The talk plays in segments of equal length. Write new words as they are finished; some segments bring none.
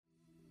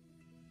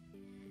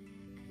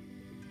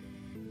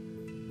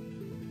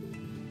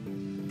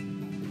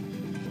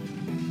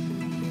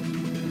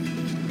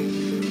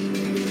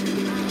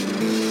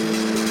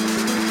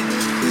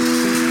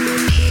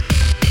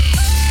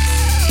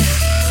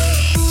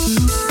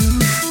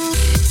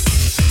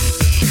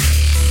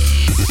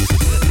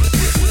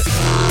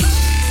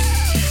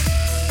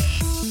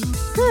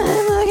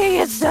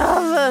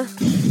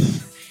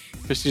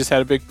Christy just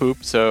had a big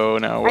poop, so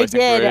now I think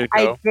we're ready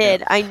to go. I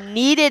did. I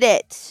needed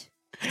it.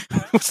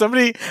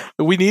 Somebody,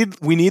 we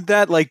need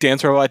that like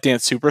Dance Robot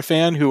Dance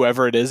superfan,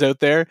 whoever it is out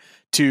there,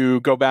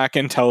 to go back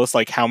and tell us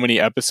like how many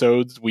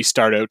episodes we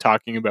start out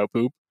talking about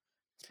poop.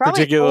 Probably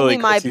Particularly only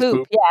my Chrissy's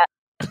poop. Yeah.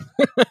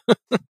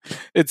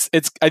 It's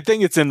I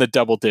think it's in the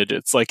double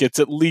digits. Like it's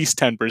at least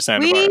 10%.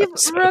 We've of our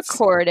episodes.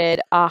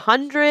 recorded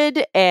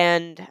 100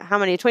 and how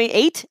many?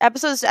 28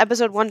 episodes to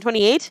episode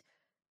 128.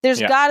 There's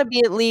got to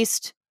be at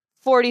least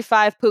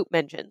 45 poop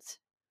mentions.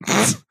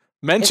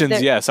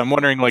 Mentions, yes. I'm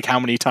wondering like how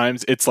many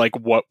times it's like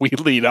what we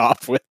lead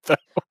off with. Though.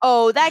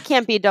 Oh, that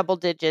can't be double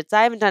digits.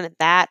 I haven't done it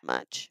that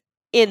much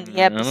in the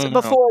episode,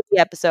 before the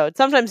episode.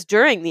 Sometimes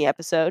during the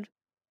episode.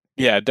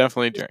 Yeah,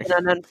 definitely during.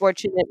 An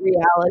unfortunate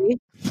reality.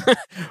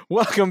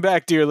 Welcome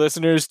back, dear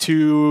listeners,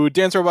 to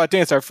Dance Robot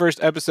Dance, our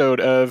first episode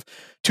of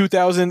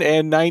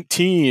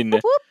 2019.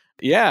 Whoop, whoop.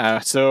 Yeah,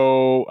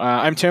 so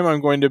I'm Tim.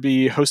 I'm going to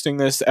be hosting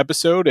this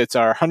episode. It's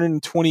our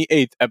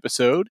 128th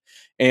episode,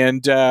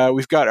 and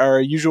we've got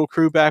our usual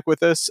crew back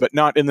with us, but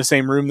not in the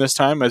same room this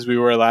time as we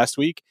were last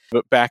week,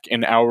 but back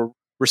in our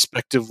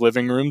respective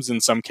living rooms,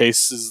 in some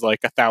cases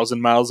like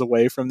 1,000 miles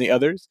away from the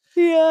others.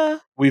 Yeah.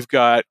 We've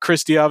got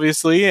Christy,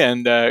 obviously,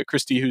 and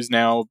Christy, who's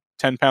now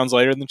 10 pounds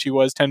lighter than she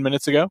was 10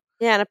 minutes ago.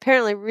 Yeah, and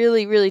apparently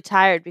really, really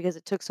tired because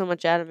it took so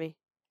much out of me.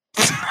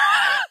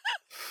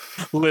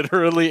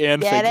 Literally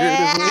and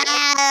figuratively.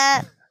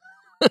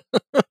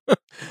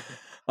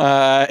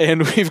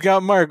 And we've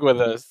got Mark with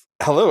us.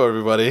 Hello,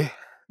 everybody.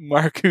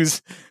 Mark,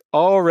 who's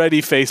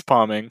already face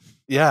palming.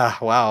 Yeah,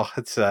 wow.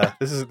 It's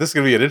this is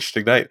gonna be an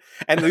interesting night.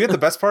 And the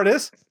best part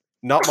is,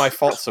 not my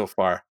fault so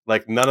far.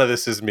 Like none of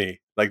this is me.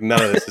 Like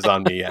none of this is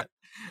on me yet.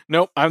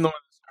 Nope, I'm the one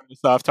that started us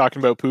off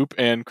talking about poop,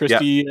 and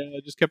Christy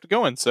just kept it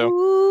going. So,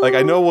 like,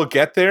 I know we'll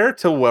get there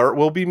to where it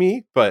will be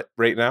me, but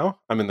right now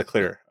I'm in the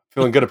clear.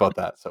 Feeling good about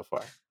that so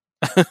far.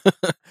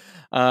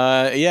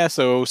 Yeah,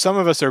 so some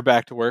of us are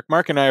back to work.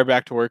 Mark and I are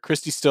back to work.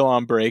 Christy's still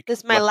on break. This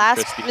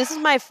is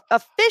my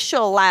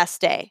official last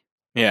day.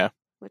 Yeah.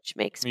 Which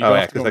makes me... Oh,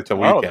 yeah, because like the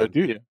weekend. Though,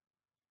 do you?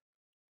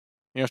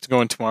 You have to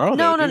go in tomorrow?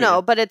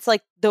 No, but it's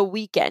like the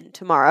weekend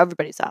tomorrow.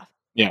 Everybody's off.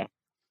 Yeah.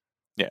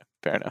 Yeah,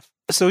 fair enough.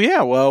 So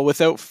yeah, well,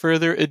 without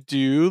further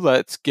ado,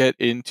 let's get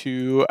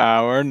into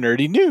our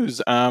nerdy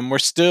news. We're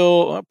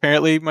still...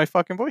 Apparently, my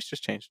fucking voice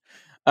just changed.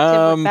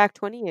 Tim, back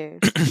 20 years.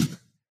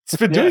 It's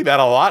been doing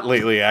that a lot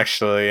lately,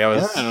 actually. I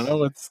don't know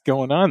what's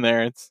going on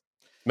there. It's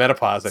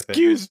menopause, I think.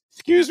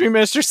 Excuse me,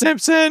 Mr.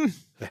 Simpson.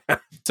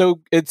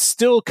 So it's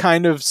still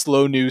kind of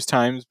slow news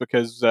times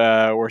because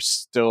we're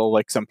still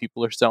like some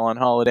people are still on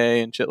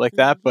holiday and shit like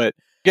that, but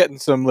getting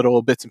some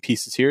little bits and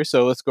pieces here.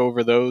 So let's go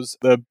over those.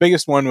 The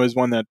biggest one was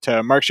one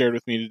that Mark shared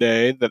with me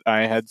today that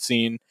I had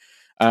seen,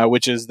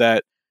 which is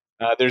that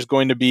there's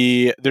been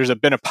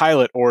a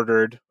pilot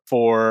ordered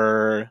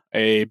for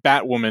a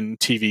Batwoman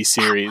TV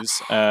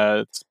series.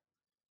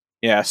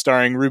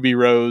 Starring Ruby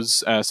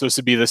Rose. Supposed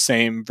to be the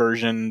same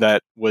version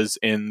that was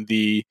in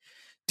the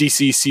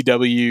DC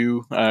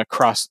CW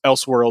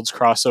Elseworlds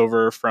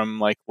crossover from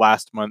like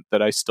last month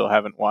that I still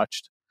haven't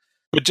watched.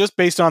 But just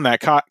based on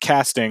that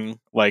casting,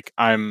 like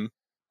I'm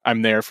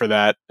there for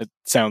that. It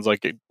sounds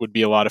like it would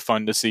be a lot of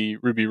fun to see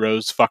Ruby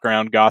Rose fuck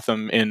around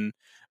Gotham in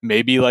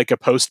maybe like a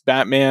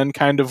post-Batman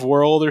kind of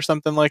world or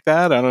something like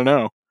that. I don't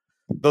know.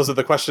 Those are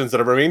the questions that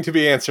have remained to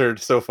be answered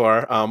so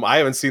far. I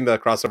haven't seen the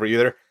crossover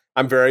either.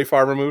 I'm very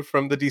far removed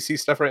from the DC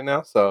stuff right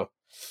now, so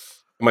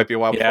it might be a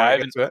while before I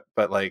get to it.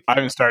 But like, I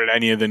haven't started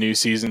any of the new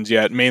seasons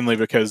yet, mainly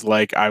because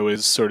like I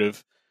was sort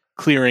of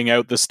clearing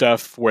out the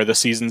stuff where the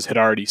seasons had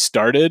already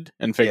started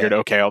and figured,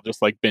 okay, I'll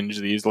just like binge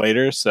these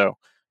later. So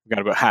I've got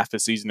about half a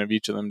season of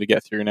each of them to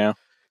get through now.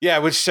 Yeah,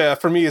 which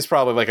for me is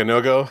probably like a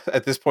no-go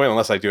at this point,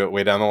 unless I do it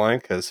way down the line,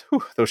 because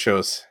those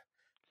shows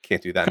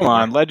can't do that. Come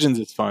on, Legends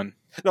is fun.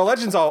 No,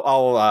 Legends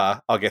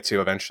I'll get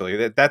to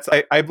eventually. That's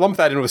I lump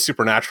that in with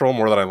Supernatural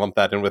more than I lump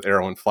that in with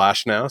Arrow and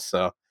Flash now.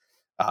 So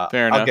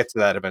I'll get to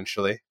that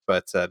eventually.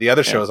 But the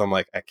other shows, I'm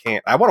like, I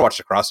can't. I want to watch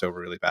the crossover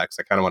really bad because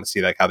I kind of want to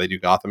see like how they do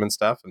Gotham and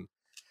stuff. And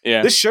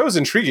this show is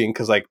intriguing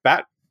because like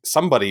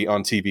somebody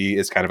on TV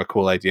is kind of a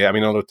cool idea. I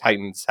mean, although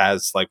Titans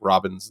has like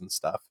Robins and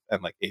stuff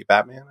and like a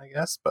Batman, I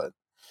guess. But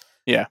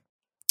yeah,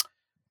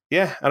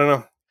 I don't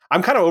know.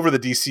 I'm kind of over the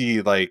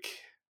DC like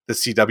the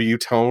CW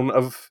tone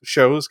of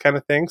shows kind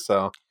of thing.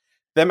 So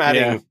them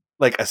adding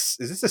like is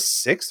this a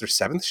 6th or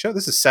 7th show?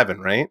 This is 7,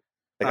 right?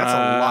 Like that's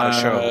a lot of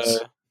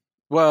shows.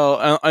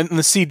 Well, on the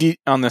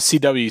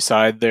CW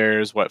side,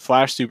 there's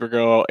Flash,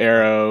 Supergirl,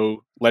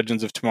 Arrow,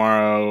 Legends of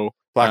Tomorrow,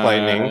 Black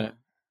Lightning.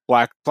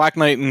 Black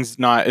Lightning's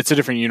not. It's a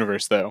different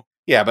universe though.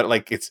 Yeah, but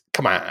like it's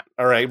come on.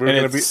 All right, we're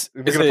gonna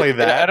play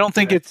that. I don't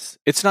think it's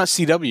not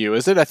CW,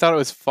 is it? I thought it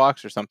was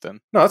Fox or something.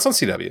 No, it's on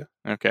CW.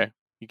 Okay.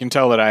 You can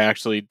tell that I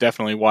actually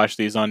definitely watch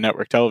these on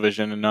network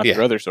television and not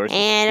through other sources.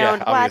 And I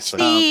don't watch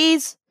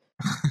these.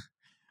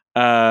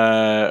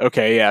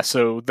 Okay, yeah.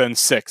 So then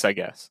 6, I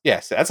guess.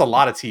 Yes, that's a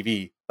lot of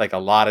TV. Like a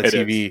lot of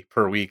TV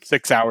per week.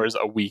 6 hours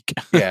a week.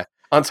 Yeah.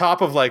 on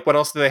top of like, what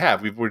else do they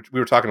have? We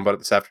were talking about it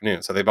this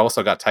afternoon. So they've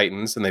also got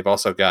Titans, and they've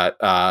also got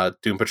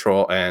Doom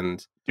Patrol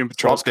and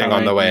Swamp Thing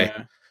on the way,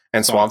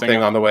 and Swamp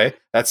Thing on the way.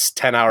 That's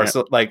 10 hours.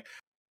 So, like,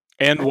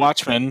 and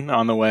Watchmen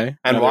on the way,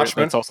 and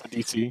Watchmen. That's also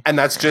DC, and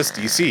that's just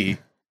DC.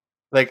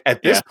 Like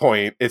at this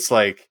point, it's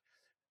like,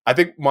 I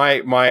think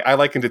I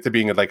likened it to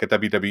being like a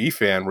WWE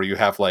fan, where you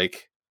have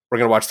like, we're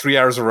going to watch 3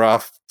 hours of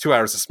Raw, 2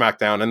 hours of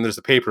SmackDown, and there's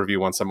a pay-per-view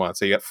once a month.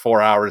 So you get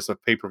 4 hours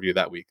of pay-per-view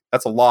that week.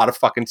 That's a lot of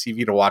fucking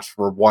TV to watch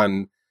for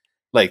one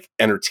like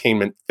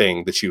entertainment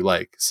thing that you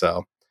like.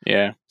 So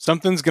yeah,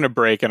 something's going to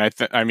break, and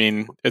I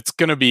mean, it's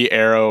going to be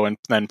Arrow and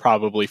then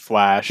probably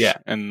Flash. Yeah,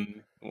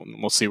 and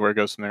we'll see where it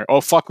goes from there.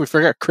 Oh fuck, we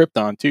forgot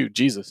Krypton too.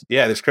 Jesus.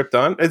 Yeah, there's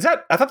Krypton. Is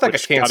that? I thought that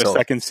got canceled. Got a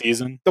second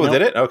season. Oh,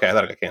 did it? Okay, I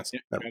thought it got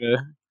canceled. Yeah,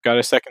 got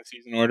a second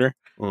season order.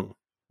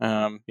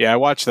 Yeah, I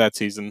watched that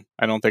season.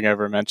 I don't think I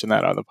ever mentioned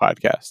that on the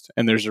podcast,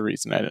 and there's a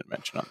reason I didn't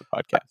mention it on the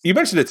podcast. You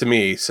mentioned it to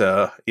me,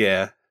 so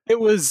yeah. It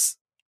was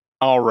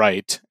all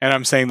right, and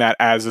I'm saying that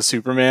as a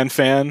Superman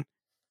fan.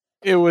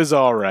 It was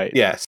all right.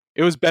 Yes.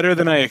 It was better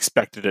than I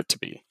expected it to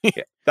be.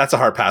 Yeah, that's a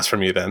hard pass for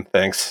me then.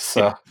 Thanks.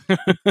 So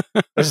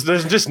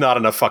there's just not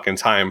enough fucking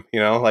time,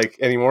 like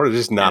anymore. There's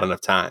just not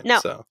enough time. No.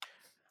 So.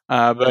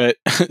 But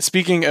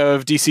speaking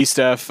of DC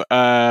stuff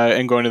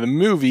and going to the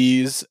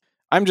movies,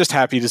 I'm just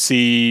happy to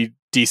see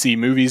DC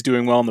movies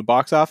doing well in the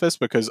box office,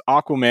 because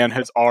Aquaman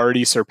has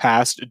already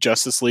surpassed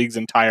Justice League's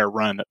entire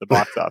run at the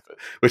box office.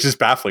 Which is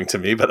baffling to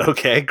me, but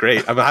okay,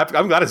 great. I'm happy.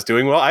 I'm glad it's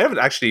doing well. I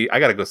got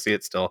to go see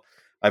it still.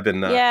 I've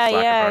been I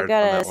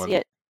gotta see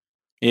it.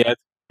 Yeah,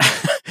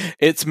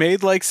 it's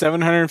made like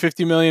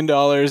 $750 million.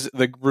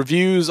 The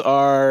reviews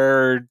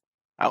are,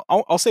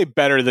 I'll say,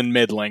 better than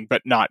middling,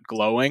 but not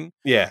glowing.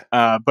 Yeah.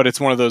 But it's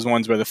one of those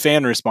ones where the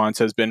fan response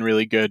has been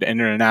really good,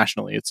 and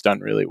internationally it's done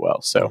really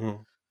well.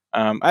 So,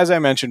 as I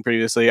mentioned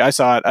previously, I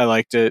saw it. I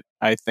liked it.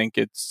 I think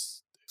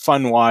it's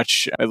fun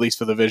watch, at least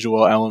for the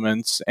visual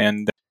elements.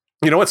 And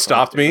you know what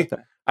stopped me?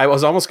 I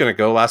was almost going to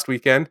go last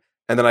weekend,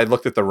 and then I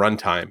looked at the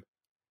runtime.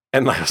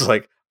 And I was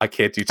like, I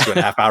can't do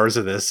 2.5 hours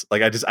of this.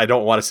 Like, I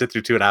don't want to sit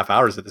through 2.5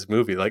 hours of this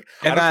movie. Like,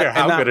 I don't care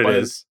how good it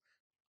is.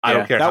 I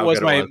don't care how good it was.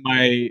 That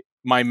was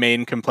my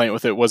main complaint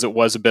with it was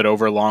a bit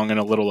overlong and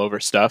a little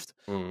overstuffed.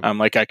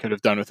 Like I could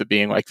have done with it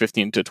being like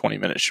 15 to 20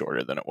 minutes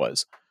shorter than it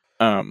was.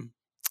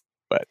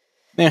 But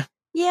yeah.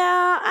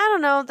 Yeah, I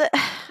don't know.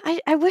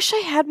 I wish I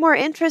had more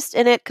interest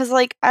in it, because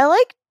like I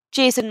like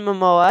Jason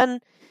Momoa,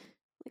 and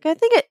like I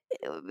think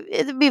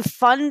it'd be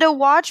fun to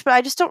watch, but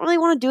I just don't really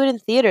want to do it in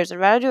theaters. I'd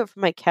rather do it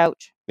from my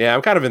couch. Yeah,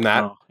 I'm kind of in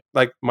that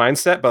like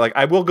mindset, but like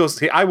I will go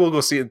see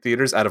it in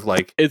theaters out of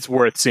like, it's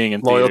worth seeing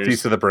in loyalty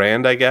theaters. To the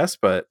brand, I guess.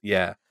 But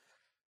yeah,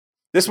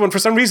 this one, for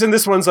some reason,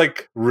 this one's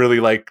like really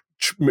like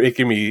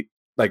making me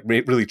like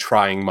really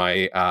trying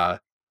my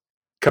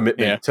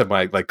commitment to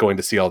my like going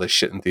to see all this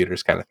shit in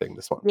theaters kind of thing.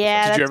 This one.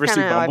 Yeah. Did you ever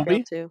see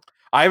Bumblebee?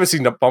 I haven't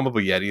seen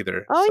Bumblebee yet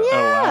either. Oh so.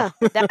 yeah, oh,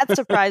 wow. That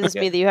surprises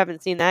me that you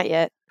haven't seen that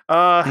yet.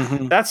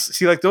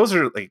 That's like those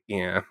are like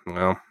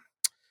well.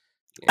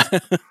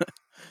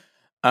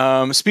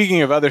 Yeah.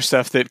 Speaking of other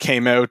stuff that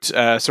came out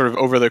sort of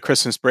over the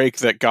Christmas break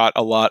that got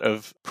a lot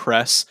of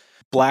press,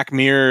 Black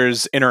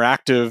Mirror's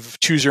interactive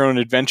Choose Your Own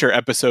Adventure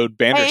episode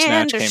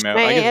Bandersnatch came out.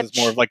 I guess it's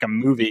more of like a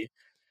movie.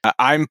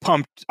 I'm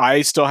pumped.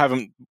 I still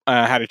haven't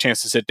had a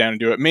chance to sit down and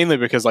do it, mainly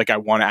because like I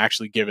want to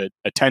actually give it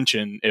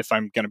attention if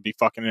I'm going to be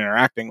fucking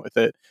interacting with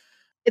it.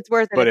 It's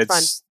worth it. But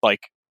it's fun.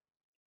 Like,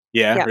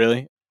 yeah,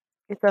 really?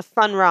 It's a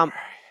fun romp.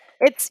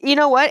 It's, you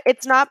know what?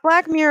 It's not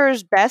Black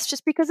Mirror's best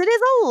just because it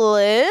is a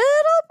little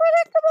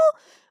predictable,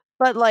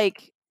 but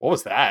like... What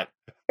was that?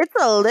 It's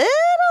a little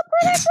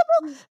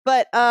predictable,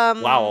 but...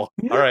 Wow.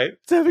 All right.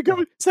 Does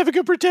have a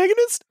good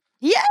protagonist?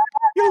 Yeah.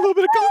 You got a little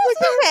bit of conflict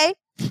there?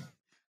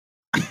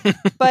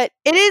 Okay. But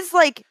it is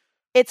like,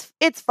 it's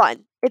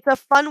fun. It's a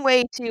fun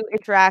way to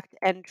interact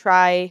and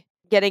try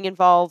getting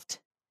involved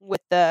with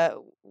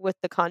the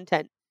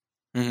content.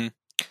 Mm-hmm.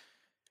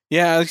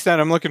 Yeah, like I said,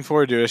 I'm looking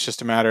forward to it. It's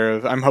just a matter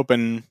of, I'm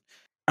hoping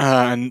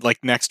like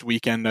next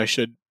weekend I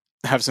should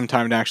have some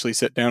time to actually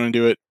sit down and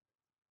do it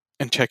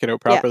and check it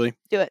out properly.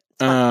 Yeah, do it.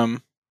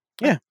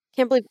 Yeah.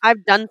 Can't believe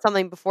I've done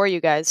something before you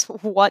guys.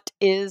 What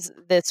is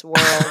this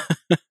world?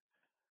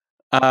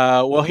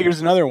 Well,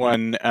 here's another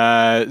one.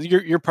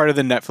 You're part of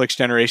the Netflix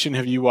generation.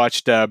 Have you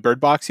watched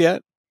Bird Box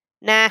yet?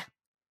 Nah.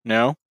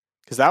 No?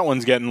 Because that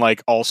one's getting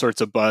like all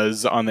sorts of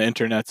buzz on the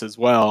internets as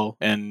well,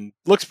 and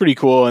looks pretty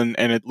cool, and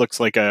it looks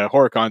like a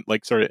horror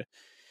like sort of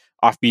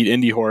offbeat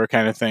indie horror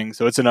kind of thing.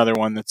 So it's another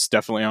one that's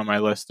definitely on my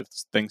list of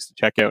things to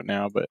check out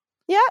now. But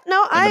yeah,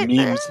 no, I heard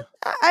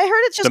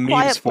it's just the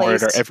Quiet memes for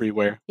Place. it are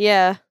everywhere.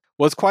 Yeah.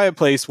 Well, it's Quiet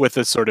Place with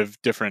a sort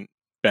of different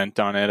bent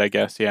on it, I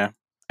guess. Yeah.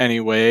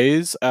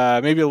 Anyways,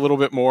 maybe a little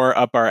bit more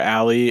up our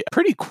alley.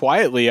 Pretty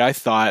quietly, I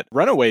thought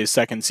Runaways'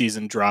 second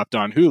season dropped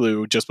on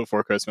Hulu just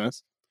before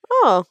Christmas.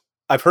 Oh.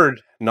 I've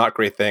heard not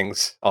great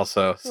things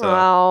also,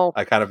 so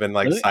I kind of been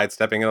like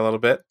sidestepping it a little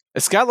bit.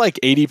 It's got like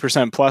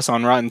 80% plus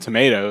on Rotten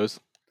Tomatoes.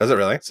 Does it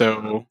really?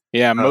 So,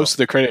 yeah, most of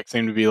the critics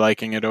seem to be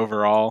liking it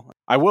overall.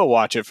 I will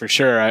watch it for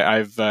sure.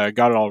 I've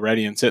got it all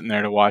ready and sitting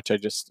there to watch.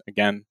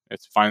 Again,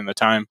 it's finding the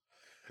time.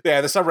 Yeah,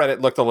 the subreddit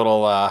looked a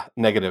little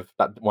negative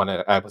when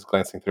I was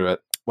glancing through it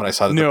when I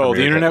saw that. No,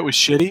 the internet was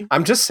shitty.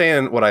 I'm just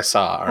saying what I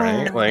saw, all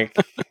right? Like,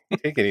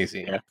 take it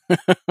easy. Yeah.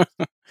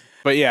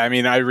 But yeah, I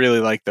mean, I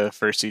really like the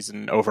first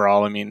season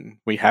overall. I mean,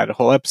 we had a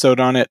whole episode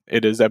on it.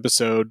 It is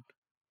episode...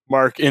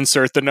 Mark,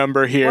 insert the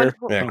number here.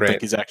 Yeah, great.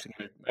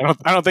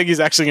 I don't think he's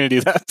actually going to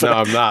do that. No,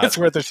 I'm not. It's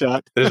worth a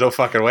shot. There's no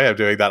fucking way I'm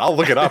doing that. I'll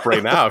look it up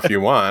right now if you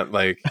want.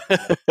 Like,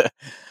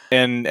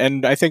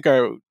 and I think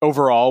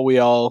overall we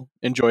all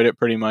enjoyed it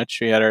pretty much.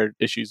 We had our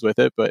issues with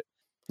it, but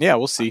yeah,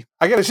 we'll see.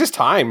 Again, it's just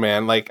time,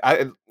 man. Like,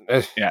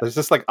 there's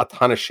just like a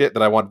ton of shit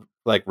that I want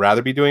like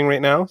rather be doing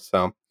right now.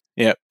 So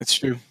yeah, it's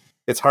true.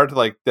 It's hard to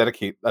like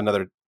dedicate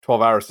another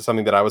 12 hours to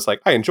something that I was like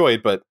I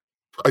enjoyed, but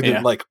I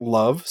didn't like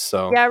love.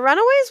 So yeah,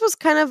 Runaways was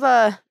kind of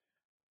I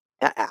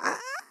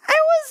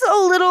was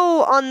a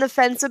little on the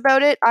fence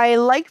about it. I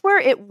liked where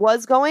it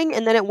was going,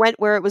 and then it went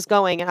where it was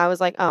going, and I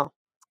was like, oh,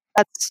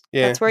 that's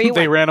where you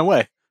they went. Ran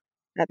away.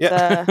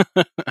 That's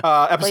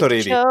episode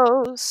 80.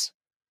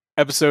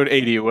 Episode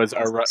 80 was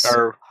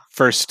our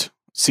first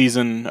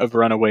season of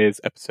Runaways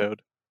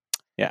episode.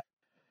 Yeah.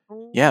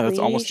 Yeah, that's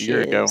almost a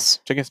year ago, which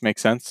I guess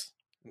makes sense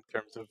in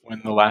terms of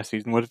when the last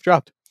season would have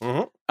dropped.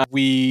 Mm-hmm.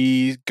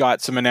 We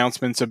got some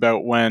announcements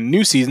about when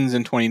new seasons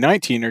in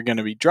 2019 are going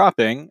to be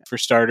dropping. For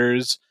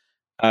starters,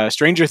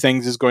 Stranger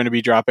Things is going to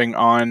be dropping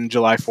on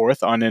July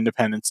 4th on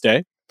Independence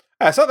Day.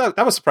 I saw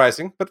that was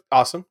surprising, but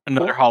awesome.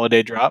 Another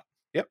holiday drop.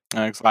 Yep.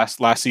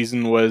 Last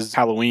season was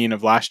Halloween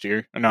of last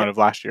year. Not of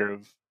last year.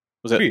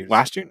 Was it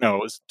last year? No,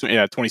 it was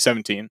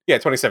 2017. Yeah,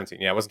 2017.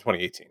 Yeah, it wasn't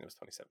 2018. It was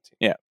 2017.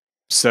 Yeah.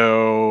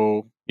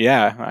 So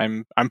yeah,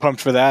 I'm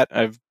pumped for that.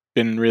 I've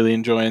been really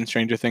enjoying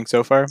Stranger Things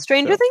so far.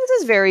 Stranger Things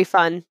is very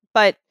fun,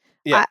 but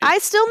I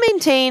still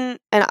maintain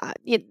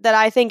that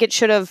I think it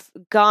should have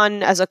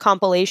gone as a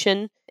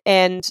compilation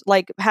and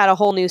like had a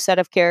whole new set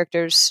of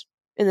characters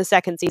in the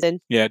second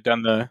season. Yeah,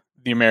 done the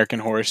American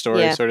Horror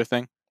Story sort of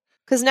thing.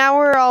 Because now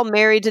we're all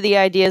married to the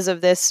ideas of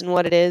this and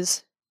what it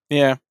is.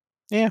 Yeah.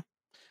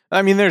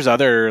 I mean, there's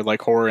other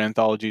like horror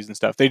anthologies and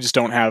stuff. They just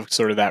don't have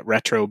sort of that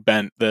retro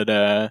bent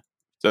that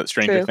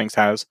Stranger Things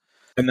has.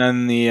 And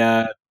then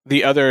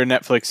the other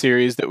Netflix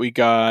series that we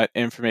got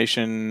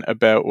information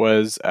about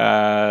was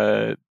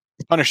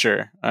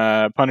Punisher.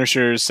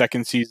 Punisher's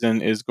second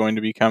season is going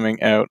to be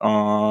coming out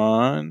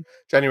on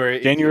January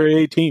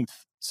 18th.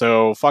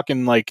 So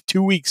fucking like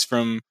 2 weeks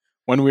from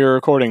when we were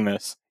recording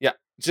this. Yeah.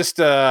 Just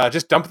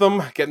dump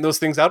them, getting those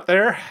things out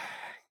there,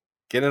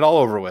 getting it all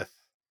over with.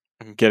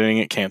 Getting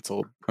it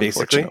canceled,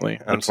 basically.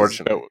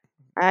 Unfortunately.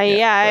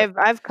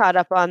 I've caught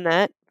up on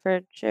that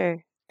for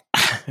sure.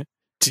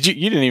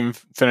 You didn't even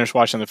finish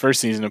watching the first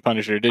season of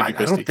Punisher, did you,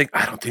 Christy?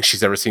 I don't think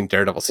she's ever seen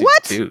Daredevil season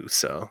 2.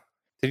 So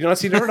did you not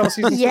see Daredevil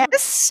season 2?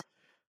 Yes.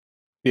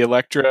 The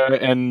Elektra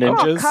and ninjas.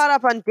 I'm all caught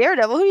up on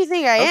Daredevil. Who do you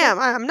think I am?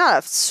 I'm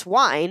not a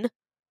swine.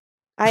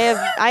 I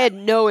had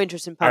no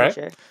interest in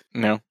Punisher.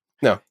 Right.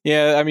 No.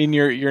 Yeah, I mean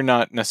you're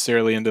not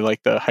necessarily into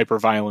like the hyper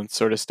violence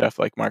sort of stuff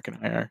like Mark and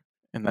I are.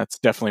 And that's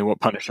definitely what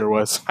Punisher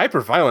was.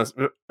 Hyper violence.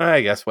 I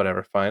guess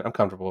whatever. Fine. I'm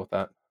comfortable with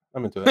that.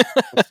 I'm into it.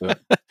 Let's do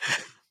it.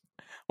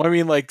 Well, I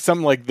mean, like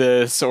something like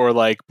this, or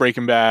like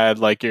Breaking Bad,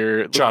 like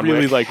you're John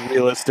really Wick. like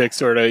realistic,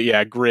 sort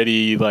of,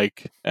 gritty,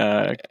 like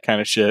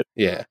kind of shit.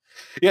 Yeah.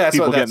 That's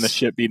people getting the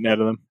shit beaten out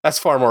of them. That's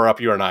far more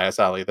up your and I's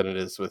alley than it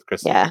is with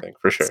Kristen. I think,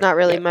 for sure. It's not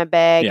really my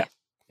bag. Yeah,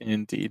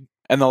 indeed.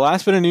 And the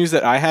last bit of news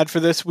that I had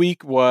for this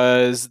week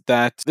was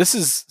that this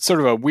is sort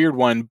of a weird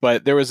one,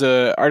 but there was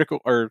a article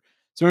or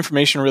some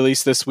information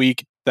released this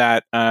week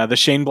that the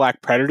Shane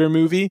Black Predator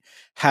movie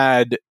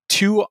had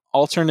 2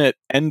 alternate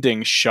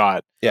endings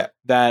shot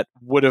that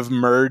would have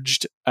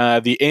merged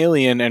the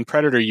Alien and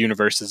Predator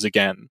universes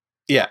again.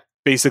 Yeah.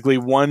 Basically,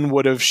 one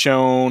would have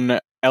shown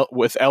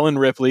with Ellen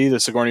Ripley, the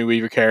Sigourney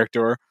Weaver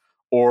character,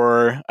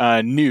 or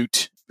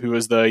Newt, who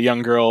was the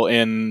young girl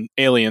in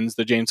Aliens,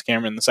 the James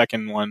Cameron, the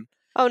second one.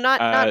 Oh,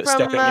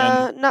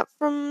 not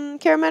from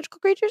Care of Magical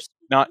Creatures?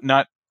 Not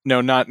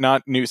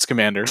Newt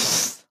Scamander.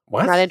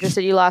 What? I'm not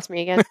interested. You lost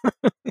me again.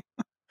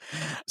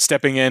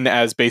 Stepping in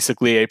as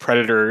basically a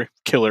predator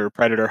killer,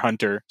 predator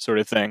hunter sort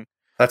of thing.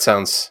 That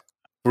sounds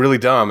really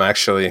dumb,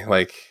 actually.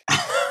 Like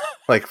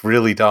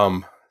really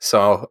dumb.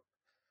 So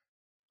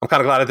I'm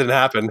kind of glad it didn't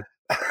happen.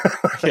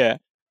 Yeah.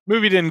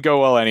 Movie didn't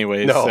go well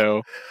anyways. No.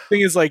 So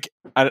thing is, like,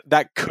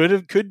 that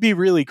could be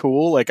really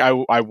cool. Like,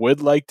 I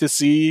would like to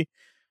see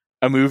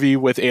a movie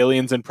with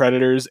aliens and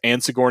predators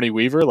and Sigourney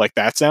Weaver. Like,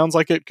 that sounds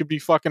like it could be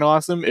fucking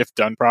awesome if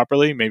done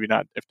properly. Maybe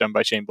not if done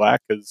by Shane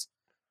Black, because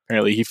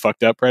apparently he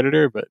fucked up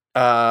Predator. But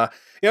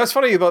it's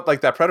funny about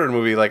like that Predator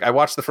movie. Like, I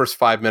watched the first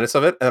 5 minutes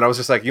of it, and I was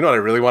just like, you know what I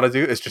really want to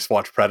do is just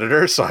watch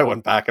Predator. So I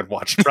went back and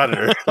watched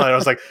Predator. And I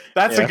was like,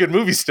 that's a good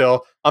movie.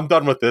 Still, I'm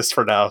done with this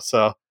for now.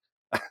 So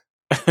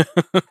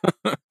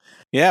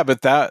Yeah,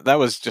 but that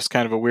was just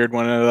kind of a weird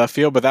one out of left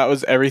field. But that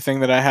was everything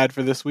that I had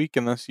for this week,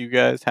 unless you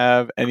guys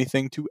have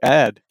anything to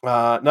add.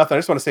 Nothing. I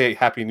just want to say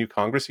happy new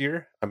Congress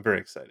year. I'm very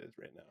excited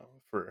right now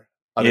for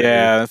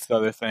that's the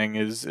other thing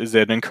is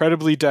an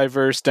incredibly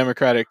diverse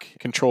Democratic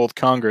controlled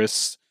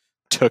Congress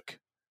took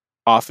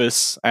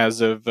office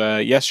as of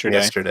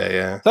yesterday.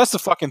 Yeah. That's the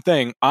fucking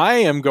thing. I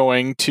am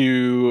going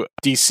to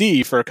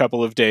DC for a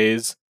couple of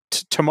days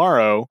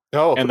tomorrow,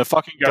 and the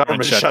fucking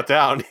government shut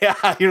down.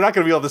 Yeah, you're not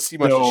going to be able to see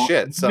much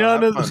shit. So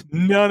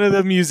none of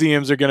the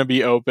museums are going to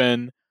be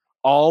open.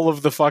 All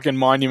of the fucking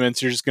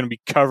monuments are just going to be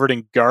covered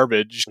in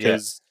garbage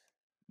because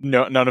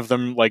none of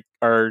them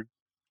are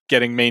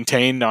getting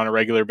maintained on a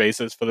regular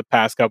basis for the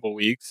past couple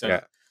weeks. And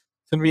it's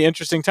going to be an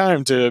interesting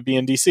time to be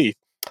in DC.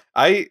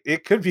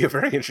 It could be a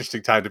very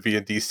interesting time to be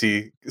in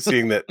DC,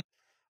 seeing that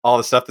all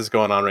the stuff that's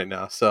going on right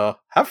now. So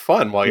have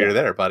fun while you're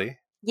there, buddy.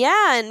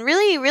 Yeah, and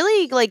really,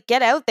 really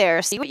get out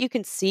there, see what you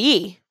can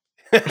see.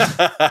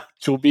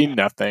 Which will be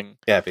nothing.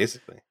 Yeah,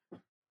 basically.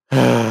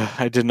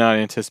 I did not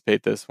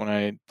anticipate this when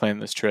I planned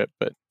this trip,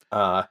 but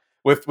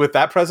with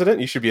that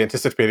president, you should be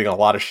anticipating a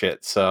lot of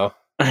shit. So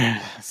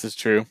this is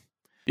true.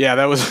 Yeah,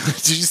 that was.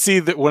 Did you see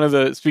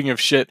that? Speaking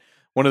of shit,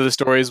 one of the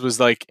stories was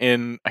I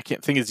can't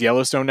think it's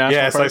Yellowstone National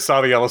Park. Yes, I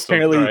saw the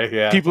Yellowstone.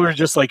 Apparently, people are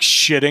just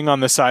shitting on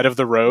the side of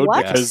the road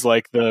because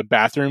the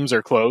bathrooms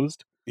are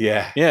closed.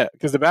 Yeah,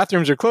 because the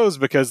bathrooms are closed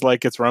because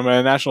it's run by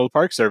the National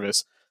Park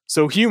Service.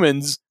 So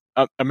humans,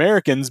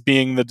 Americans,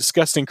 being the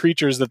disgusting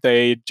creatures that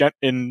they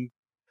in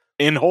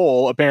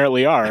whole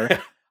apparently are,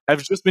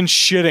 have just been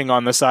shitting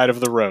on the side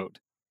of the road.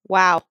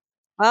 Wow.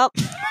 Well,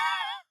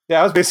 yeah,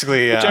 it was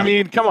basically. Which, I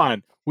mean, come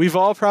on, we've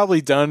all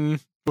probably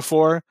done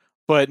before,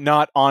 but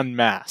not en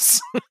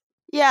masse.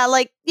 Yeah,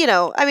 I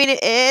mean,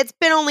 it's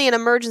been only in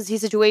emergency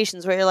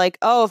situations where you're like,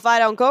 oh, if I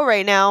don't go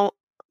right now,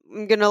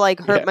 I'm gonna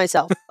hurt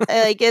myself.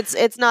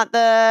 It's not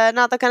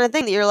the kind of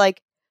thing that you're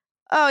like,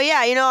 oh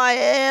yeah,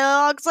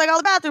 it looks like all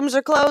the bathrooms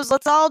are closed.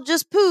 Let's all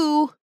just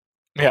poo.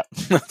 Yeah,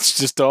 let's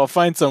just all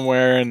find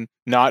somewhere and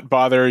not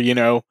bother,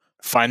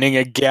 finding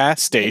a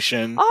gas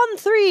station. On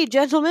 3,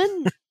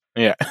 gentlemen.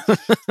 Yeah.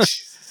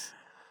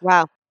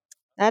 Wow,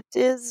 that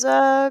is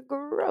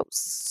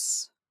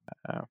gross.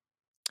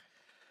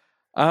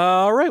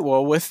 All right.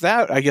 Well, with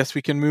that, I guess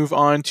we can move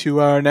on to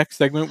our next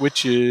segment,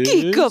 which is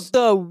Geek of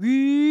the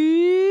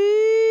Week.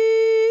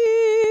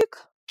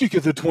 Geek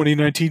of the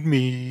 2019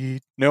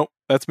 Meet. Nope,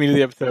 that's me to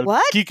the episode.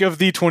 What? Geek of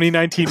the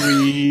 2019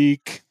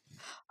 Week.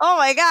 Oh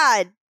my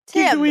God,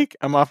 Tim. Geek of the Week.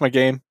 I'm off my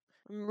game.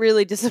 I'm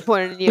really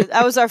disappointed in you.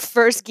 That was our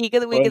first Geek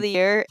of the Week of the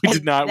year. We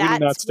did not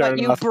start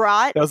it off.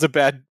 Brought. That was a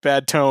bad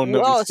tone.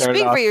 Oh,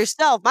 speak for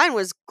yourself. Mine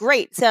was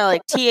great. It sounded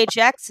like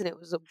THX, and it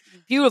was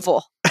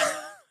beautiful.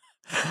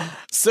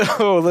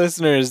 So,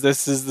 listeners,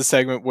 this is the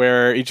segment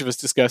where each of us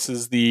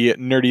discusses the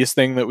nerdiest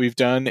thing that we've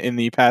done in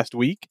the past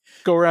week.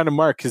 Go around to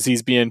Mark, because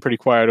he's being pretty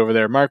quiet over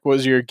there. Mark, what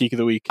was your Geek of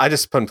the Week? I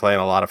just been playing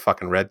a lot of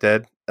fucking Red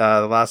Dead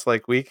the last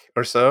week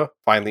or so.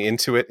 Finally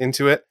into it.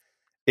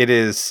 It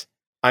is,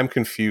 I'm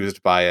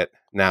confused by it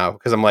now,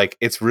 because I'm like,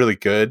 it's really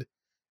good,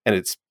 and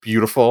it's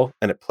beautiful,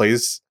 and it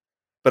plays,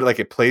 but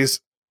it plays,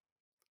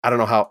 I don't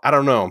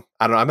know.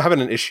 I'm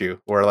having an issue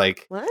where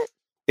what?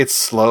 It's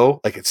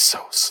slow, it's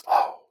so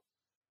slow.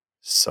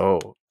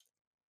 So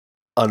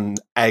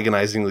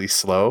agonizingly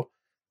slow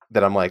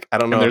that I'm like, I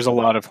don't know. And there's a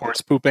lot of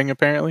horse pooping,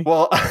 apparently.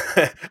 Well,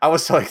 I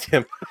was telling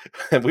him,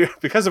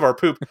 because of our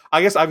poop,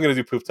 I guess I'm going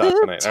to do poop talk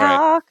tonight.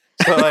 Talk.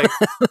 All right.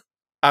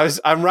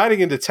 So I'm riding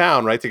into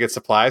town, right, to get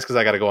supplies because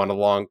I got to go on a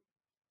long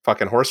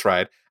fucking horse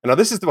ride. And now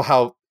this is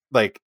how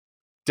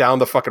down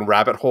the fucking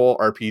rabbit hole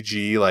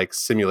RPG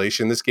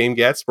simulation this game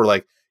gets,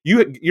 where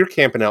you're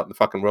camping out in the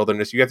fucking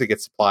wilderness. You have to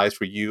get supplies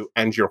for you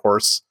and your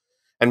horse,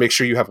 and make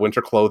sure you have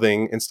winter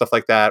clothing and stuff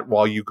like that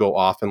while you go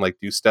off and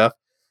do stuff.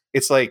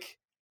 It's a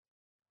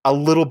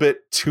little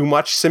bit too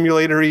much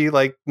simulatory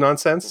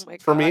nonsense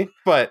for me.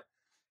 But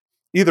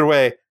either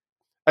way,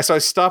 I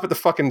stop at the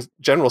fucking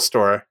general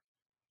store,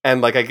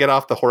 and I get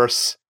off the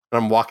horse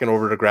and I'm walking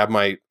over to grab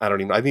I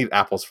need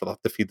apples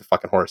to feed the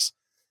fucking horse.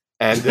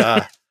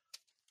 And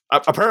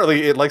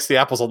apparently it likes the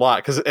apples a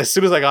lot, because as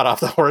soon as I got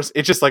off the horse,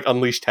 it just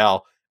unleashed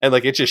hell, and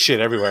it just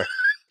shit everywhere.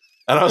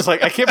 And I was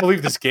like, I can't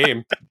believe this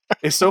game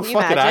is so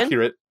fucking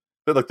accurate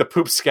that the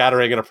poop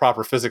scattering in a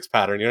proper physics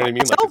pattern. You know what I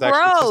mean? So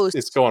gross.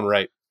 It's going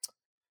right.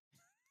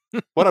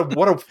 What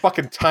a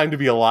fucking time to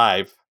be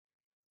alive.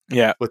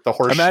 Yeah. With the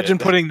horse. Imagine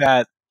shit.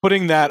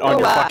 putting that on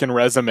your fucking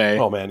resume.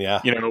 Oh man,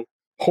 yeah.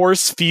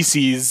 Horse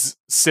feces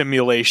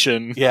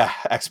simulation. Yeah,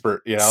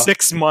 expert,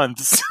 6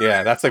 months.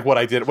 Yeah, that's what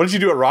I did. What did you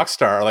do at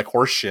Rockstar?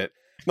 Horse shit.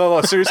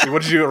 No, seriously,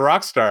 what did you do at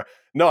Rockstar?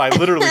 No, I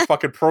literally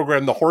fucking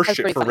programmed the horse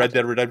shit for Red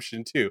Dead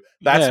Redemption 2.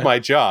 That's my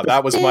job.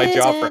 That was my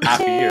job for half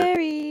a year.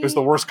 It was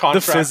the worst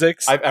contract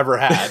I've ever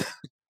had.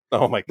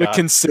 Oh my God. The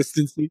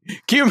consistency.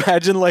 Can you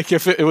imagine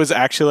if it was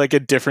actually a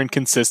different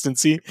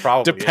consistency?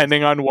 Probably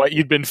depending on what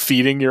you'd been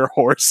feeding your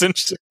horse and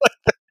shit like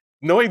that.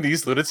 Knowing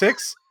these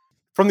lunatics,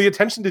 from the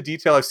attention to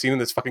detail I've seen in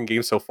this fucking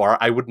game so far,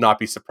 I would not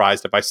be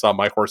surprised if I saw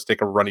my horse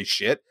take a runny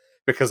shit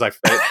because I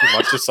fed it too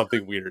much of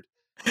something weird.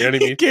 You know what I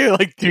mean? You can't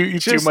like do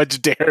too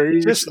much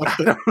dairy. Just I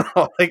don't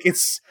know. Like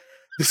this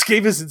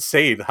game is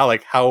insane.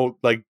 How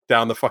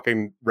down the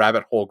fucking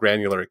rabbit hole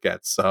granular it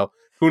gets. So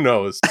who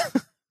knows?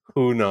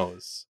 Who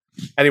knows?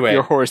 Anyway,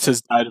 your horse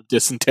has died of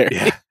dysentery.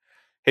 Yeah.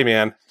 Hey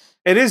man,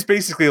 it is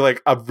basically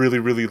like a really,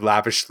 really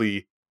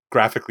lavishly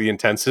graphically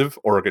intensive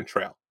Oregon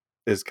Trail.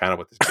 Is kind of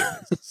what this game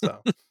is.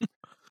 So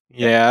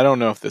yeah, I don't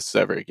know if this is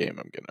ever a game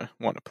I'm gonna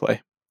want to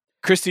play.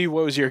 Christy,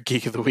 what was your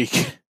geek of the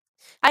week?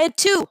 I had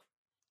 2.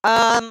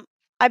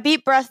 I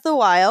beat Breath of the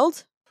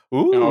Wild.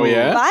 Ooh. Oh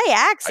yeah, by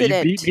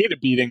accident. You beat me to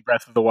beating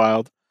Breath of the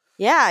Wild.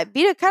 Yeah, I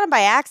beat it kind of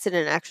by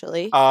accident,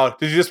 actually.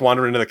 Did you just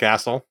wander into the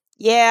castle?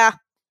 Yeah.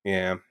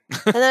 Yeah.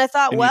 And then I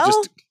thought, You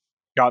just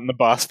got in the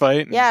boss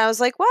fight. Yeah, I was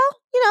like, well,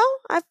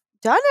 I've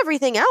done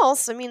everything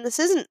else. I mean, this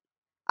isn't.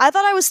 I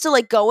thought I was still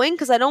like going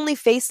because I'd only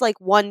faced like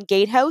one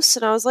gatehouse,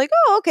 and I was like,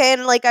 oh, okay.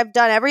 And like I've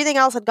done everything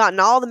else. I'd gotten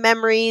all the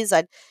memories.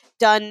 I'd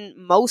done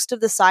most of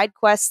the side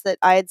quests that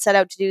I had set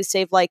out to do,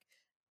 save like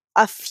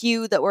a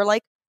few that were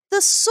like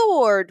the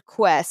sword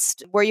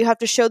quest, where you have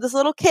to show this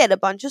little kid a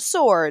bunch of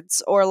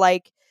swords, or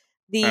like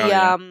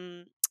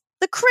the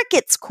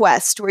crickets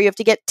quest, where you have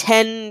to get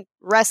 10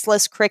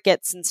 restless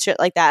crickets and shit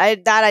like that.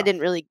 I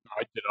didn't really.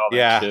 I did all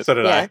that shit. So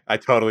did I. I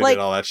totally did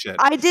all that shit.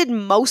 I did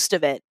most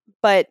of it,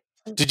 but.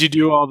 Did you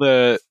do all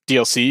the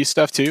DLC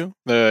stuff too?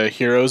 The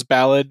Heroes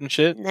Ballad and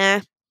shit? Nah.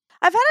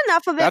 I've had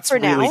enough of it for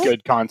now. That's really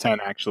good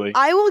content, actually.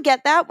 I will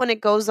get that when it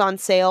goes on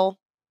sale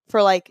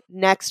for like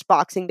next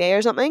Boxing Day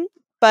or something.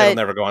 But it'll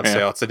never go on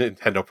sale. It's a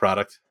Nintendo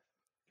product.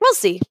 We'll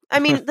see. I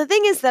mean, the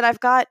thing is that I've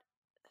got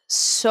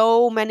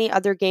so many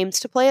other games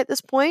to play at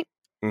this point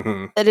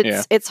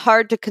that it's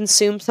hard to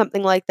consume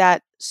something like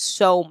that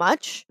so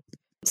much.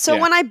 So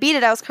when I beat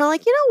it, I was kind of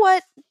like, you know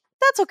what?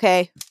 That's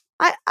okay.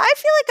 I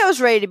feel like I was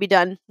ready to be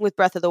done with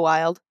Breath of the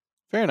Wild.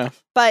 Fair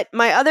enough. But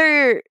my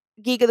other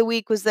geek of the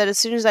week was that as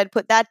soon as I'd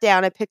put that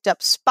down, I picked up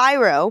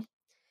Spyro.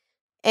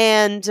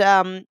 And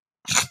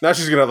now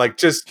she's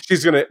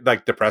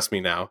gonna depress me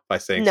now by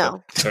saying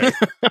no. So.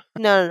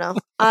 No.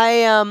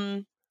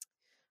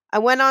 I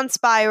went on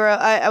Spyro.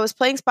 I was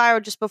playing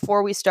Spyro just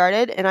before we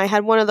started, and I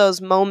had one of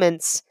those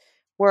moments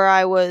where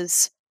I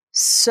was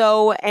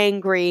so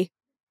angry.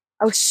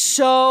 I was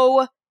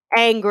so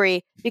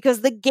angry because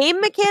the game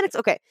mechanics.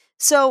 Okay,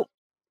 so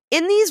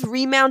in these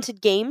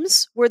remounted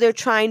games where they're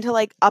trying to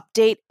like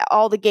update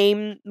all the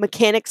game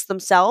mechanics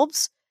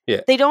themselves,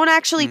 they don't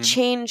actually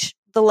change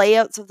the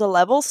layouts of the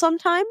level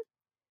sometime.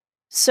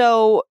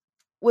 So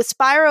with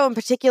Spyro in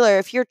particular,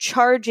 if you're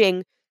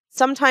charging,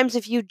 sometimes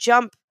if you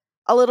jump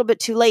a little bit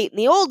too late in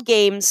the old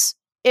games,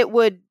 it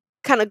would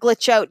kind of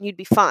glitch out and you'd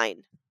be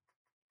fine.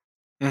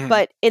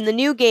 But in the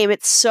new game,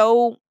 it's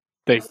so...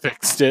 They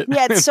fixed it.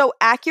 Yeah, it's so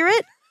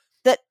accurate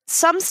that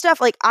some stuff,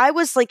 like, I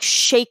was, like,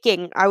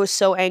 shaking. I was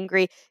so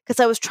angry because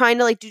I was trying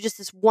to, like, do just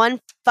this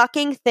one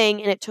fucking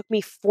thing, and it took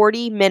me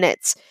 40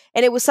 minutes.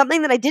 And it was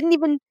something that I didn't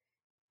even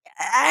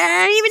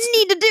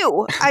need to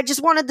do. I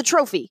just wanted the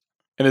trophy.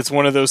 And it's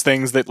one of those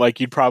things that, like,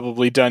 you'd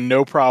probably done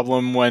no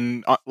problem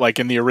when, like,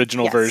 in the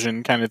original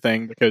version kind of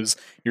thing, because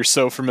you're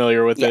so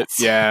familiar with it.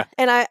 Yeah.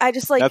 And I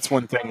just, like... That's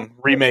one thing.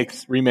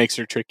 Remakes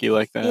are tricky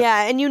like that.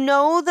 Yeah, and you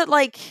know that,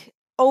 like,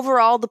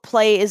 overall the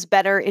play is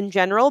better in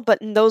general,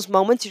 but in those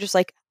moments, you're just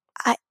like,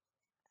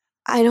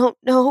 I don't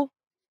know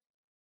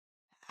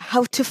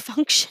how to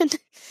function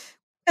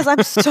because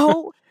I'm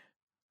so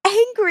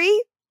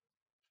angry.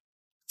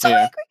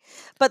 Angry.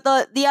 But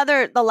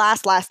the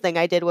last thing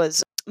I did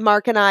was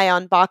Mark and I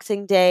on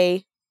Boxing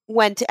Day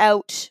went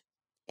out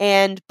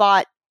and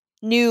bought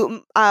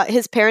new.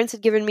 His parents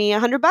had given me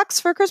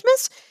 $100 for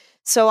Christmas,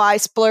 so I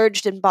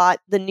splurged and bought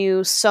the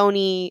new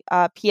Sony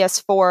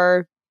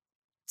PS4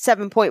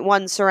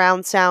 7.1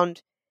 surround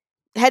sound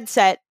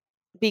headset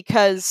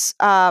because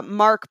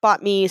Mark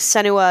bought me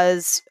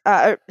Senua's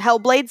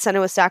Hellblade: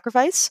 Senua's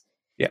Sacrifice.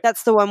 Yeah,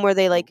 that's the one where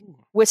they like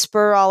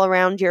whisper all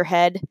around your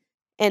head,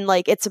 and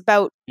like it's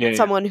about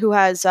someone who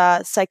has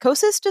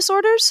psychosis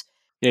disorders.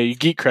 Yeah, you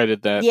geek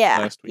credited that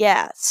last week.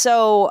 Yeah.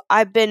 So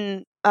I've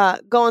been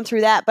going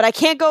through that, but I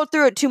can't go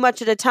through it too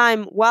much at a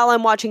time while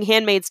I'm watching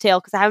Handmaid's Tale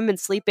because I haven't been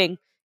sleeping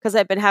because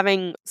I've been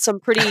having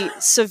some pretty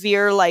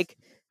severe like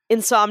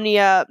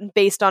insomnia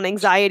based on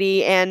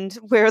anxiety and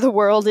where the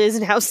world is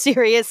and how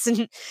serious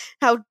and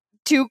how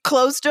too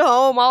close to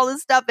home all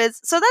this stuff is.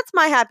 So that's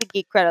my happy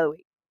geek credit of the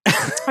week.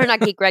 Or not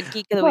geek credit,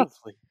 geek of the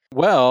week.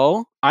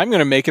 Well, I'm going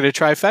to make it a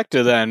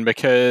trifecta then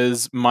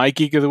because my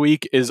geek of the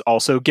week is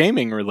also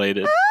gaming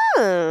related.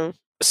 Oh.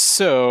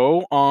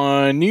 So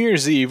on New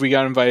Year's Eve, we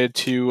got invited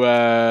to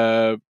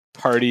a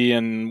party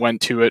and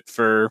went to it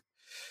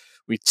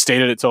we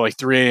stayed at it till like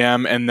 3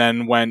 a.m. and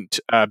then went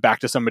back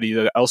to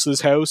somebody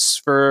else's house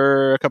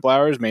for a couple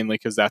hours, mainly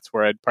because that's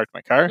where I'd parked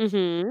my car.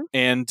 Mm-hmm.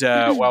 And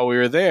while we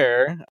were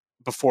there,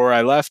 before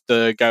I left,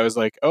 the guy was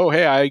like, oh,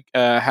 hey,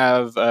 I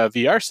have a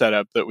VR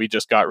setup that we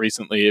just got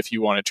recently if you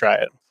want to try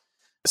it.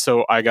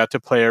 So I got to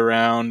play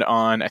around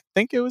on, I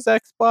think it was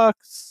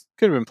Xbox.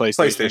 Could have been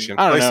PlayStation.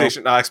 I don't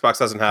know. Xbox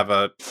doesn't have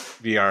a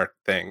VR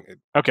thing.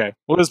 Okay.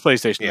 Well, it was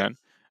PlayStation then.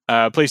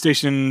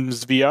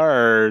 PlayStation's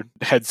VR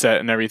headset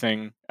and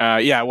everything.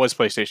 Yeah, it was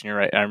PlayStation. You're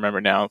right. I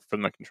remember now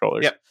from the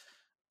controllers. Yep.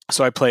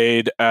 So I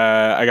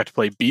got to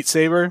play Beat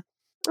Saber,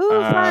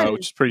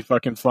 which is pretty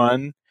fucking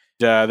fun.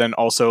 Then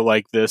also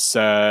like this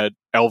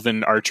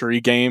Elven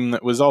archery game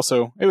that was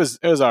also it was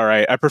all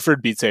right. I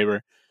preferred Beat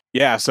Saber.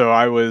 Yeah, so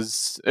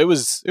it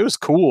was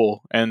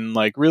cool and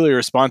like really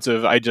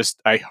responsive.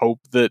 I hope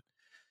that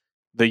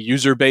the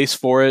user base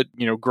for it,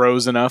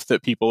 grows enough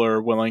that people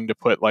are willing to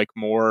put like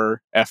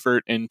more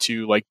effort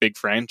into like big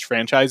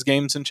franchise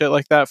games and shit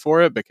like that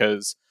for it,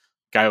 because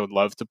I would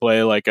love to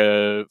play like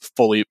a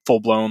full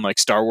blown like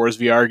Star Wars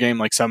VR game,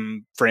 like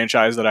some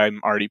franchise that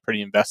I'm already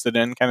pretty invested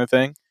in, kind of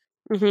thing.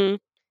 Mm-hmm.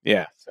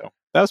 Yeah, so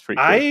that was pretty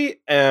cool. I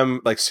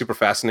am like super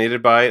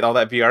fascinated by all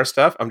that VR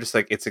stuff. I'm just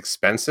like, it's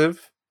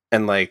expensive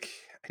and like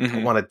I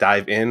don't want to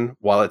dive in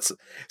while it's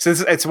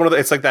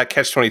like that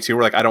catch-22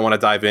 where like I don't want to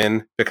dive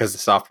in because the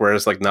software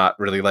is like not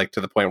really like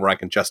to the point where I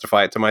can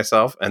justify it to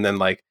myself, and then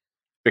like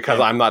because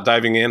I'm not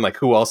diving in, like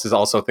who else is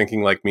also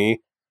thinking like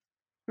me,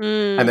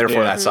 and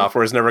therefore that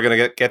software is never going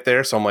to get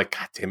there. So I'm like,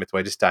 God damn it, do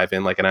I just dive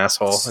in like an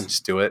asshole and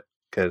just do it?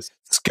 Because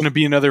it's going to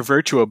be another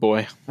Virtua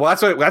Boy. Well,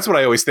 that's what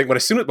I always think when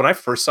I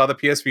first saw the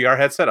PSVR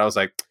headset, I was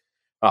like,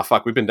 oh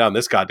fuck, we've been down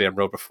this goddamn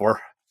road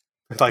before.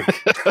 Like,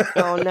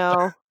 oh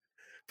no.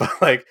 But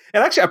like,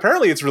 and actually,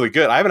 apparently it's really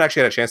good. I haven't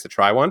actually had a chance to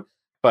try one,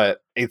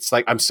 but it's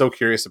like I'm so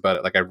curious about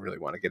it. Like, I really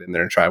want to get in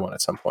there and try one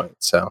at some point.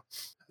 So,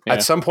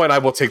 at some point, I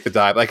will take the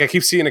dive. Like, I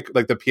keep seeing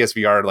like the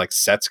PSVR like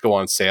sets go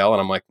on sale,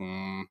 and I'm like,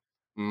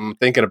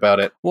 thinking about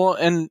it. Well,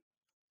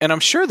 and I'm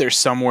sure there's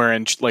somewhere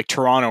in like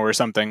Toronto or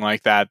something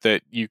like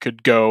that you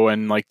could go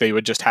and like they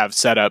would just have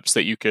setups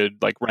that you could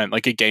like rent,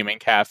 like a gaming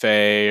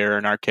cafe or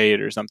an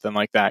arcade or something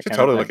like that. I should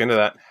totally look into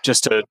that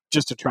just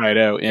to try it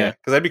out. Yeah,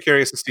 because I'd be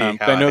curious to see how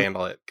I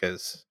handle it.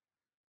 Because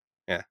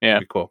it'd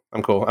be cool.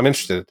 I'm cool. I'm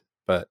interested,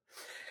 but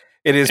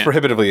it is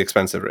prohibitively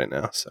expensive right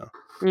now. So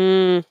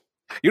you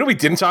know, we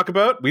didn't talk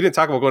about going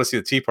to see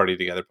the Tea Party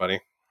together, buddy.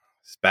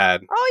 It's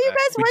bad. Oh, you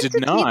guys went to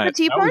the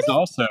Tea Party? That was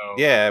also...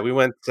 Yeah, we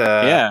went.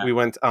 We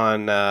went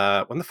on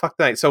when the fuck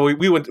night? So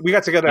we went. We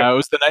got together. It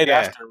was the night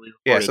after we recorded.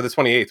 Yeah, so the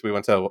 28th, we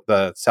went to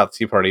the South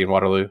Tea Party in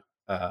Waterloo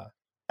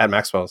at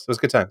Maxwell's. It was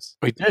good times.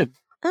 We did.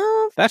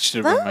 Oh, that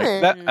should have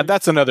been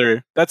that's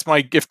another. That's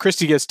my. If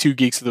Christy gets 2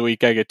 Geeks of the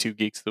Week, I get 2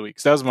 Geeks of the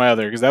Week. So that was my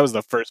other, because that was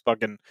the first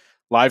fucking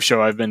live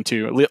show I've been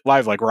to,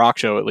 live like rock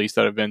show at least,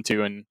 that I've been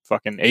to in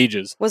fucking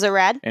ages. Was it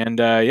rad? And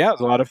it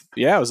was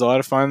a lot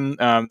of fun.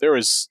 There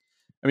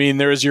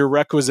was your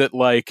requisite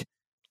like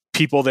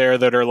people there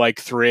that are like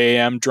 3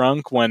 a.m.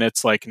 drunk when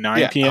it's like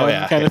 9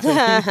 p.m. kind of thing.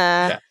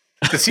 Yeah.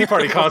 The Tea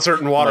Party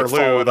concert in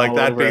Waterloo, like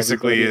that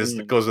basically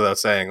goes without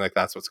saying. Like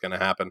that's what's going to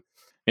happen.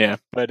 Yeah,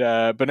 but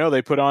no,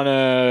 they put on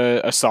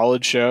a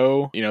solid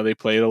show. They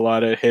played a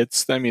lot of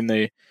hits. I mean,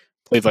 they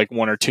played like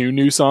 1 or 2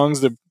 new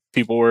songs that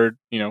people were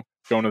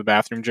going to the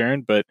bathroom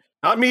during, but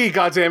not me.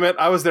 Goddammit,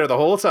 I was there the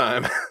whole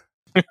time.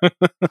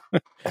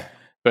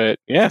 But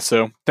yeah,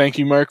 so thank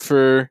you, Mark,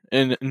 for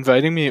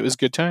inviting me. It was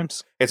good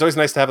times. It's always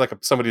nice to have like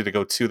somebody to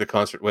go to the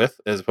concert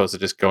with, as opposed to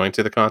just going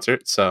to the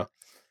concert. So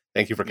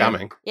thank you for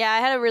coming. Yeah, I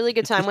had a really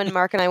good time when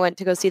Mark and I went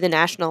to go see the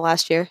National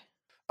last year.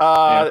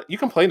 You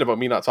complained about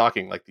me not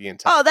talking like the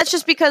entire. Oh, that's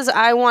just because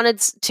I wanted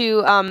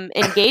to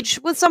engage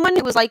with someone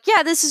who was like,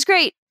 "Yeah, this is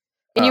great,"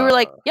 and you were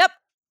like, "Yep."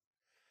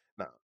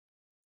 No.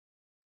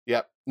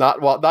 Yep.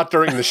 Not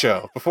during the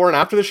show. Before and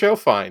after the show,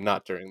 fine.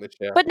 Not during the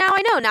show. But now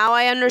I know. Now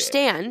I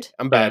understand. Yeah.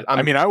 I'm bad.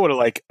 I would have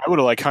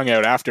like hung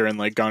out after and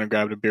like gone and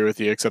grabbed a beer with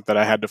you, except that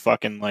I had to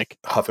fucking like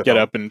get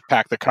up and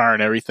pack the car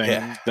and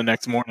everything the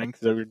next morning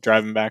because we were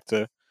driving back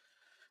to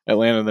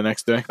Atlanta the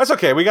next day. That's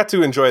okay. We got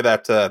to enjoy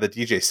that the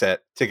DJ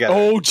set together.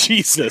 Oh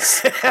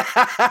Jesus!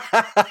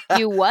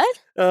 You what?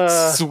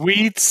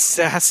 Sweet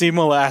sassy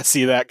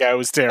Molassie. That guy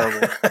was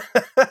terrible.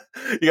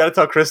 You got to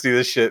tell Christy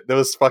this shit. That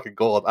was fucking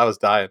gold. I was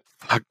dying.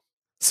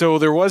 So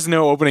there was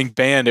no opening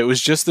band. It was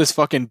just this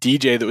fucking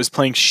DJ that was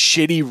playing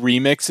shitty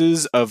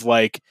remixes of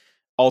like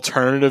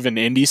alternative and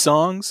indie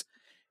songs,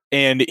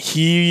 and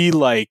he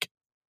like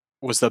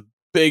was the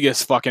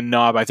biggest fucking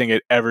knob I think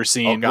I'd ever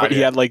seen. He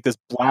had like this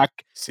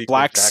black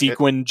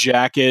sequin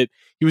jacket.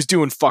 He was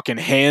doing fucking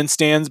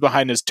handstands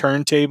behind his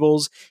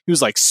turntables. He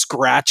was like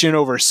scratching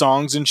over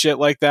songs and shit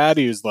like that.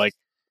 He was like,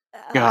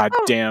 God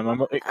damn. I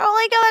don't like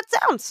how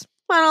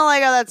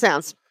that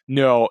sounds.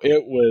 No,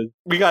 it was.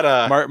 We got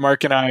a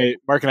Mark and I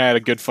had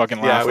a good fucking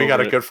laugh. Yeah, we got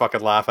a good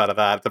fucking laugh out of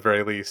that at the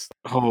very least.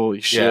 Holy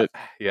shit!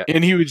 Yeah.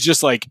 And he was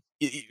just like,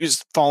 he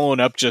was following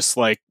up just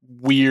like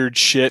weird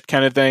shit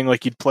kind of thing.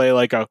 Like he'd play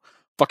like a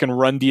fucking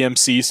Run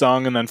DMC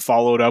song and then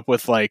followed up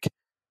with like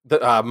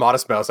the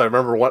Modest Mouse. I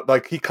remember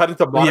he cut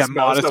into Modest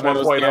Mouse at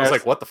one point. And I was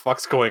like, what the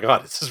fuck's going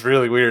on? This is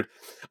really weird.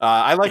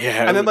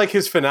 And then like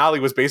his finale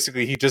was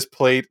basically he just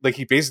played like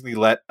he basically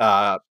let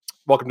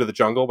Welcome to the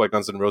Jungle by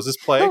Guns N' Roses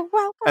play,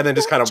 and then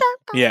just kind of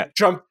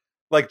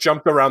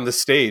jumped around the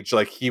stage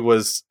like he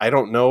was, I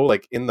don't know,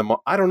 like in the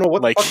I don't know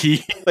what like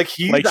he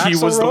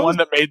was the one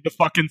that made the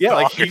fucking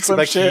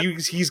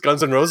he's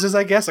Guns N' Roses,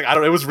 I guess. Like I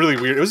don't know, it was really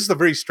weird. It was just a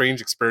very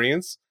strange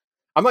experience.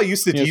 I'm not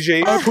used to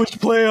DJ. I pushed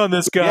play on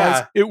this, guys.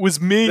 Yeah. It was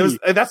me.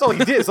 And that's all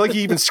he did. It's like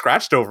he even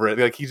scratched over it.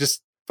 Like he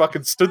just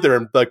fucking stood there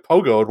and like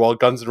pogoed while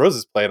Guns N'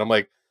 Roses played. I'm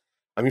like,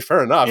 I mean,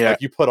 fair enough.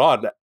 Like you put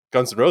on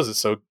Guns N' Roses,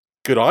 so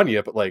good on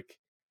you. But like,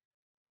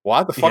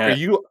 why the fuck are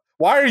you?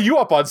 Why are you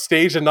up on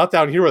stage and not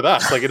down here with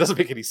us? Like, it doesn't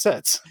make any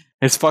sense.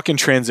 His fucking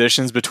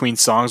transitions between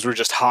songs were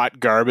just hot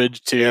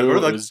garbage too. Yeah, we were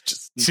like, it was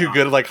just too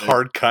good, like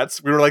hard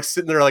cuts. We were like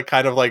sitting there, like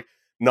kind of like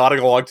nodding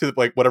along to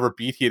like whatever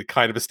beat he had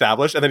kind of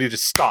established, and then he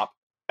just stopped,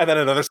 and then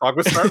another song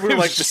would start. We were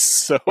like,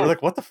 we were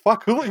like, what the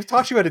fuck? Who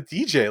taught you how to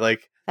DJ?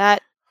 Like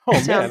that?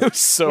 Oh man, it was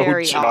so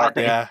jarring.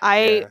 Yeah,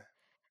 I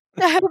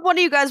hope one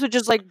of you guys would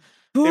just like.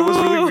 It was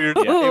really weird.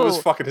 Yeah, it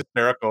was fucking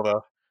hysterical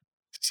though.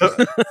 So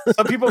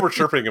some people were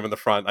chirping him in the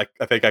front.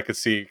 I think I could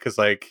see because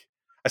like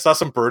I saw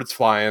some birds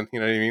flying. You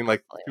know what I mean?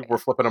 Like people were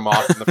flipping them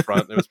off in the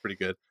front. It was pretty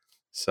good.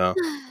 So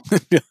I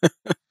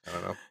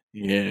don't know.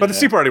 Yeah, but the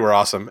Sea Party were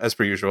awesome as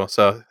per usual.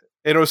 So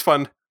it was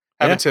fun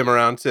having Tim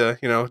around to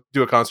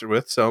do a concert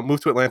with. So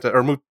move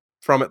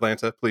from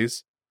Atlanta,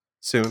 please,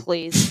 soon,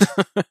 please.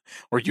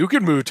 Or you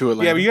could move to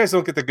Atlanta. Yeah, but you guys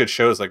don't get the good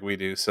shows like we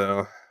do.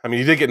 So I mean,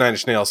 you did get Nine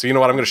Inch Nails. So you know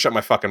what? I'm going to shut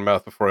my fucking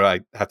mouth before I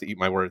have to eat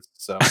my words.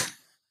 So.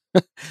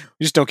 You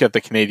just don't get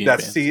the Canadian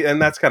bands.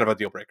 And that's kind of a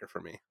deal breaker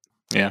for me.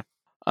 Yeah.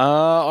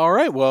 All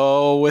right.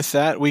 Well, with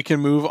that, we can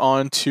move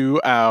on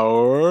to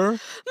our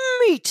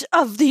meat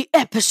of the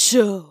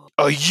episode.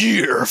 A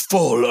year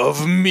full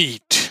of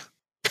meat.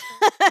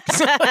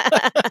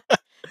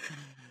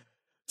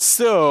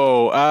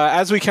 So,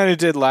 as we kind of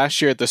did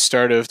last year at the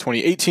start of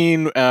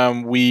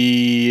 2018,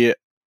 we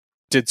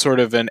did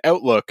sort of an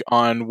outlook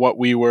on what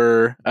we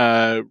were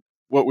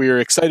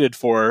excited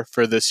for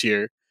this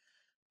year.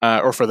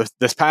 Or for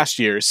this past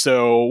year.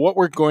 So what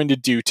we're going to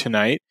do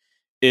tonight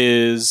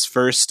is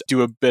first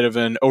do a bit of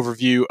an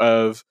overview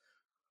of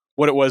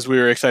what it was we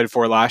were excited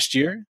for last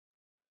year.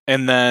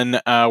 And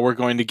then we're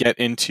going to get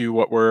into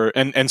what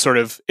and sort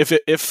of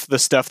if the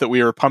stuff that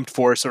we were pumped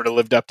for sort of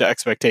lived up to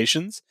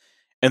expectations.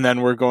 And then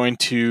we're going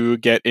to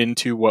get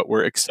into what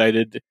we're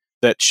excited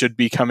that should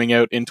be coming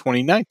out in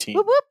 2019.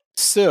 Whoop, whoop.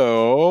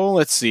 So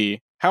let's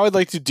see. How I'd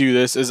like to do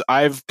this is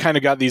I've kind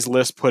of got these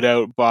lists put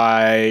out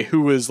by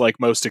who was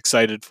like most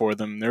excited for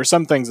them. There are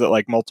some things that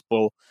like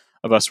multiple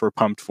of us were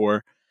pumped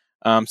for.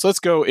 So let's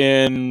go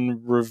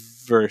in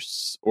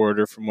reverse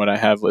order from what I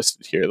have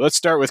listed here. Let's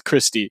start with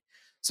Christy.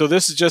 So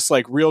this is just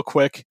like real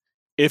quick.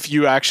 If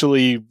you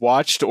actually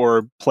watched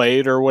or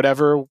played or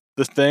whatever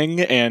the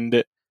thing,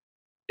 and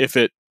if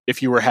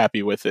you were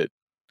happy with it.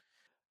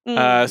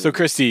 So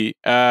Christy,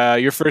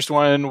 your first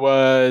one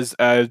was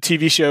a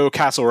TV show,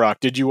 Castle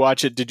Rock. Did you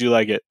watch it? Did you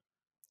like it?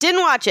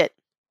 Didn't watch it.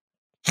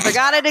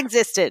 Forgot it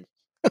existed.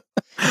 All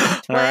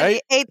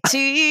right.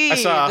 2018. I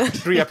saw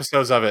 3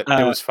 episodes of it.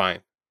 It was fine.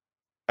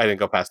 I didn't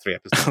go past 3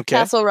 episodes. Okay.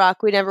 Castle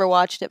Rock. We never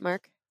watched it,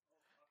 Mark.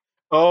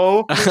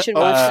 Oh,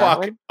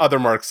 fuck. Other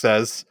Mark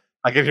says.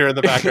 I can hear in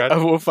the background.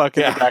 Oh, fuck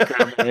in the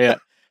background.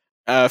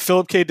 Yeah.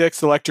 Philip K.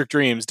 Dick's Electric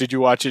Dreams. Did you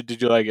watch it?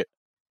 Did you like it?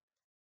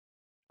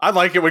 I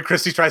like it when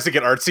Christy tries to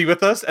get artsy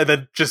with us and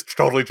then just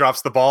totally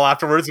drops the ball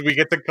afterwards and we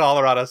get to call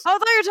her on us. Oh, I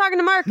thought you were talking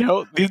to Mark.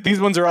 No,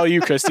 these ones are all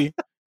you, Christy.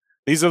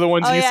 These are the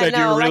ones you said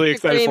you were really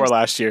excited for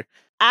last year.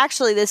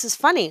 Actually, this is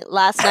funny.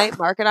 Last night,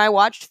 Mark and I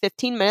watched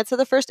 15 minutes of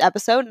the first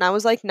episode, and I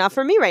was like, not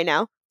for me right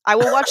now. I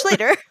will watch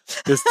later.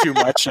 It was too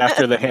much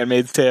after The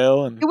Handmaid's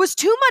Tale. And it was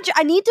too much.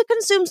 I need to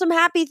consume some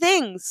happy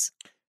things.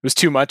 It was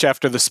too much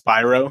after the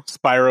Spyro.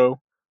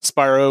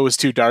 Spyro was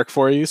too dark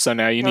for you, so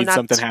now you need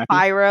something happy.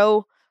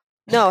 Spyro.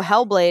 No,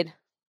 Hellblade.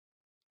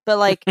 But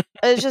like,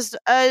 it's just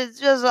a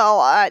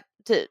lot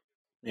to.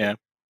 Yeah.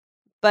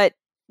 But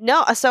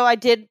no, so I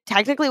did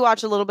technically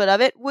watch a little bit of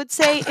it. Would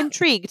say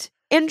intrigued,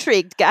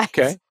 guys.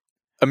 Okay.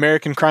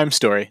 American Crime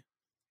Story.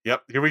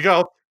 Yep. Here we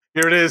go.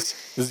 Here it is.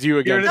 This is you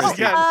again. No,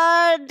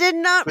 did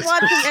not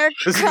watch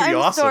American Crime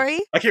awesome. Story.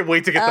 I can't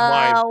wait to get to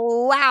mine.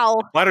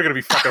 Wow. Mine are going to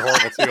be fucking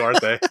horrible too,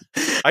 aren't they?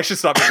 I should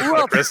stop making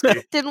fun of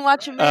Christy. Didn't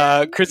watch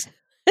American.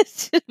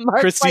 Christy,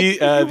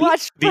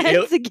 watch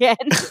Friends again.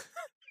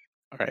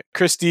 All right,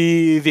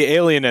 Christy, The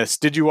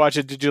Alienist. Did you watch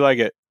it? Did you like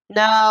it?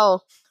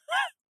 No.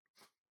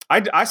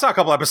 I saw a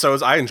couple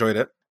episodes. I enjoyed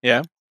it.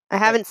 Yeah. I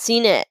haven't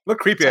seen it. Look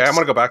creepy. I'm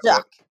going to go back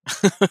to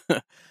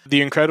it.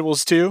 The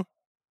Incredibles 2. I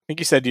think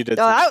you said you did.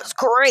 Oh, that was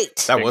great.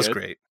 That was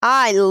great.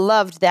 I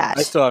loved that.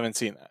 I still haven't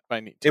seen that. I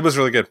need to. It was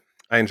really good.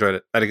 I enjoyed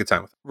it. I had a good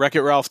time with it.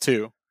 Wreck-It Ralph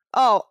 2.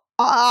 Oh,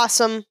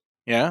 awesome.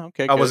 Yeah.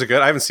 Okay. Oh, was it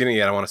good? I haven't seen it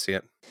yet. I want to see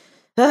it.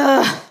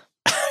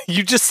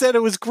 You just said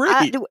it was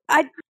great.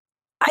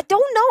 I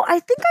don't know. I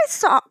think I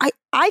saw.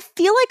 I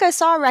feel like I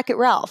saw Wreck-It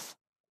Ralph.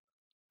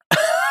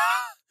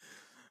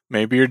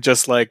 Maybe you're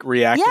just like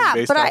reacting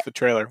based off the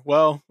trailer.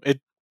 Well,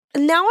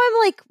 now I'm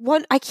like,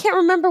 I can't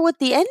remember what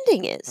the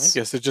ending is. I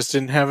guess it just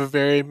didn't have a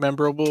very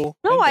memorable.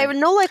 No, ending. I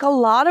know like a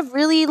lot of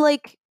really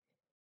like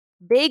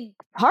big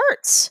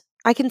parts.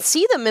 I can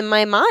see them in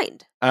my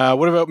mind.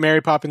 What about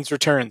Mary Poppins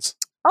Returns?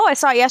 Oh, I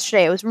saw it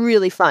yesterday. It was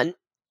really fun.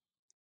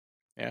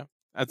 Yeah,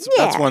 that's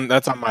one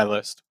that's on my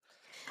list.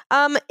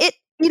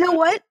 You know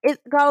what? It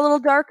got a little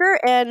darker,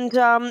 and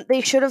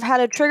they should have had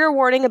a trigger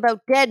warning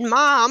about dead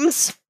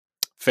moms.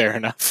 Fair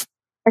enough.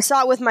 I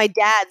saw it with my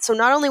dad, so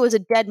not only was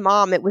it dead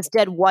mom, it was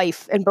dead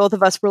wife, and both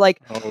of us were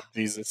like, "Oh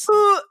Jesus!"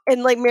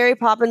 And like Mary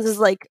Poppins is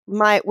like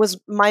my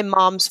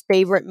mom's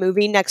favorite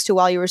movie next to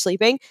While You Were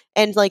Sleeping,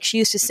 and like she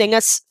used to sing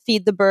us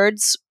 "Feed the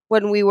Birds"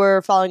 when we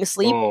were falling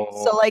asleep. Oh.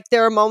 So like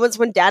there are moments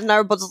when Dad and I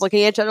were both just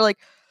looking at each other like,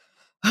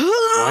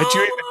 why'd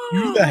you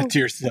even do that to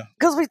yourself?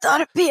 Because we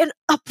thought it'd be an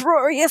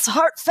uproarious,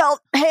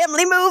 heartfelt,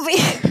 Hamley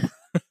movie.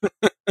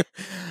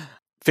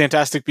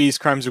 Fantastic Beasts: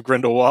 Crimes of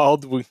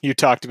Grindelwald. You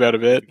talked about a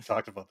bit. We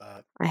talked about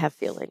that. I have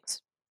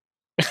feelings.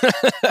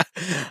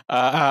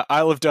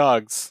 Isle of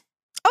Dogs.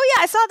 Oh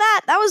yeah, I saw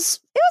that. It was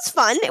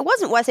fun. It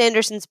wasn't Wes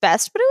Anderson's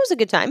best, but it was a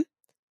good time.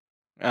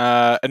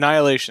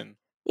 Annihilation.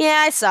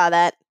 Yeah, I saw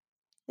that.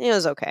 It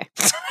was okay.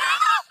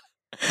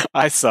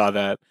 I saw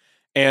that.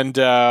 And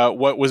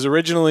what was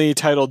originally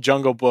titled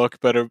Jungle Book,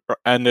 but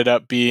ended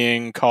up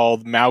being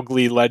called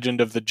Mowgli: Legend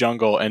of the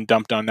Jungle and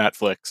dumped on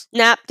Netflix.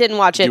 Nope, didn't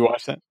watch it. Did you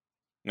watch that?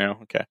 No?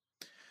 Okay.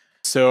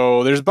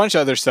 So there's a bunch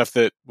of other stuff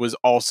that was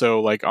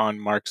also like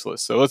on Mark's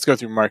list. So let's go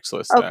through Mark's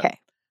list. Okay.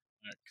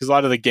 Because a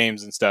lot of the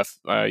games and stuff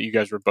you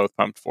guys were both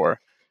pumped for.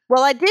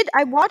 Well, I did.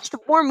 I watched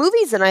more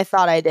movies than I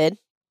thought I did,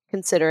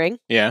 considering.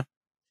 Yeah.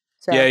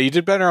 So. Yeah, you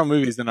did better on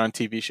movies than on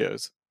TV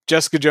shows.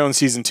 Jessica Jones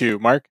Season 2.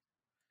 Mark?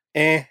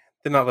 Did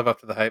not live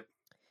up to the hype.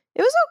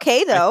 It was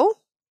okay, though.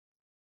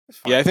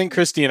 Yeah, I think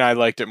Christy and I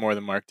liked it more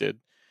than Mark did.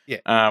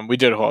 Yeah. We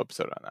did a whole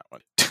episode on that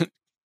one.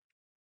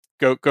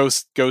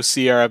 Go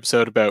see our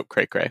episode about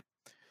Cray Cray.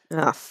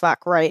 Oh,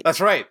 fuck, right.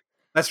 That's right.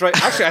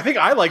 Actually, I think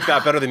I liked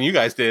that better than you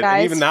guys did. Guys,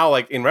 and even now,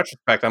 like in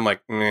retrospect, I'm like,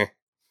 meh.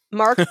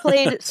 Mark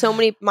played so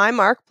many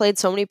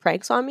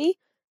pranks on me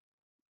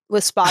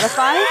with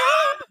Spotify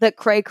that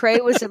Cray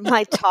Cray was in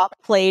my top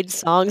played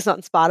songs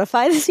on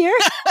Spotify this year.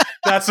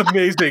 That's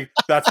amazing.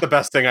 That's the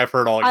best thing I've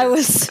heard all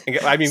year.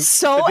 I mean,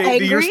 so angry.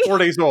 The year's 4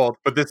 days old,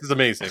 but this is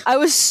amazing. I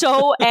was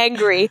so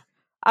angry.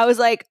 I was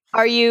like,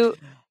 Are you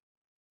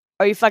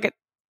fucking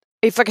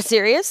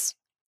serious?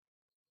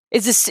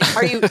 Is this?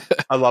 Are you?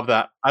 I love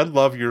that. I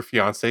love your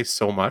fiance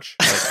so much.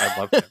 Like, I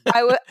love him.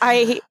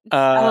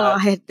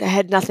 I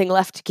had nothing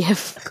left to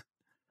give.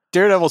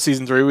 Daredevil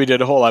Season 3, we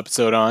did a whole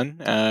episode on,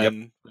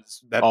 and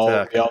we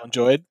all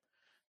enjoyed.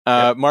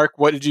 Mark,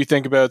 what did you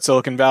think about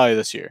Silicon Valley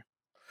this year?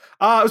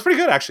 It was pretty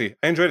good, actually.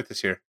 I enjoyed it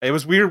this year. It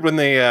was weird when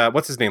they,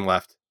 what's his name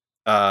left?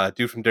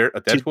 Dude from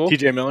Deadpool?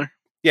 TJ Miller?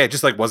 Yeah,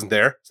 just like wasn't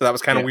there. So that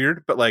was kind of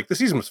weird, but like the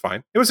season was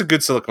fine. It was a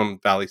good Silicon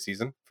Valley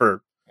season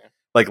for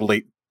like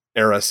late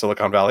era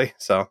Silicon Valley.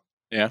 So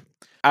yeah.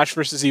 Ash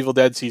vs. Evil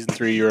Dead Season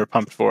 3, you were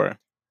pumped for.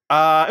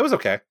 It was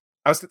okay.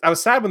 I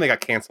was sad when they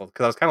got canceled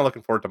because I was kind of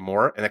looking forward to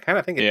more, and I kind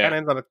of think it kind of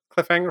ends on a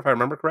cliffhanger if I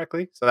remember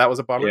correctly. So that was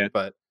a bummer.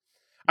 But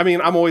I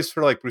mean, I'm always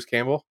for like Bruce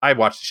Campbell. I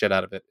watched the shit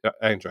out of it.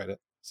 I enjoyed it.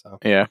 So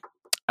yeah.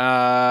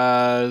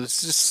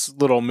 It's just a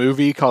little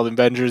movie called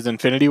Avengers: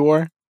 Infinity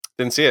War.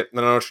 Didn't see it. I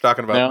don't know what you're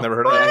talking about. No. Never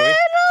heard of that movie. No,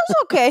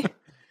 it's okay.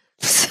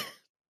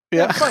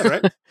 Yeah, fine,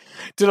 right?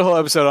 Did a whole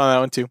episode on that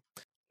one too.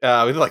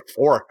 We did like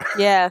 4.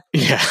 Yeah.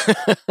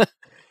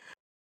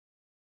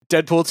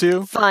 Deadpool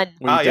 2. Fun.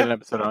 We did an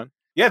episode on.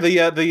 Yeah,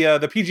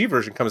 the PG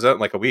version comes out in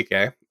like a week,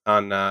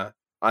 on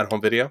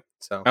home video.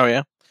 So. Oh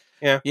yeah.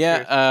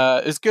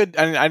 Yeah. It's good.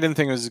 I didn't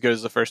think it was as good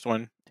as the first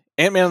one.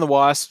 Ant-Man and the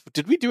Wasp.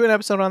 Did we do an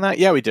episode on that?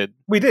 Yeah, we did.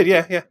 We did.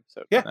 Yeah.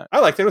 I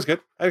liked it. It was good.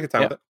 I had a good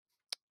time with it.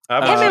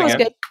 Ant-Man was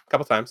good. A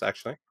couple times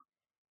actually.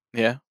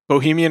 Yeah.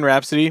 Bohemian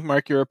Rhapsody.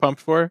 Mark, you were pumped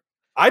for?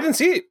 I didn't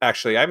see it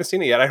actually. I haven't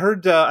seen it yet. I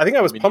heard. I think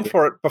I was pumped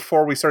for it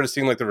before we started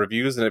seeing like the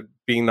reviews and it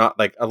being not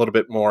like a little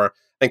bit more.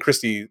 I think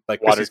Christy's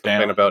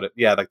complained about it.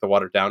 Yeah, like the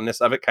watered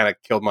downness of it kind of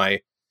killed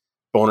my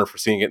boner for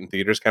seeing it in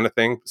theaters, kind of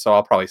thing. So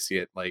I'll probably see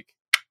it like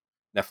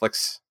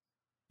Netflix.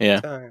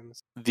 Yeah.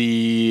 Times.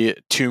 The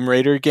Tomb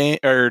Raider game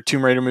or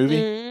Tomb Raider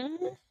movie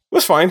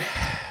was fine.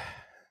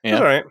 Yeah. It was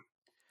all right.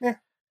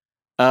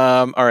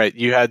 Yeah. All right.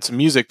 You had some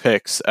music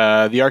picks.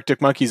 The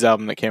Arctic Monkeys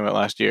album that came out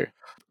last year.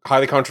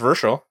 Highly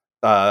controversial.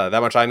 That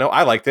much I know.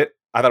 I liked it.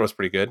 I thought it was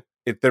pretty good.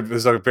 There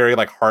was a very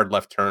like hard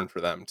left turn for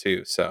them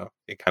too. So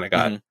it kind of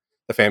got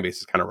the fan base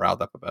is kind of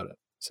riled up about it.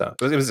 So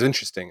it was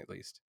interesting at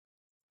least.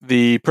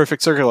 The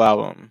Perfect Circle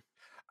album.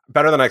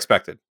 Better than I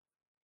expected.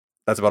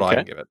 That's about all I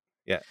can give it.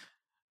 Yeah.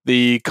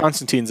 The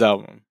Constantine's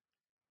album.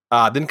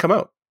 Didn't come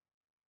out.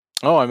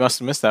 Oh, I must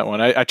have missed that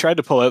one. I tried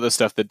to pull out the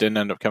stuff that didn't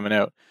end up coming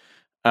out.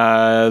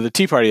 The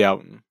Tea Party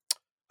album.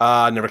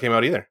 Never came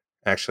out either.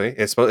 Actually,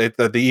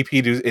 the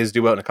EP is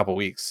due out in a couple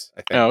weeks.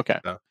 I think. Oh, okay.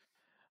 So.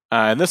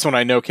 And this one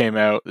I know came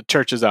out. The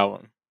Church's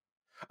album.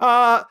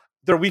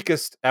 Their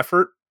weakest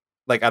effort,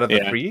 like out of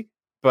the 3.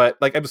 But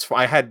like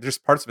I had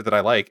just parts of it that I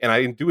like, and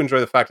I do enjoy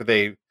the fact that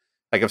they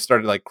like have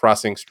started like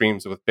crossing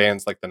streams with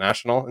bands like The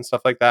National and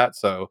stuff like that.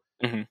 So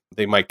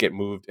they might get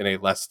moved in a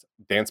less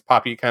dance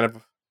poppy kind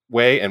of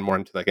way and more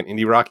into like an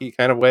indie rocky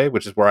kind of way,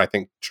 which is where I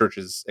think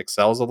Churches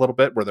excels a little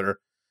bit, where they're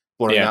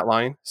blurring that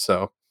line.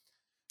 So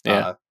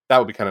that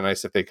would be kind of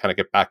nice if they kind of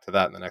get back to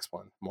that in the next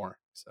one more.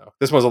 So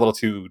this one's a little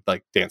too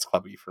like dance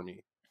clubby for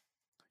me.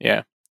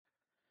 Yeah.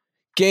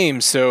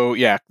 Games. So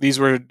yeah, these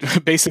were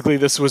basically,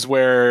 this was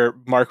where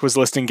Mark was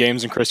listing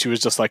games and Christy was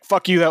just like,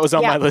 fuck you, that was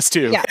on my list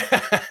too.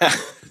 Yeah.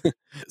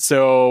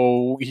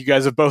 So you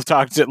guys have both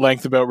talked at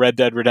length about Red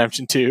Dead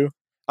Redemption 2.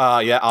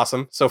 Yeah,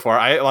 awesome so far.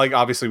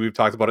 Obviously we've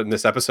talked about it in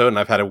this episode and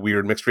I've had a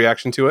weird mixed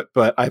reaction to it,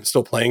 but I'm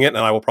still playing it and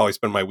I will probably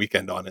spend my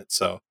weekend on it.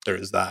 So there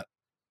is that.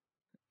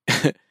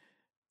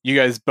 You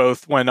guys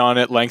both went on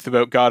at length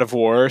about God of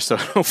War, so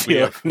I don't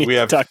feel we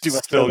have talk too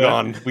much still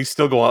about gone. We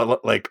still go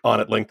on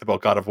at length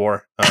about God of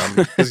War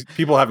because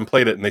people haven't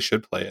played it and they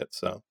should play it.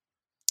 So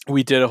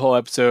we did a whole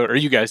episode, or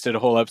you guys did a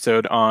whole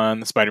episode on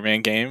the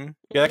Spider-Man game.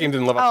 Yeah, that game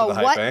didn't live up to the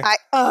hype.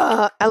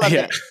 I love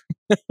it.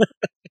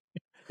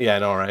 Yeah, I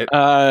know,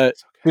 right?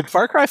 Did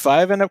Far Cry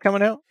 5 end up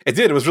coming out? It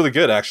did. It was really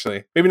good,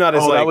 actually. Maybe not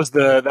as that was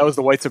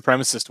the white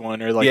supremacist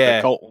one, or the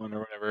cult one,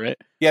 or whatever, right?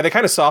 Yeah, they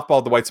kind of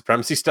softballed the white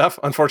supremacy stuff,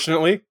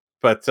 unfortunately.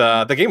 But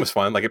the game was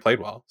fun. Like, it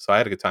played well, so I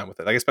had a good time with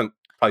it. I spent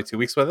probably 2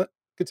 weeks with it.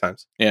 Good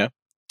times. Yeah.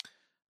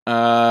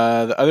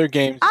 The other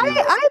games,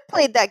 I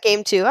played that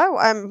game too.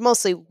 I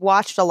mostly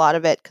watched a lot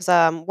of it because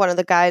one of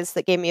the guys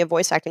that gave me a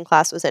voice acting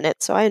class was in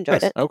it, so I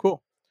enjoyed it. Oh,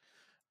 cool.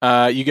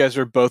 You guys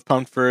are both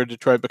pumped for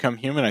Detroit Become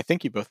Human. I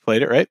think you both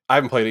played it, right? I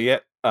haven't played it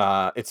yet.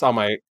 It's on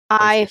my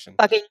I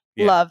fucking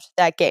loved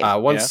that game.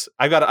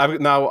 I've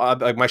now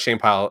my shame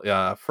pile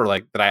for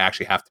that I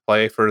actually have to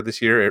play for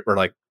this year,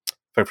 or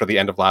for the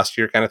end of last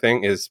year kind of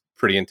thing, is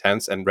pretty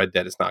intense, and Red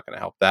Dead is not going to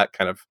help that.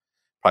 Kind of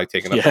probably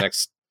taking up the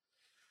next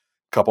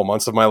couple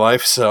months of my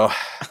life, so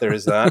there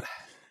is that.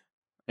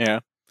 Yeah,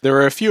 there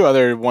were a few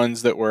other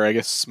ones that were, I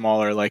guess,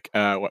 smaller, like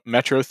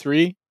Metro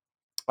 3.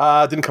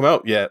 Didn't come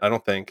out yet, I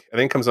don't think. I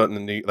think it comes out in the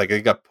new,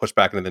 it got pushed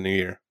back into the new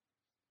year.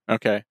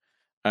 Okay.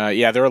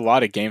 Yeah, there were a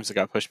lot of games that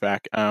got pushed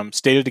back.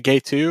 State of Decay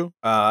 2.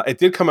 It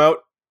did come out,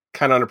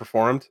 kind of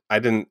underperformed. I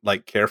didn't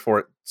care for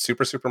it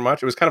super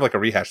much. It was kind of like a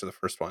rehash of the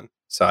first one,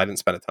 so I didn't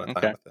spend a ton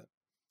of time with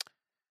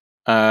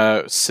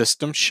it.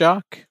 System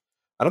Shock.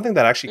 I don't think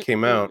that actually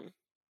came out.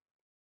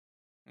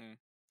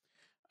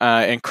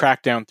 And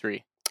Crackdown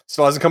 3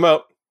 still hasn't come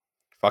out.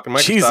 Fucking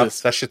Microsoft.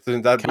 Jesus, that shit.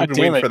 We've been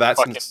waiting for that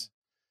since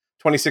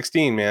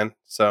 2016, man.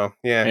 So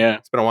yeah,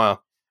 it's been a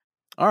while.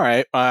 All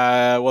right.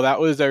 Well,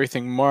 that was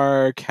everything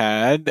Mark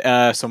had.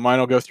 So mine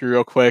will go through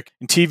real quick.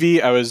 In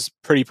TV, I was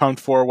pretty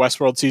pumped for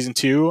Westworld Season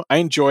 2. I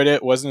enjoyed it.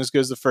 It wasn't as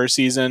good as the first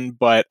season,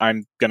 but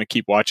I'm going to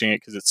keep watching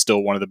it because it's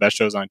still one of the best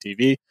shows on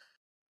TV.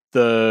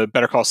 The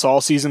Better Call Saul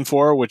Season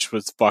 4, which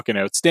was fucking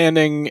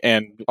outstanding.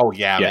 And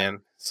man.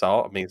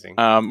 Saul, amazing.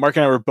 Mark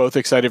and I were both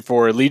excited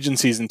for Legion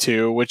Season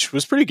 2, which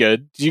was pretty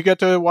good. Did you get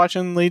to watch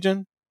in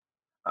Legion?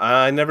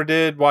 I never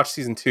did watch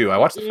Season 2. I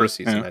watched the first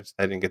season.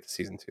 I didn't get to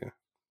Season 2.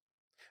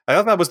 I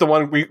thought that was the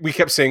one we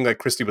kept saying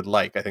Christy would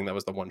like. I think that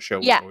was the one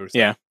show where we were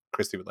saying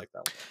Christy would like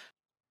that one.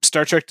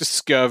 Star Trek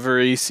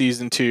Discovery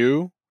Season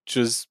 2, which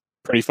is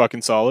pretty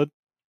fucking solid.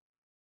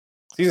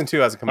 Season 2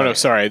 hasn't come out. Oh no,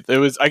 sorry.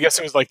 I guess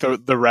it was like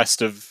the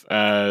rest of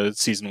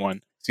Season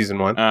 1. Season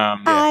 1?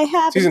 I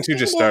haven't Season 2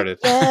 just started.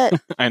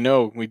 I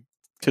know,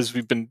 because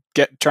we've been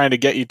trying to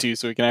get you to,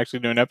 so we can actually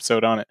do an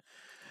episode on it.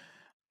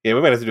 Yeah,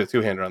 we might have to do a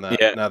two-hander on that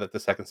now that the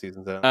second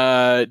season's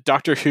out.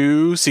 Doctor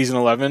Who Season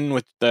 11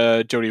 with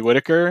Jodie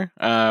Whittaker,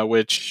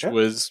 which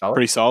was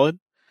pretty solid.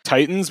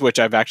 Titans, which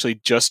I've actually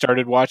just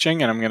started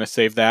watching, and I'm going to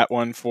save that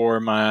one for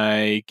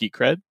my Geek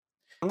Cred.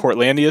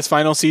 Portlandia's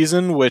final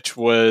season, which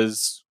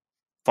was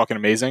fucking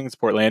amazing. It's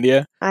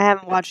Portlandia. I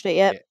haven't watched it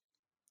yet.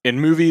 In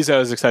movies, I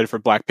was excited for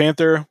Black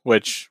Panther,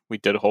 which we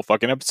did a whole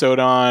fucking episode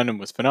on and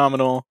was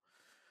phenomenal.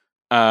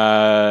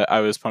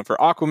 I was pumped for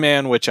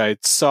Aquaman, which I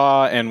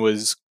saw and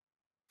was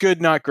good,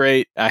 not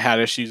great. I had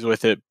issues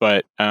with it,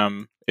 but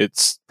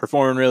it's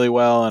performing really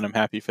well, and I'm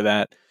happy for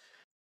that.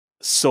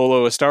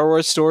 Solo: A Star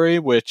Wars Story,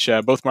 which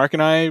both Mark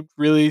and I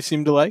really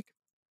seem to like.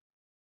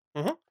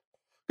 Mm-hmm.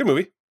 Good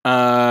movie.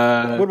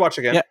 Would watch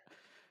again. Yeah.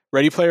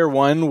 Ready Player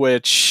One,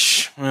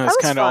 which was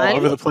kind of all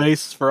over the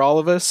place for all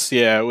of us.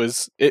 Yeah, it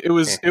was.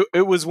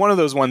 It was one of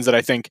those ones that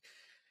I think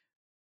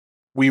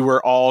we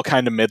were all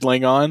kind of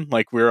middling on.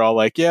 Like, we were all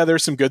like, yeah,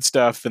 there's some good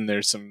stuff and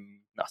there's some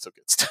not so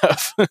good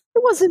stuff. It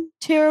wasn't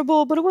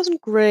terrible, but it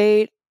wasn't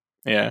great.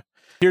 Yeah.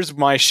 Here's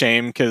my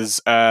shame, because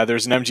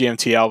there's an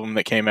MGMT album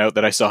that came out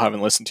that I still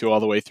haven't listened to all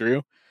the way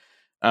through.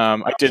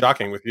 I did.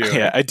 Shocking with you.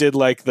 Yeah, I did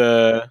like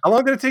the. How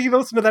long did it take you to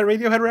listen to that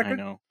Radiohead record?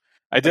 I know.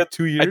 I did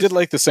 2 years. I did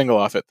like the single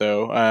off it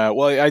though.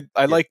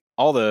 I like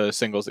all the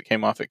singles that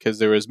came off it, because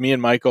there was Me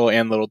and Michael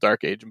and Little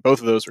Dark Age, and both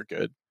of those were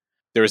good.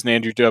 There was an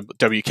Andrew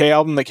WK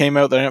album that came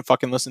out that I didn't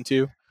fucking listen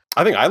to.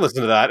 I think I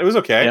listened to that. It was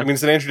okay. Yeah. I mean,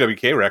 it's an Andrew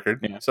WK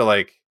record, so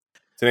it's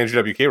an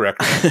Andrew WK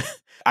record.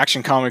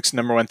 Action Comics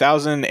number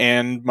 1000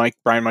 and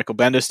Brian Michael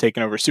Bendis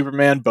taking over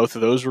Superman. Both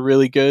of those were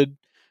really good,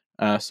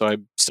 so I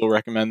still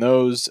recommend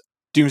those.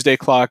 Doomsday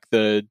Clock,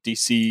 the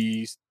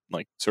DC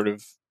sort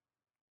of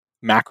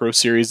macro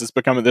series that's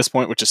become at this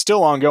point, which is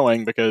still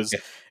ongoing because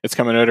it's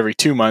coming out every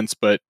 2 months,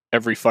 but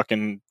every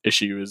fucking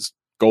issue is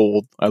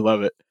gold. I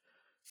love it.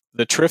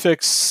 The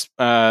Terrifics,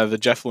 the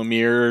Jeff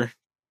Lemire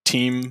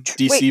team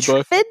DC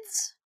book.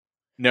 Triffids?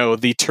 No,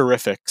 the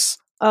Terrifics.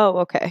 Oh,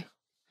 okay.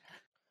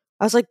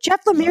 I was like,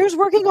 Jeff Lemire's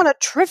working on a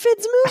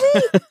Triffids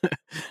movie?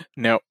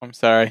 No, I'm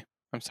sorry.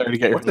 I'm sorry to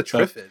get What's the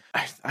Triffid?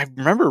 I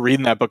remember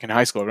reading that book in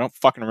high school. I don't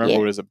fucking remember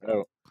what it was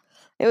about.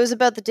 It was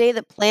about the day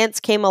that plants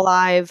came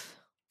alive.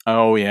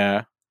 Oh,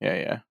 yeah.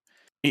 Yeah.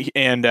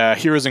 And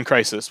Heroes in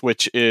Crisis,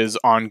 which is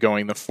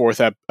ongoing. The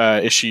 4th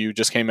issue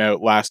just came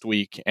out last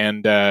week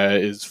and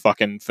is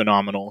fucking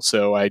phenomenal.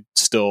 So I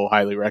still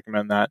highly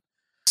recommend that.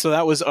 So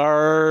that was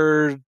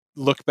our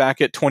look back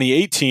at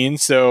 2018.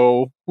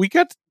 So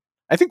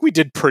I think we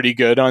did pretty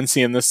good on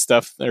seeing this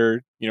stuff,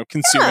 or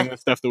consuming the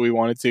stuff that we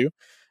wanted to.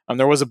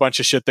 There was a bunch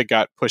of shit that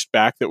got pushed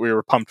back that we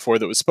were pumped for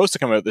that was supposed to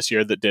come out this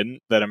year that didn't.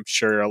 That I'm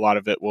sure a lot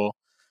of it will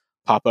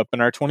pop up in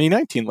our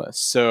 2019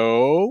 list.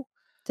 So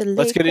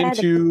let's get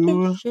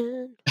into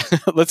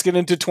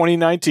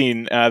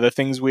 2019. The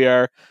things we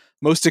are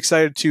most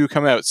excited to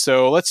come out.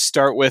 So let's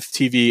start with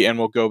TV, and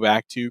we'll go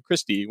back to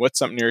Christy. What's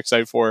something you're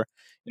excited for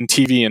in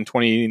TV in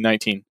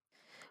 2019?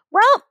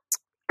 Well,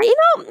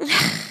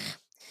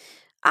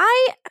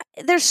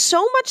 there's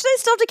so much that I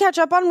still have to catch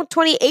up on with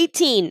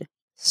 2018.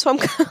 So I'm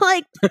kind of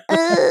like,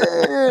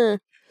 you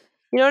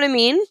know what I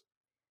mean?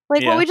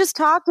 Like what we just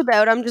talked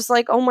about, I'm just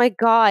like, oh my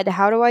God,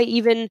 how do I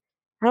even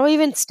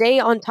stay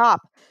on top?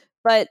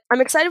 But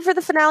I'm excited for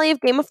the finale of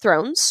Game of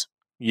Thrones.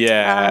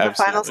 Yeah, the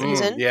final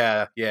season.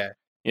 Yeah.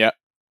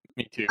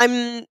 Me too.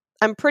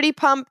 I'm pretty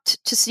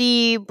pumped to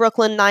see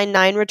Brooklyn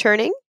Nine-Nine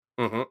returning.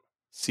 Mm-hmm.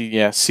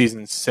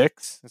 Season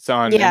 6. It's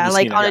on. Yeah, NBC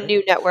like now. on a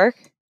new network.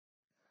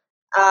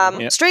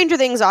 Stranger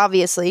Things,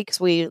 obviously,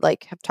 because we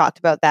have talked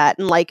about that,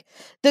 and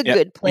The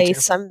Good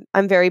Place.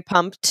 I'm very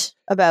pumped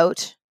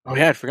about. Oh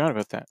yeah, I forgot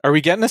about that. Are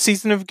we getting a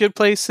season of Good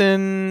Place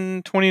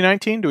in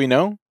 2019? Do we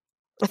know?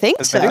 I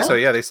think so. I think so.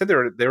 Yeah, they said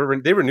they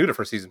renewed it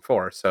for season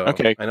 4. So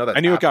okay, I know that.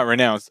 I knew it got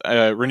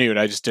renewed.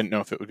 I just didn't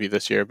know if it would be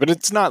this year. But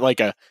it's not like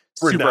a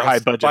super high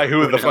budget. By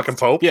who? The fucking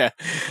Pope? Yeah.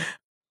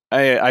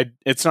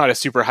 It's not a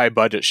super high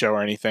budget show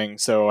or anything,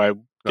 so I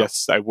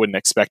guess I wouldn't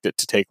expect it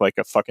to take like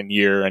a fucking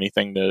year or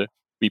anything to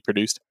be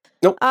produced.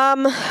 Nope.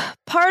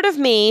 Part of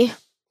me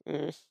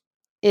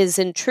is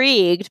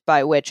intrigued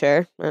by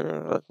Witcher.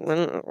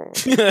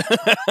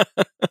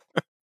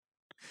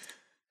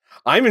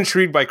 I'm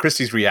intrigued by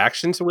Christy's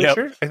reaction to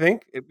Witcher. Yep. I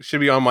think it should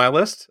be on my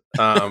list.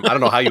 I don't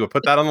know how you would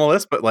put that on the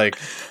list, but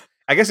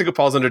I guess it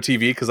falls under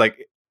TV because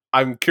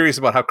I'm curious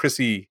about how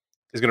Christy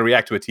is going to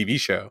react to a TV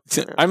show.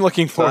 I'm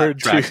looking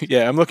forward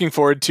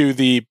to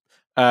the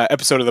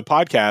episode of the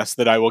podcast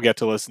that I will get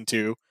to listen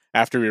to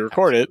after we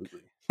record it,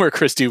 where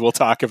Christy will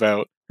talk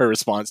about her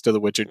response to the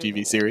Witcher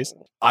TV series.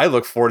 I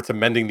look forward to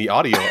mending the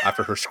audio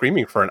after her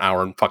screaming for an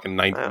hour and fucking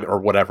 90 or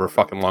whatever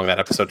fucking long that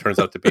episode turns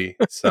out to be.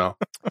 So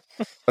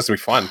that's gonna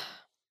be fun.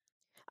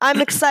 I'm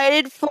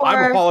excited for.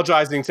 I'm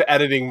apologizing to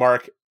editing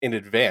Mark in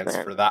advance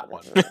for that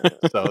one.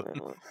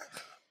 So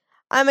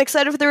I'm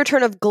excited for the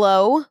return of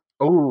Glow.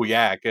 Oh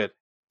yeah, good.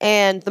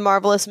 And The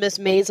Marvelous Miss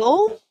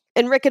Maisel.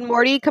 And Rick and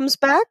Morty comes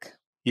back.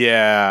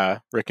 Yeah,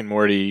 Rick and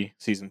Morty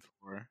season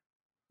 4.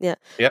 Yeah.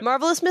 Yep.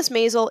 Marvelous Miss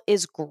Maisel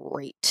is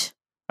great.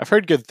 I've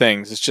heard good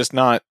things. It's just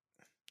not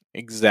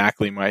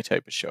exactly my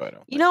type of show, I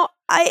don't think.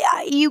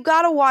 You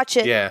gotta watch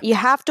it. Yeah. You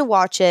have to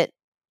watch it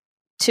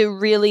to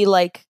really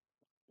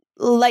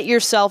let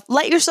yourself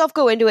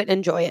go into it and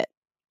enjoy it.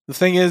 The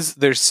thing is,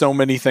 there's so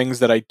many things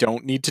that I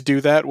don't need to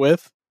do that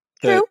with.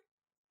 True.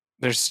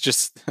 There's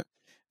just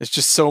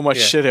so much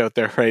shit out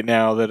there right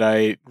now that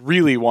I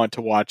really want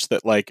to watch,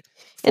 that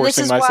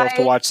forcing myself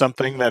to watch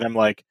something that I'm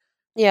like,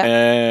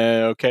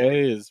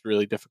 okay, is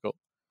really difficult.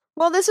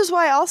 Well, this is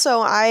why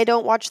also I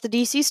don't watch the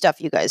DC stuff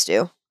you guys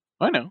do.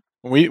 I know.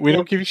 We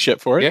don't give you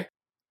shit for it. Yeah.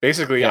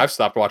 Basically, I've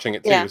stopped watching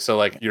it too,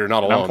 so you're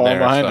not alone. I'm falling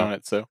behind on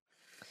it, so.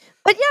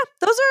 But yeah,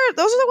 those are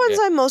the ones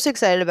I'm most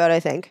excited about, I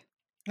think.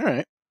 All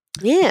right.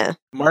 Yeah.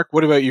 Mark,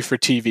 what about you for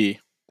TV?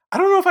 I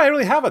don't know if I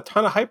really have a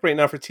ton of hype right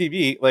now for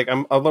TV.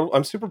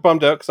 I'm super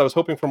bummed out because I was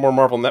hoping for more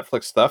Marvel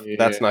Netflix stuff. Yeah.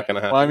 That's not going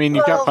to happen. Well, I mean,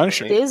 you've got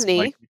Punisher.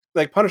 Disney.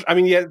 Punisher. I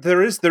mean, yeah,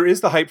 there is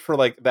the hype for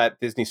that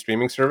Disney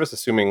streaming service,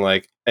 assuming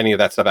any of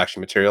that stuff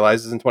actually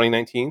materializes in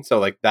 2019.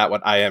 So that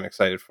what I am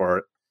excited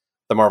for,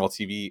 the Marvel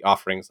TV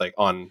offerings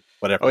on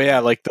whatever. Oh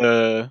yeah,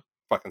 the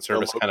fucking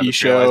service kind of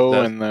show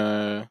and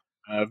the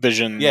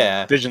Vision.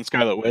 Yeah, Vision,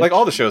 Scarlet Witch.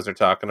 All the shows they're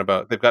talking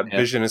about. They've got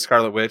Vision and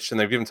Scarlet Witch, and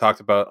they've even talked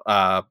about.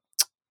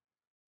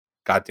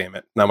 God damn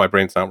it! Now my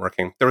brain's not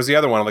working. There was the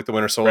other one, the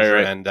Winter Soldier,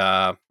 and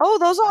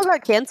those all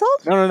got canceled.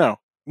 No.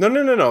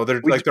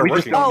 They're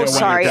working. Oh,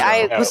 sorry.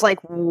 I was like,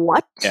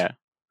 what? Yeah.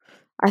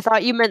 I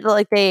thought you meant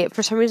that they.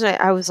 For some reason,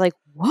 I was like,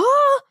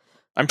 what?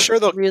 I'm sure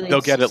they'll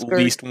get at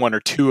least 1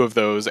 or 2 of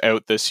those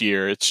out this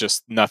year. It's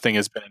just nothing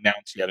has been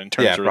announced yet in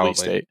terms of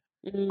release date.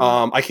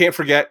 I can't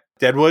forget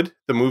Deadwood,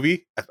 the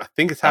movie. I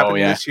think it's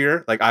happening this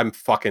year. I'm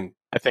fucking.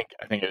 I think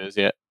it is.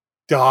 Yeah.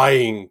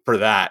 Dying for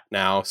that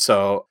now.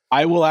 So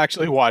I will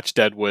actually watch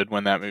Deadwood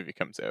when that movie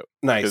comes out.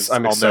 Nice.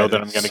 I'll know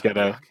that I'm going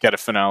to get a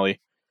finale.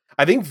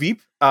 I think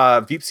Veep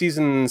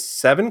season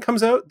 7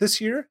 comes out this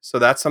year, so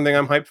that's something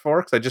I'm hyped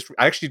for because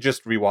I actually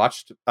just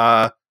rewatched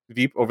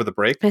Veep over the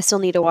break. I still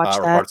need to watch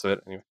that. Parts of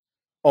it. Anyway.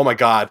 Oh my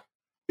god,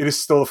 it is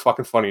still the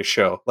fucking funniest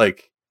show.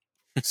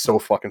 So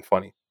fucking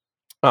funny.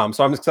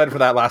 So I'm excited for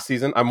that last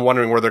season. I'm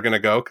wondering where they're going to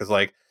go because,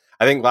 like,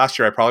 I think last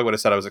year I probably would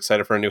have said I was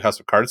excited for a new House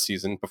of Cards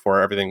season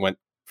before everything went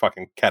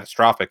fucking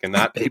catastrophic and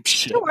that.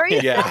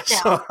 Yeah,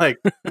 so like,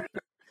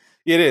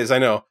 it is. I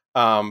know.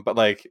 But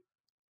like,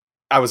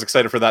 I was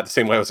excited for that the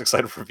same way I was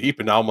excited for Veep,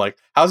 and now I'm like,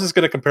 how's this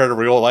going to compare to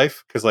real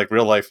life? Because like,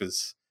 real life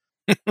is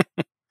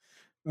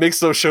makes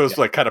those shows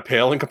like kind of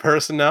pale in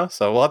comparison now.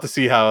 So we'll have to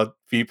see how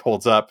Veep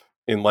holds up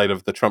in light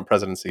of the Trump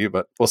presidency,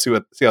 but we'll see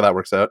how that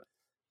works out.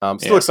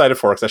 Still excited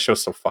for it because that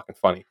show's so fucking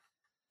funny.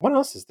 What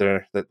else is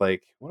there that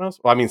like? What else?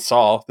 Well, I mean,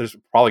 Saul. There's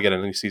probably getting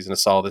a new season of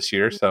Saul this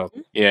year, so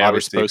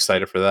obviously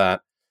excited for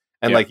that.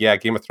 And like,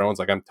 Game of Thrones.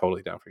 Like, I'm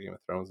totally down for Game of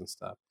Thrones and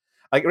stuff.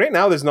 Like right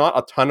now, there's not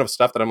a ton of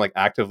stuff that I'm like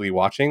actively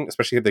watching.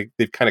 Especially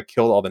they've kind of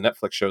killed all the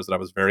Netflix shows that I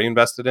was very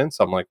invested in.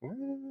 So I'm like, I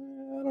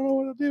don't know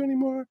what to do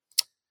anymore.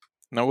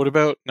 Now, what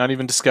about not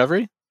even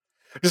Discovery?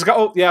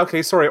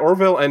 Sorry,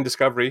 Orville and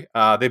Discovery.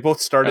 They both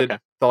started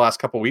the last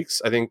couple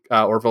weeks. I think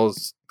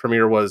Orville's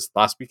premiere was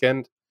last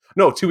weekend.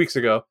 No, 2 weeks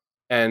ago.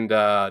 And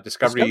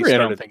Discovery started, I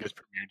don't think it's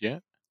premiered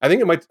yet. I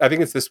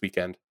think it's this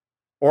weekend,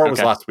 or it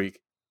was last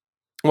week,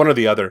 one or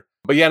the other.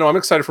 But yeah, no, I'm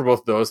excited for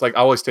both of those. Like, I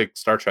always take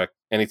Star Trek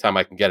anytime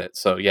I can get it.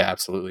 So yeah,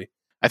 absolutely.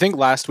 I think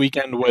last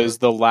weekend was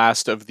the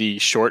last of the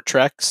short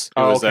treks. It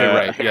was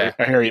a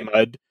Harry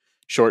Mudd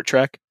short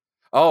trek.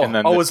 Oh, and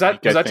then was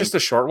that just a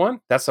short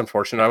one? That's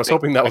unfortunate. I was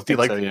hoping that would be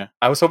like,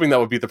 I was hoping that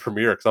would be the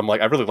premiere because I'm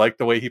like, I really like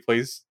the way he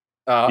plays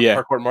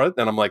Harcourt Mudd,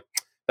 and I'm like,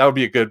 that would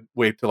be a good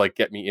way to like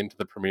get me into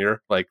the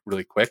premiere like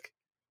really quick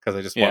because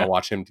I just want to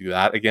watch him do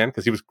that again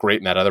because he was great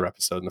in that other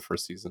episode in the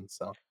first season.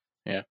 So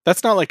yeah,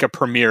 that's not like a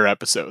premiere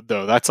episode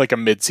though. That's like a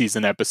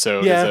mid-season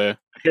episode. Yeah, a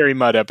Harry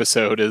Mudd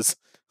episode is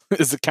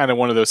kind of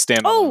one of those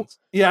standalones. Oh,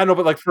 yeah, I know,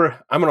 but like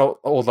I'm an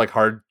old like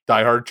diehard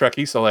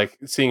Trekkie, so like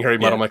seeing Harry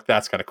Mudd, I'm like,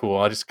 that's kind of cool.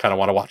 I just kind of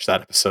want to watch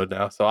that episode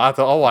now, so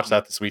I'll watch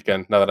that this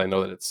weekend now that I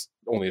know that it's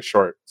only a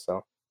short.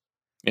 So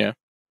yeah.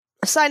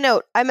 Side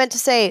note, I meant to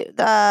say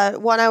the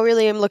one I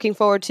really am looking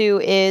forward to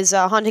is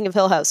Haunting of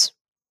Hill House,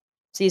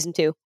 season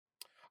 2.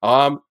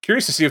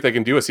 Curious to see if they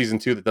can do a season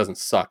 2 that doesn't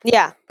suck.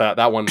 Yeah,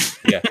 that one.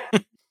 Yeah,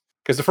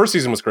 because the first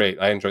season was great.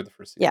 I enjoyed the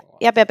first season.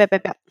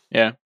 Yeah,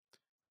 yeah.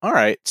 All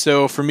right.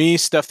 So for me,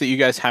 stuff that you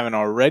guys haven't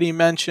already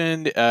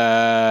mentioned,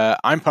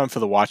 I'm pumped for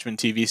the Watchmen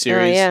TV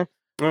series.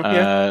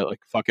 Like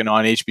fucking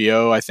on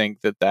HBO. I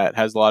think that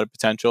has a lot of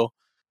potential.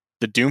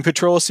 The Doom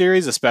Patrol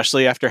series,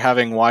 especially after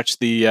having watched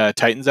the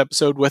Titans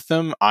episode with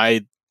them,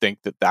 I think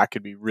that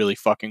could be really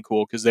fucking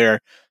cool because they're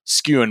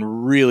skewing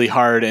really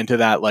hard into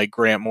that like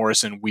Grant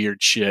Morrison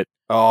weird shit.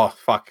 Oh,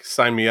 fuck.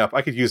 Sign me up.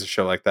 I could use a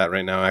show like that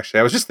right now,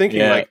 actually. I was just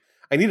thinking, like,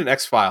 I need an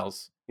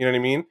X-Files. You know what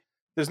I mean?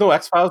 There's no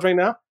X-Files right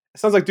now. It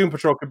sounds like Doom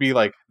Patrol could be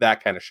like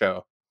that kind of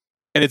show.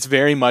 And it's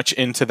very much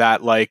into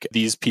that, like,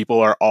 these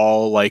people are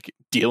all like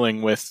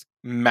dealing with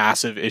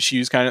massive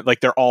issues, kind of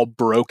like they're all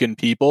broken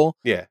people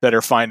that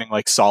are finding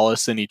like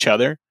solace in each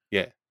other.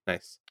 Yeah,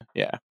 nice.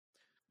 Yeah.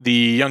 The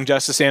Young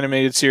Justice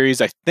animated series,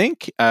 I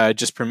think,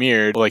 just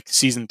premiered like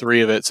season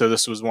 3 of it. So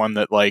this was one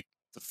that like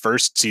the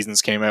first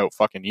seasons came out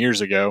fucking years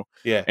ago.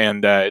 Yeah.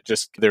 And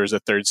there was a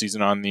third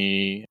season on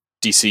the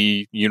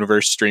DC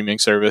Universe streaming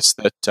service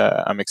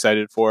that I'm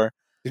excited for.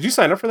 Did you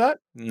sign up for that?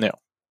 No.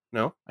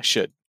 I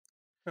should.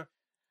 Huh.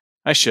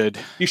 I should.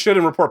 You should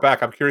and report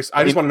back. I'm curious.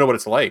 I just want to know what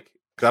it's like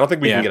because I don't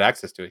think we can get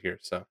access to it here.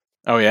 So.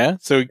 Oh yeah.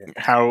 So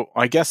how?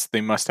 I guess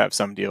they must have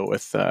some deal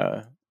with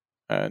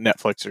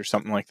Netflix or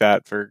something like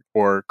that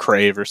or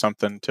Crave or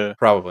something to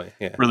probably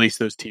release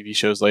those TV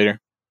shows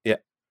later. Yeah.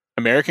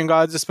 American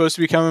Gods is supposed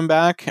to be coming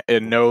back,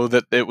 and know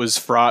that it was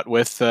fraught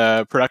with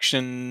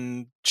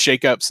production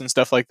shakeups and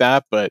stuff like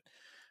that. But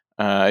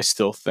I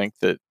still think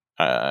that.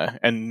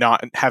 And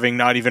not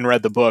even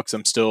read the books,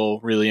 I'm still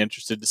really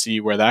interested to see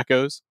where that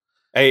goes.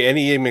 Hey,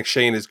 any Ian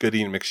McShane is good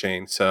Ian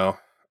McShane, so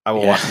I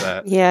will watch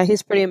that. Yeah,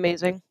 he's pretty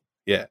amazing.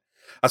 Yeah,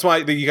 that's why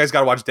you guys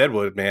got to watch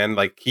Deadwood, man.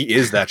 Like he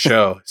is that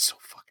show. It's so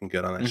fucking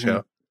good on that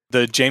show.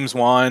 The James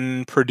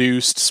Wan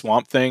produced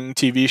Swamp Thing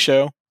TV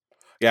show.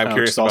 Yeah, I'm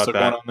curious about also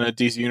that. One on the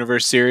DC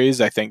Universe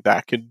series. I think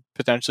that could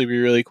potentially be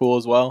really cool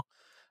as well.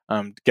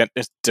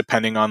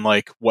 Depending on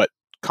like what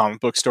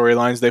comic book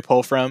storylines they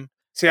pull from.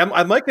 See,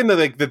 I'm liking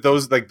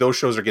that those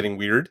shows are getting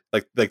weird.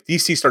 Like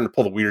DC starting to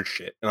pull the weird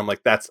shit, and I'm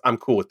like, I'm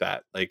cool with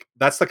that. Like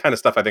that's the kind of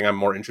stuff I think I'm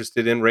more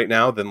interested in right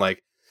now than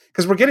like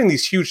because we're getting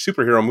these huge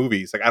superhero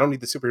movies. Like I don't need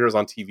the superheroes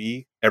on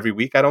TV every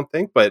week. I don't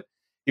think, but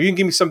if you can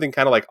give me something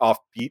kind of like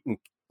offbeat and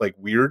like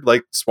weird,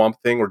 like Swamp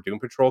Thing or Doom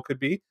Patrol could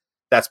be,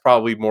 that's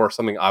probably more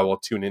something I will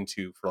tune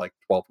into for like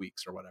 12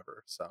 weeks or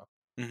whatever. So.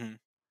 Mm-hmm.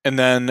 And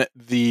then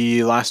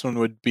the last one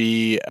would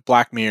be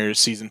Black Mirror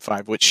season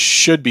 5, which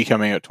should be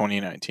coming out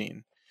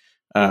 2019.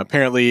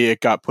 Apparently, it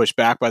got pushed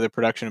back by the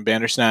production of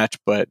Bandersnatch,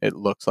 but it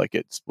looks like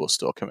it will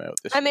still come out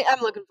this year. I mean, I'm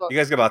looking forward. You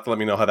guys gotta have to let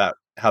me know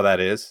how that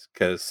is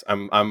because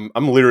I'm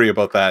leery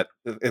about that.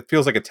 It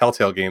feels like a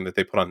Telltale game that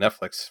they put on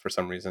Netflix for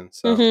some reason.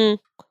 So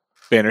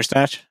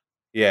Bandersnatch.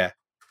 Yeah.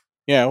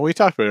 We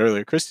talked about it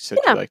earlier. Christy said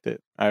she liked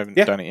it. I haven't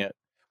done it yet.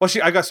 Well,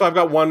 I've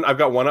got one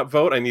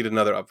upvote. I need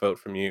another upvote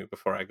from you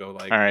before I go.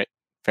 Like, all right.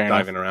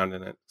 diving around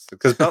in it.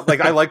 Because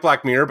like I like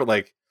Black Mirror, but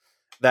like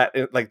that,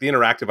 like the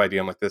interactive idea,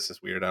 I'm like, this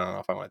is weird. I don't know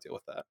if I want to deal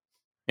with that.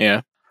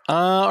 Yeah.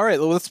 All right.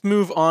 Well, let's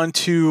move on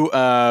to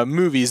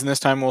movies, and this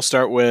time we'll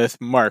start with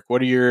Mark.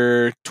 What are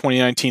your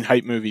 2019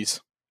 hype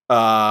movies? What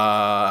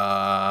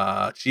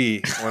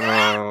the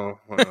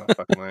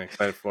fuck am I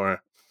excited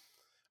for?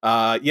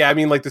 Yeah, I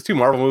mean, like the two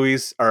Marvel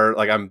movies are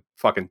like, I'm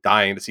fucking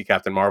dying to see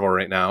Captain Marvel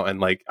right now, and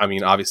like, I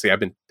mean, obviously, I've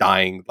been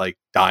dying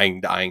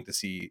to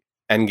see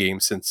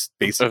Endgame since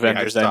basically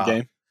Avengers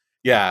Endgame.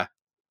 Yeah,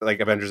 like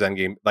Avengers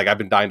Endgame. Like, I've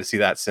been dying to see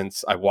that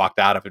since I walked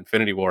out of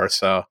Infinity War.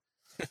 So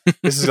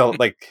this has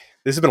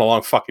been a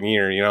long fucking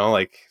year, you know.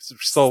 Like,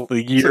 still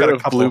the year still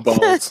of blue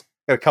balls.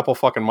 Got a couple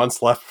fucking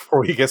months left before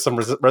we get some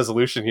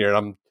resolution here, and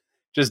I'm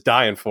just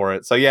dying for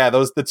it. So yeah,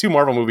 the two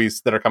Marvel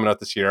movies that are coming out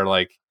this year,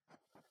 like,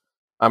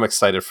 I'm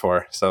excited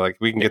for. So like,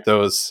 we can get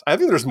those. I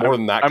think there's more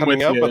than that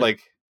coming out, but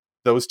like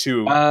those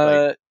two,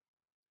 like,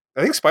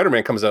 I think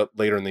Spider-Man comes out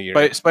later in the year.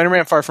 But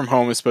Spider-Man Far From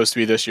Home is supposed to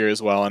be this year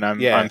as well, and I'm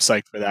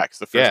psyched for that because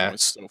the first one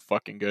was so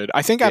fucking good.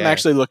 I think I'm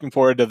actually looking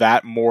forward to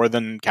that more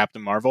than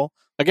Captain Marvel.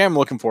 Like, I'm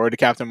looking forward to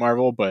Captain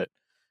Marvel, but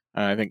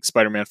I think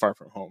Spider-Man Far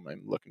From Home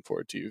I'm looking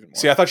forward to even more.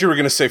 See, I thought you were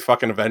going to say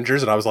fucking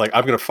Avengers, and I was like,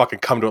 I'm going to fucking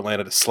come to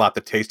Atlanta to slap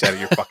the taste out of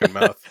your fucking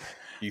mouth,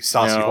 you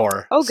saucy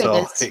whore. Oh,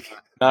 goodness. So, like,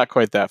 not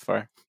quite that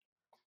far.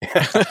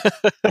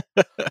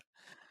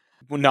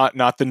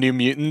 Not the New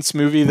Mutants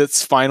movie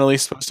that's finally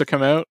supposed to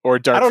come out, or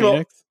Dark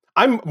Phoenix.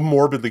 I'm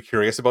morbidly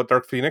curious about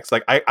Dark Phoenix.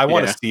 Like, I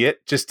want to see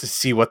it just to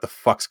see what the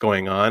fuck's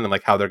going on and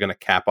like how they're going to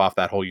cap off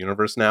that whole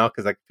universe now,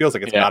 because it feels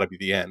like it's got to be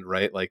the end,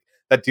 right? Like,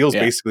 that deal's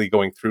basically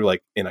going through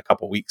like in a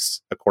couple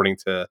weeks, according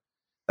to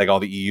like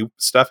all the EU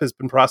stuff has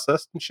been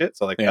processed and shit.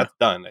 So like that's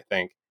done, I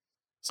think.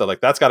 So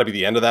like that's got to be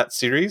the end of that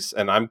series,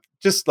 and I'm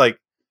just like,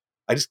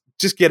 I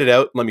just get it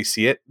out and let me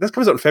see it. This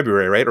comes out in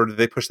February, right? Or did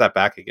they push that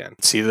back again?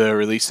 See the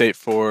release date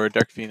for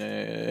Dark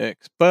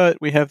Phoenix, but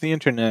we have the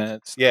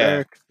internet. Yeah.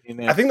 Dark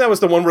Phoenix. I think that was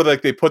the one where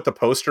like they put the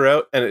poster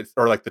out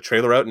or like the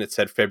trailer out and it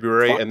said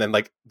February, and then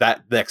like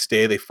that next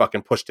day they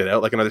fucking pushed it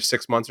out like another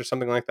 6 months or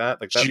something like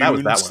that. Like that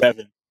was that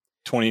 7,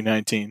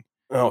 2019.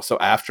 Oh, so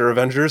after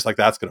Avengers, like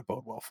that's gonna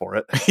bode well for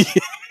it.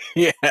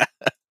 Yeah.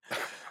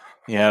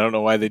 Yeah, I don't know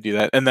why they do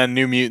that. And then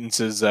New Mutants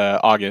is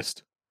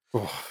August.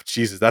 Oh,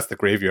 Jesus, that's the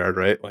graveyard,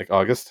 right? Like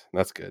August?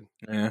 That's good.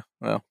 Yeah,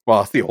 well,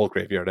 it's the old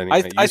graveyard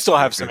anyway. I still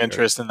have some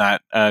interest in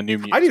that New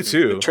Mutants. I do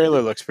too. The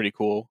trailer looks pretty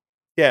cool.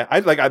 Yeah,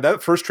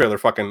 that first trailer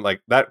fucking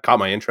like that caught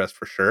my interest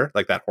for sure.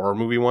 Like that horror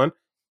movie one.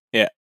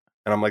 Yeah.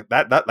 And I'm like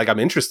that like I'm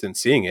interested in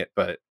seeing it,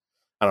 but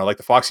I don't know, like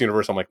the Fox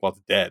universe, I'm like, well,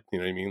 it's dead. You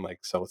know what I mean? Like,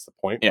 so what's the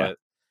point? Yeah. But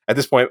at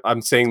this point,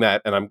 I'm saying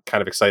that, and I'm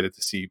kind of excited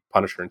to see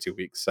Punisher in 2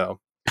 weeks. So,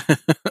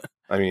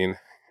 I mean,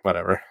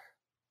 whatever.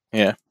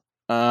 Yeah.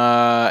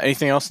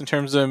 Anything else in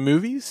terms of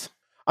movies?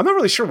 I'm not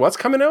really sure what's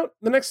coming out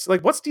the next.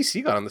 Like, what's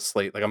DC got on the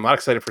slate? Like, I'm not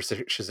excited for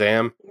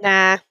Shazam.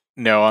 Nah.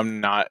 No, I'm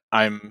not.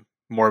 I'm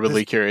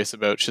morbidly curious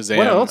about Shazam.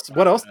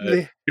 What else?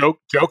 Did they...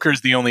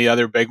 Joker's the only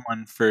other big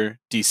one for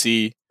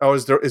DC. Oh,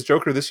 is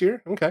Joker this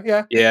year? Okay,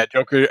 yeah. Yeah,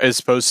 Joker is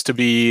supposed to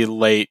be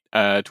late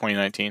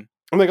 2019.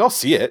 I'm like, I'll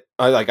see it.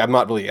 I'm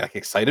not really like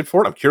excited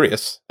for it. I'm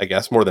curious, I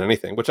guess, more than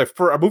anything. Which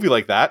for a movie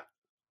like that,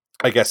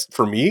 I guess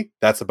for me,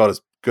 that's about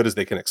as good as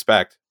they can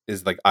expect.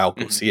 Is like, I'll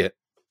go see it.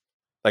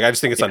 Like, I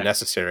just think it's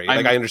unnecessary.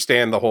 Like, I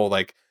understand the whole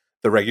like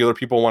the regular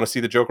people want to see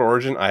the Joker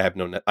origin. I have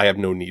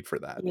no need for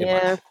that.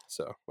 Yeah.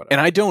 So whatever.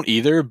 And I don't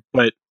either.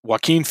 But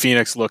Joaquin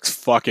Phoenix looks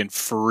fucking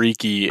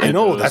freaky. I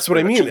know, that's what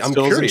I mean. I'm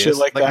curious. Shit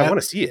like that. I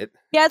want to see it.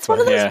 Yeah, it's one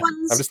of those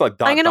ones. I'm just like,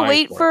 I'm gonna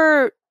wait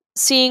for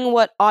seeing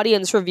what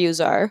audience reviews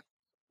are.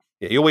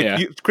 Yeah, you'll wait.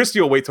 Yeah. Christy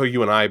will wait till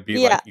you and I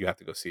be like, you have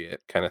to go see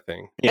it, kind of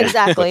thing. Yeah.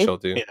 Exactly. What she'll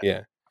do.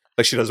 Yeah.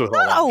 Like she does with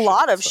not a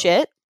lot of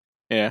shit.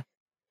 Yeah.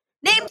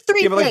 Name 3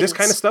 things. But like this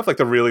kind of stuff, like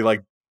the really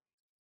like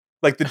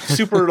the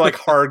super like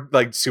hard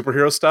like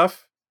superhero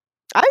stuff.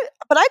 But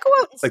I go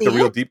out and like see the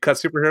real deep cut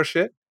superhero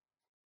shit.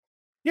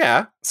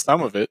 Yeah,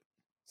 some of it.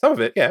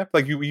 Yeah.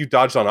 Like you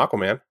dodged on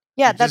Aquaman.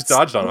 Yeah, that's just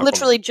dodged on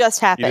literally Aquaman. Just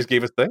happened. You just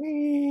gave us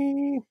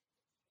the.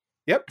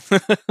 Yep.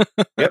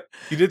 Yep.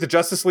 You did the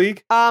Justice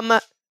League.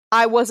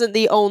 I wasn't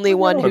the only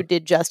one who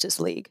did Justice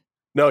League.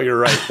 No, you're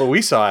right. But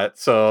we saw it,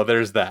 so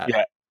there's that.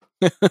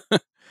 Yeah.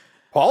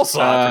 Paul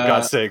saw it, for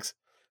God's sakes.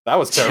 That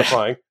was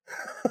terrifying.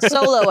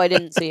 Solo, I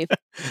didn't see.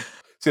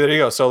 See, there you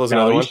go. Solo's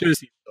another one. You should have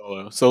seen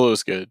Solo.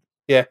 Solo's good.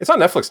 Yeah, it's on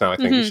Netflix now, I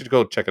think. You should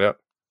go check it out.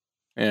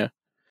 Yeah.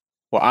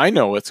 Well, I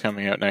know what's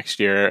coming out next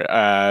year.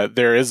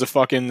 There is a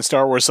fucking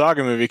Star Wars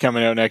Saga movie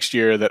coming out next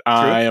year that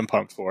I am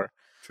pumped for.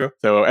 True.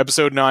 So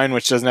Episode 9,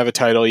 which doesn't have a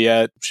title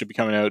yet, should be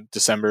coming out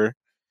December.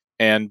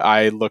 And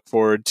I look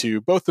forward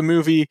to both the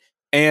movie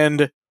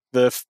and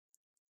the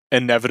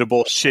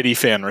inevitable shitty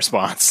fan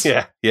response.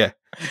 Yeah.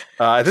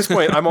 At this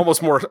point, I'm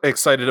almost more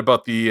excited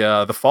about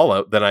the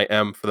fallout than I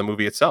am for the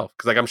movie itself.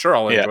 Because like I'm sure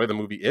I'll enjoy the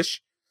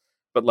movie-ish.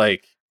 But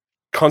like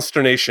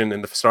consternation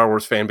in the Star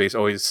Wars fan base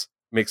always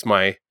makes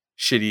my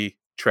shitty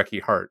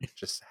Trekkie heart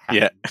just happy.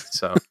 Yeah.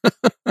 So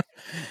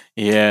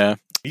yeah.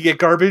 You get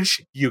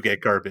garbage, you get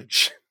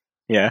garbage.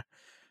 Yeah.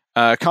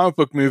 comic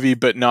book movie,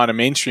 but not a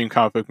mainstream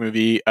comic book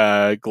movie.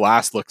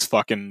 Glass looks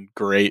fucking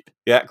great.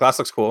 Yeah, Glass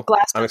looks cool.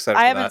 Glass. I'm excited.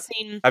 I for haven't that.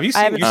 seen. Have you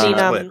seen? You've seen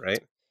Split, right?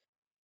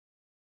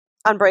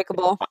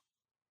 Unbreakable.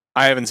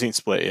 I haven't seen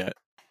Split yet.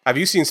 Have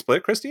you seen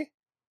Split, Christy?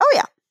 Oh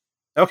yeah.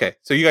 Okay,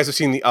 so you guys have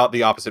seen the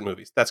opposite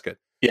movies. That's good.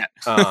 Yeah.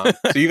 So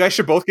you guys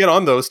should both get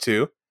on those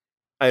two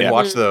and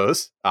watch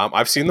those.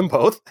 I've seen them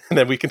both, and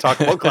then we can talk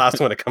about Glass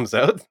when it comes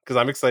out because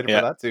I'm excited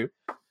for that too.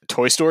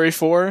 Toy Story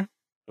 4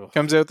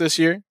 comes out this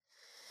year.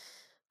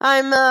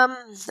 I'm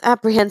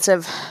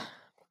apprehensive.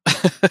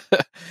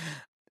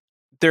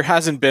 There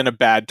hasn't been a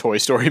bad Toy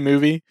Story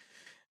movie,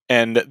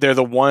 and they're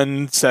the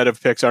one set of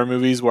Pixar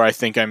movies where I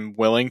think I'm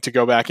willing to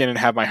go back in and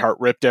have my heart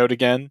ripped out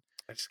again.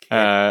 I just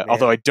can't,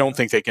 although I don't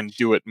think they can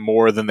do it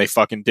more than they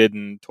fucking did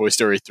in Toy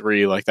Story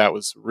 3. Like, that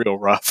was real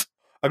rough.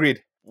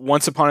 Agreed.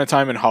 Once Upon a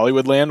Time in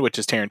Hollywoodland, which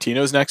is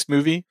Tarantino's next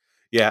movie.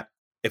 Yeah.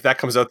 If that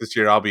comes out this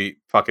year, I'll be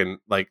fucking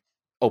like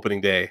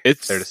opening day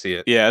there to see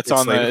it. Yeah, it's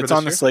on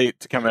the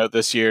slate to come out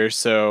this year.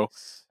 So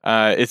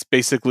it's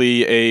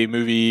basically a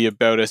movie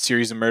about a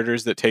series of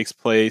murders that takes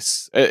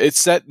place.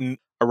 It's set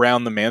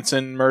around the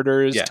Manson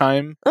murders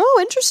time. Oh,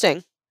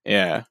 interesting.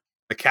 Yeah.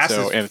 The cast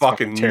is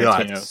fucking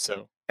nuts.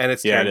 And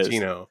it's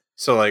Tarantino.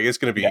 So like it's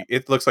gonna be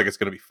it looks like it's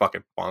gonna be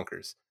fucking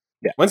bonkers.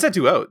 Yeah. When's that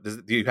due out?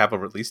 Do you have a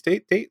release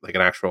date? Like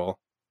an actual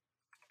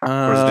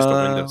or is it just a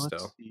window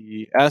still?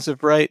 As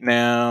of right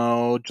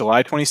now,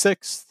 July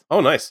 26th.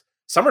 Oh nice.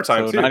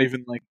 Summertime so too. Not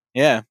even like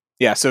Yeah,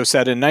 so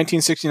set in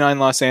 1969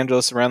 Los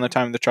Angeles around the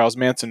time of the Charles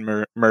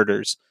Manson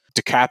murders.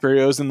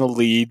 DiCaprio's in the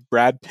lead,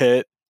 Brad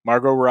Pitt,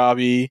 Margot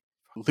Robbie,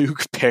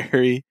 Luke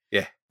Perry,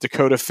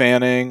 Dakota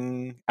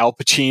Fanning, Al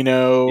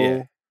Pacino.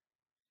 Yeah.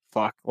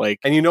 Fuck, like,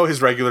 and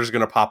his regulars are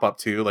gonna pop up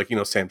too. Like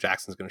Sam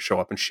Jackson's gonna show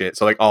up and shit.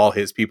 So like all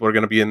his people are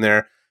gonna be in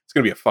there. It's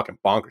gonna be a fucking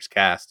bonkers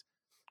cast.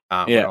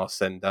 When all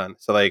said and done.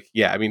 So like,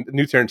 I mean, the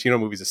new Tarantino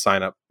movies a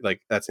sign up.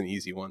 Like that's an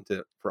easy one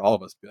for all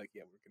of us to be like,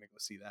 yeah, we're gonna go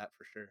see that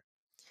for sure.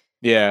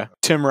 Yeah,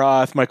 Tim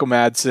Roth, Michael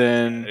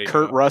Madsen,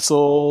 Kurt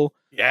Russell.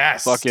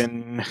 Yes,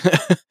 fucking.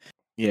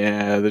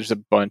 Yeah, there's a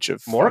bunch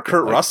of more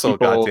Kurt Russell.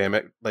 God damn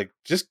it! Like,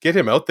 just get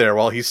him out there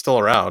while he's still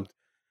around.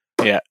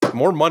 Yeah,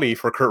 more money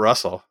for Kurt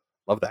Russell.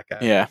 Love that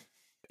guy.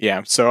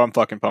 Yeah. So I'm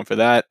fucking pumped for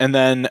that. And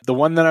then the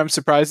one that I'm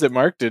surprised that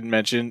Mark didn't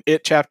mention,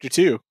 It Chapter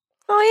 2.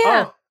 Oh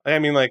yeah. I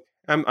mean,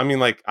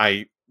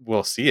 I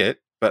will see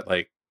it, but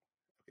like,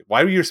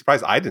 why were you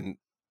surprised I didn't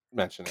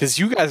mention it? Because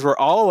you guys were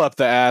all up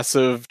the ass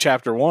of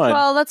Chapter 1.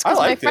 Well, that's because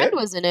my friend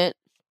was in it.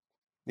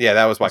 Yeah,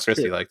 that was why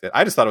Christy liked it.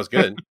 I just thought it was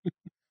good.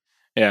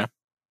 Yeah.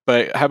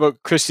 But how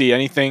about Christy?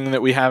 Anything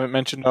that we haven't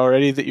mentioned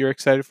already that you're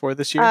excited for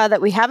this year?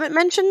 That we haven't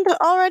mentioned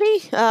already?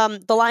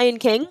 The Lion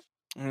King.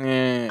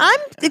 I'm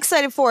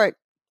excited for it.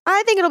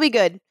 I think it'll be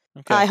good.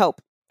 Okay. I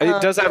hope.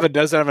 It does have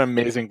an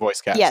amazing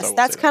voice cast. Yes,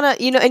 that's kind of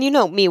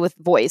and me with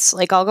voice.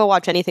 Like I'll go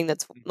watch anything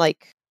that's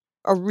like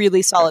a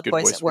really solid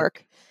voice at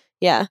work.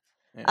 Yeah.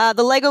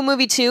 The Lego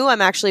Movie 2,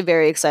 I'm actually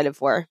very excited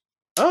for.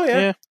 Oh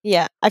yeah.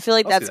 Yeah. I feel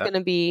like that's going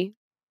to be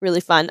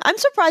really fun. I'm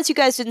surprised you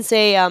guys didn't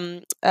say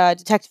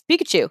Detective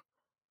Pikachu.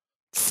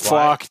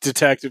 Fuck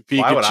Detective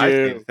Pikachu. Why would I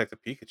say Detective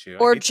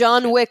Pikachu? Or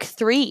John Wick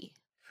 3.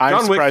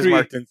 I'm surprised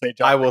Mark didn't say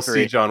John Wick 3. I will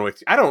see John Wick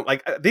 3. I don't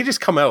like they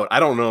just come out. I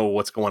don't know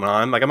what's going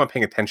on. Like I'm not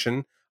paying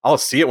attention. I'll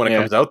see it when it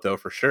comes out though,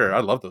 for sure. I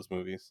love those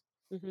movies.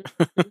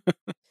 Mm-hmm.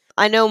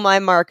 I know my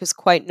Mark is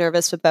quite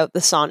nervous about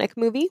the Sonic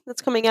movie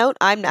that's coming out.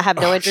 I have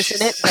no interest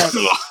in it.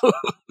 But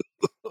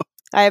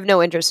I have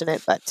no interest in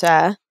it, but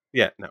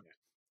yeah, no.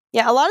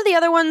 Yeah, a lot of the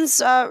other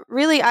ones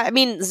really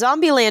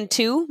Zombieland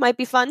 2 might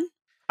be fun.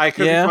 I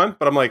could be fun,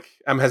 but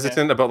I'm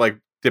hesitant about like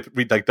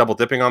double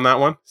dipping on that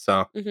one.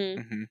 So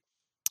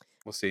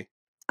we'll see.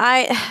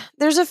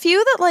 There's a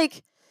few that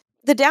like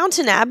the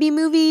Downton Abbey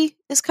movie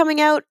is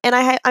coming out, and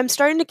I'm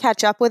starting to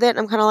catch up with it. And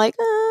I'm kind of like,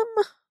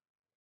 I'm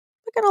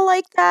gonna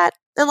like that.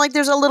 And like,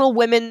 there's a Little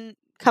Women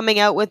coming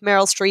out with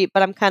Meryl Streep,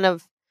 but I'm kind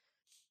of,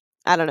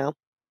 I don't know.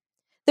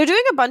 They're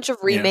doing a bunch of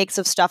remakes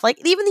of stuff. Like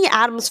even the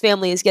Addams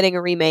Family is getting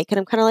a remake, and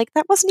I'm kind of like,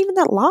 that wasn't even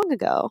that long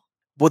ago.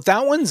 Well,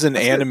 that one's an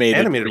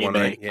animated remake. One,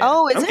 right? Yeah.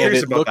 Oh, I'm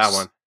curious about that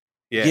one.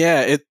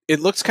 Yeah, it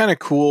looks kind of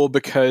cool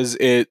because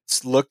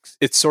it's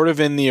sort of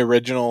in the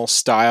original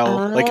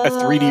style, like a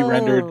 3D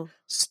rendered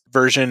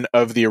version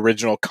of the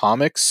original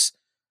comics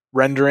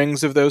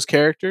renderings of those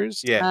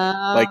characters.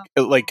 Yeah,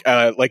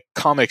 like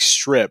comic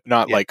strip,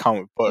 not like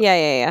comic book.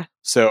 Yeah.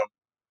 So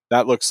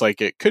that looks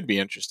like it could be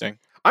interesting.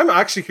 I'm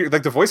actually curious,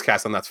 like the voice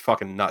cast on that's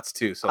fucking nuts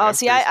too. So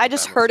I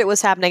just heard it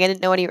was happening. I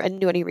didn't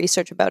do any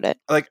research about it.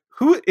 Like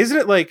who is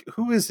it?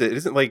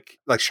 Isn't like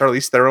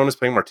Charlize Theron is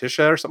playing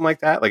Morticia or something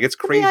like that? Like it's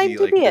crazy.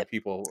 Like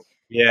people.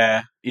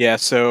 Yeah.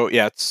 So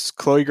it's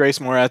Chloe Grace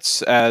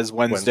Moretz as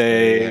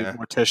Wednesday,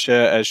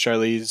 Morticia as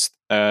Charlize.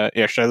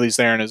 Charlize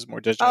Theron as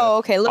Morticia. Oh,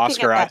 okay. Looking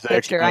Oscar at that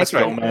Isaac, picture, as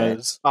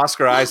Gomez.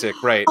 Oscar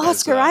Isaac, right?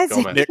 Oscar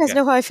Isaac. Gomez. You guys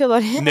know how I feel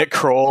about him. Nick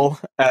Kroll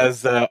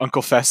as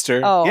Uncle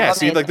Fester. Oh, yeah.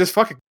 See, like this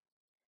fucking.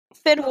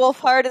 Finn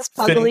Wolfhard as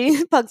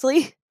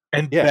Pugsley.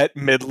 And Bette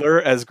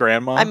Midler as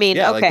Grandma. I mean,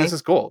 okay. Like, this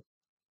is cool.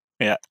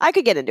 Yeah. I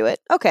could get into it.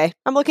 Okay.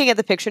 I'm looking at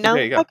the picture now.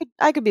 There you go.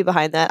 I could be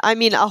behind that. I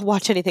mean, I'll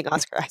watch anything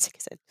Oscar Isaac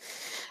is in.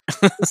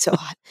 It's so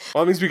hot.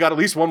 Well, it means we got at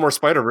least one more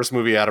Spider-Verse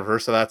movie out of her,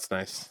 so that's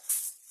nice.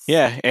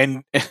 Yeah,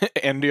 and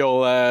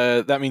you'll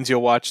that means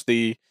you'll watch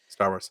the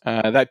Star Wars.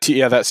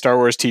 That Star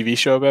Wars TV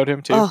show about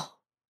him too.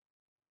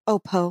 Oh,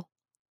 Poe.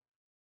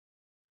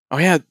 Oh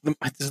yeah,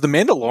 is the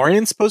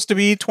Mandalorian supposed to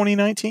be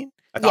 2019?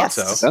 I thought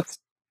so. That's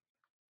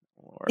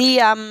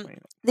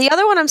the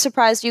other one I'm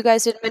surprised you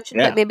guys didn't mention,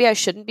 but maybe I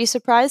shouldn't be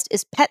surprised,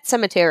 is Pet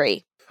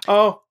Sematary.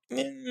 Oh,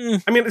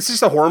 I mean, it's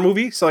just a horror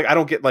movie, so like I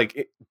don't get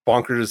like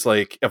bonkers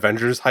like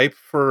Avengers hype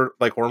for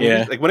like horror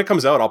movies. Like when it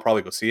comes out, I'll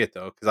probably go see it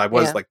though, because I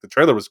was like the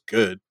trailer was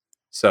good.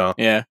 So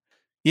yeah,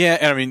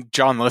 and I mean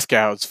John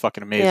Lithgow is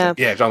fucking amazing.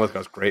 Yeah, John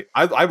Lithgow's great.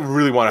 I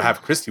really want to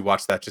have Christy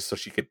watch that just so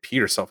she could pee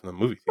herself in the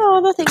movie theater.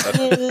 Oh, no, thank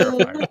you,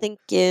 no, thank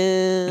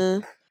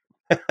you.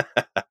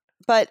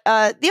 But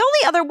the only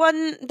other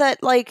one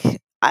that like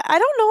I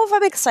don't know if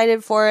I'm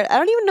excited for it. I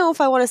don't even know if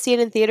I want to see it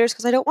in theaters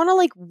because I don't want to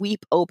like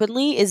weep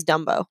openly. Is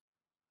Dumbo?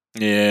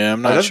 Yeah,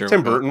 I'm not sure.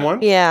 Tim Burton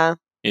one. Yeah.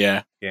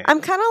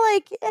 I'm kind of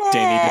like.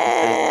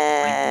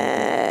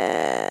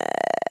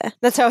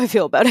 That's how I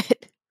feel about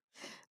it.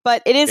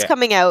 But it is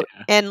coming out,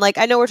 and like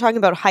I know we're talking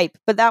about hype,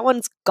 but that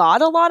one's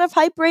got a lot of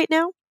hype right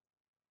now.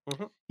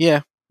 Mm-hmm.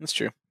 Yeah, that's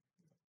true.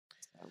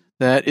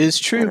 That is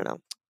true. I don't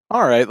know.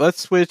 All right,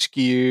 let's switch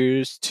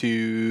gears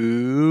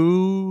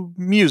to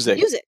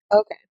music.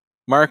 Okay.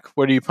 Mark,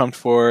 what are you pumped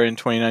for in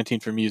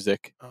 2019 for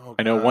music?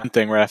 I know one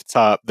thing right off the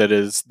top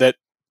that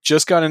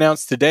just got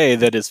announced today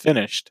that is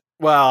finished.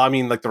 Well, I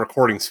mean, like the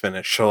recording's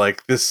finished, so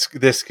like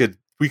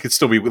we could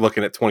still be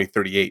looking at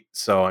 2038.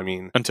 So I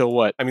mean, until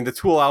what? I mean, the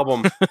Tool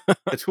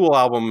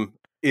album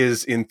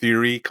is in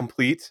theory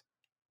complete,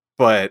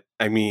 but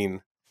I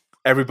mean,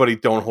 everybody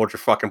don't hold your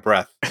fucking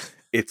breath.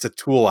 It's a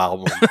Tool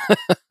album.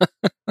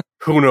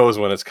 Who knows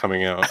when it's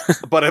coming out?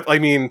 But I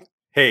mean,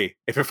 hey,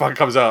 if it fucking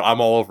comes out,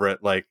 I'm all over it.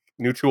 Like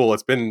new Tool,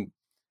 it's been,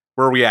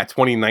 where are we at?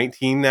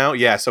 2019 now?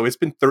 Yeah, so it's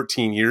been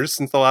 13 years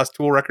since the last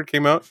Tool record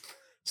came out.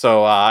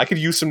 So I could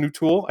use some new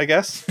Tool, I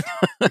guess.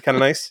 Kind of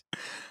nice.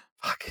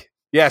 Fuck.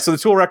 Yeah, so the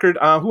Tool record,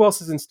 who else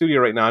is in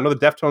studio right now? I know the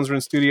Deftones are in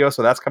studio,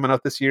 so that's coming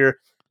out this year.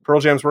 Pearl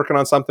Jam's working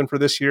on something for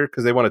this year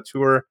because they want to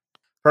tour.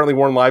 Apparently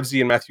Warren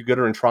Livesey and Matthew Good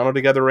are in Toronto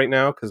together right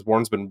now because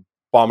Warren's been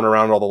bombing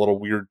around all the little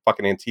weird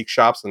fucking antique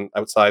shops and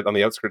outside on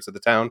the outskirts of the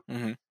town.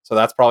 Mm-hmm. So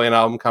that's probably an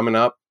album coming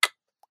up.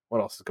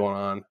 What else is going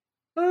on?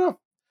 I don't know.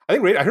 I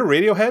heard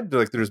Radiohead.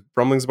 Like there's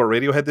rumblings about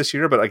Radiohead this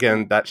year, but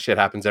again, that shit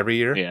happens every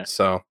year. Yeah.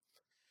 So,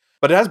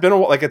 but it has been a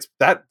while. Like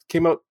that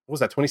came out. What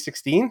was that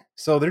 2016?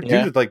 So they're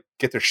due to like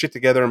get their shit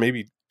together and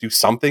maybe do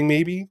something.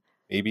 Maybe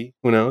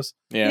who knows?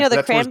 Yeah. You know,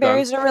 the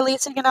Cranberries are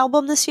releasing an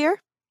album this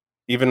year,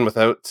 even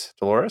without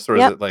Dolores, or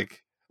is it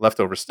like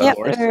leftover stuff?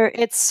 Yeah,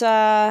 it's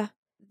I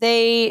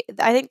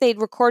think they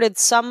recorded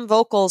some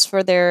vocals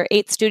for their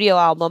 8th studio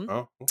album.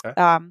 Oh, okay.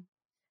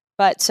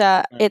 But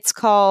it's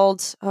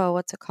called,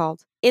 what's it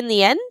called? In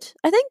the End,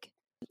 I think.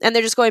 And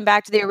they're just going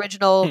back to the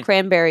original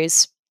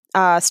Cranberries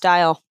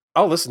style.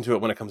 I'll listen to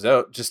it when it comes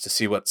out just to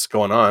see what's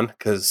going on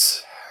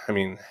because, I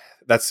mean,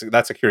 that's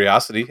a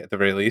curiosity at the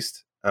very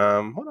least.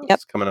 What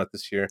else is coming out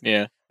this year?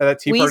 Yeah. That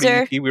Tea Party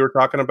EP we were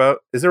talking about.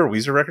 Is there a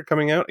Weezer record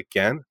coming out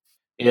again?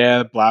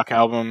 Yeah, Black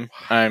Album.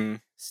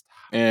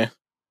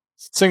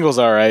 Singles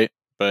all right,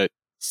 but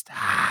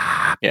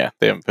yeah,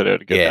 they haven't put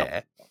out a good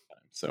album.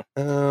 So,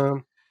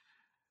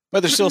 but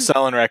they're still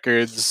selling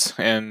records,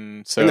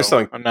 and so they're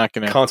selling I'm not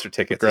going to concert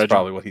tickets. Is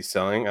probably what he's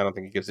selling. I don't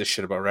think he gives a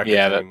shit about records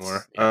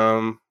anymore.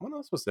 What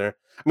else was there?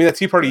 I mean, that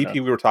Tea Party EP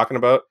we were talking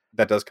about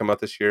that does come out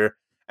this year,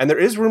 and there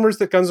is rumors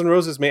that Guns N'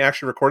 Roses may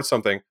actually record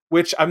something,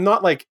 which I'm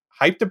not like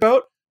hyped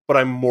about, but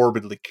I'm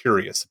morbidly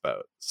curious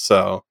about.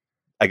 So,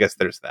 I guess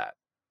there's that.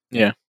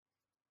 Yeah.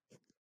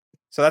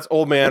 So that's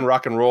old man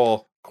rock and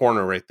roll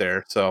corner right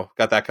there. So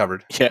got that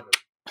covered. Yeah.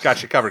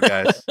 Got you covered,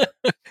 guys.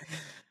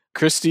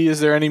 Christy, is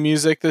there any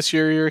music this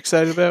year you're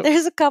excited about?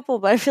 There's a couple,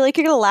 but I feel like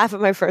you're going to laugh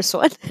at my first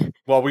one.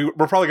 Well, we're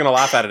probably going to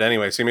laugh at it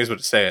anyway, so you may as well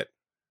just say it.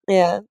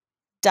 Yeah.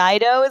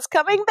 Dido is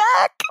coming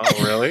back.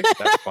 Oh, really?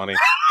 That's funny.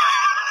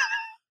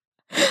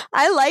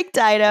 I like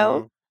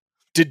Dido.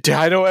 Did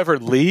Dido ever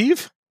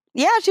leave?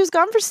 Yeah, she was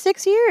gone for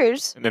 6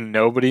 years. And then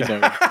nobody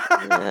knows.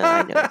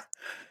 I know.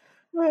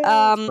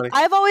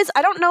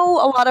 I don't know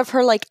a lot of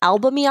her like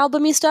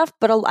albumy stuff,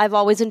 but I've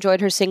always enjoyed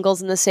her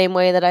singles in the same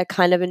way that I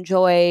kind of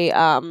enjoy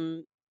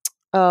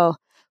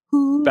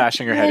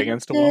bashing her head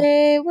against a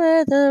wall.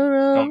 Where the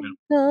road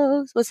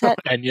goes. What's that?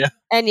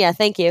 Enya,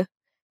 thank you.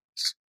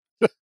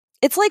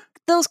 It's like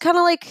those kind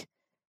of like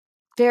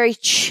very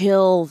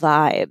chill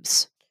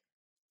vibes.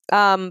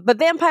 But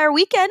Vampire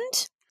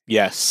Weekend.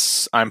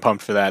 Yes, I'm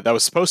pumped for that. That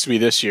was supposed to be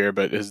this year,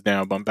 but is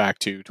now bumped back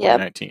to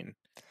 2019. Yep.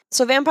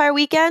 So Vampire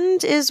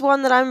Weekend is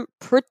one that I'm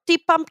pretty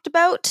pumped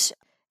about.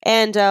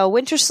 And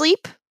Winter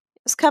Sleep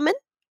is coming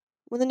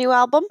with a new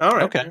album. All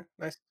right. Okay.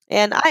 Nice.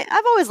 And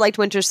I've always liked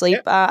Winter Sleep.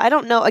 Yeah. I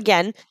don't know.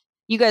 Again,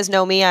 you guys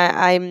know me.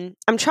 I'm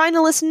trying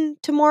to listen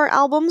to more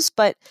albums,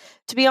 but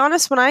to be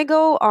honest, when I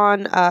go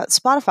on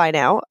Spotify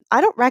now, I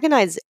don't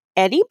recognize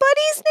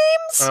anybody's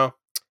names. Oh.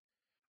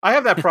 I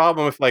have that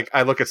problem if like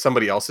I look at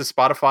somebody else's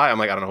Spotify. I'm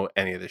like, I don't know who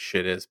any of this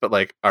shit is, but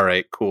like, all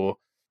right, cool.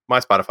 My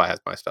Spotify has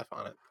my stuff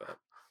on it, but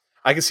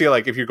I can see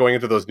like if you're going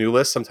into those new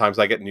lists, sometimes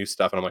I get new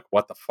stuff and I'm like,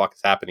 what the fuck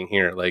is happening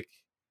here? Like,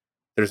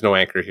 there's no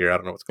anchor here. I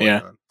don't know what's going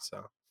on.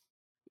 So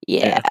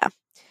yeah.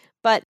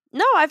 But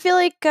no, I feel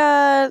like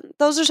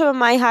those are some of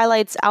my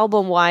highlights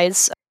album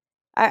wise.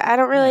 I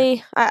don't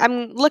really.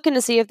 I'm looking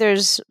to see if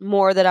there's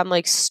more that I'm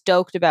like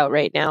stoked about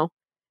right now.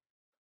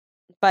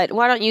 But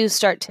why don't you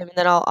start, Tim, and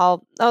then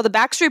I'll. Oh, the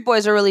Backstreet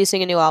Boys are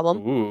releasing a new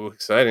album. Ooh,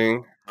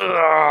 exciting!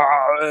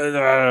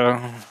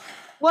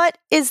 What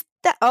is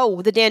that?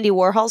 Oh, the Dandy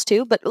Warhols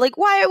too. But like,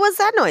 why was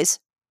that noise?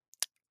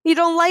 You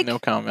don't like no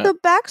comment. The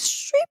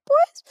Backstreet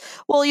Boys?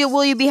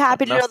 Will you be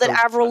happy to know that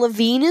Avril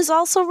Lavigne is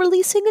also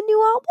releasing a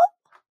new album?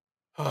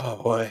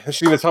 Oh boy,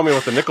 she's gonna tell me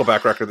what the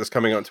Nickelback record that's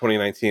coming out in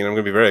 2019. I'm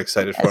gonna be very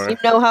excited for her. You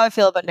know how I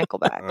feel about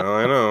Nickelback. Oh,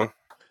 I know.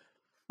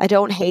 I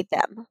don't hate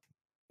them.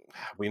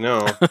 We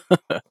know.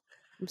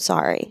 I'm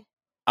sorry.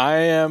 I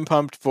am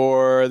pumped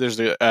for. There's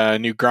a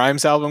new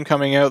Grimes album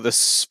coming out.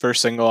 This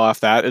first single off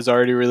that is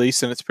already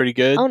released, and it's pretty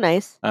good. Oh,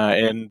 nice.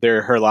 And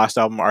her last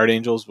album, Art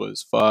Angels,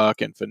 was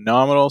fucking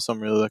phenomenal. So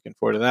I'm really looking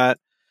forward to that.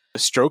 The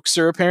Strokes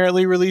are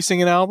apparently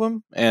releasing an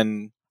album,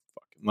 and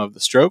fucking love the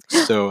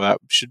Strokes, so that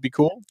should be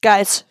cool.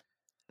 Guys,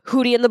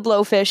 Hootie and the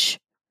Blowfish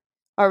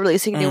are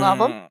releasing a new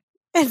album,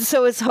 and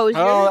so is Hozier.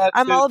 Oh,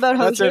 I'm all about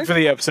Hozier. That's it for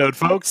the episode,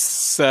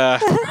 folks.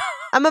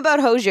 I'm about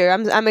Hozier.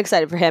 I'm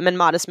excited for him and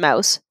Modest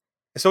Mouse.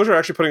 Is Hozier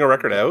actually putting a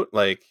record out?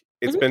 Like,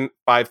 it's been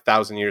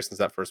 5,000 years since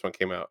that first one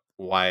came out.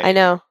 Why I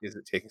know. Is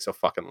it taking so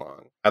fucking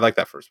long? I like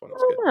that first one. It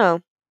was good.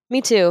 Oh,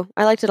 me too.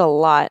 I liked it a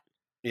lot.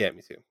 Yeah,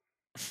 me too.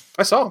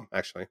 I saw him,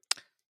 actually.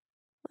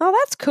 Oh,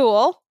 that's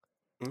cool.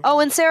 Mm-hmm. Oh,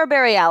 and Sarah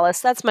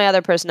Bareilles. That's my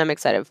other person I'm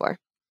excited for.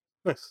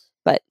 Nice.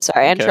 But,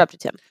 sorry, I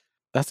interrupted him.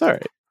 That's all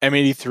right.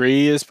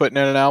 M83 is putting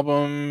out an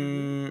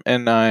album,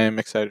 and I'm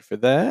excited for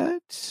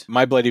that.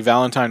 My Bloody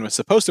Valentine was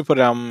supposed to put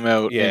an album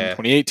out in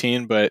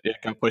 2018, but it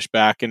got pushed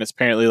back, and it's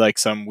apparently like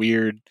some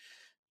weird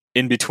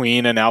in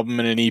between an album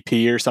and an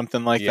EP or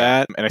something like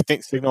that. And I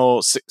think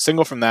single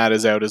from that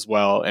is out as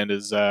well, and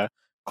is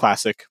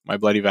classic My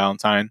Bloody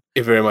Valentine.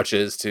 It very much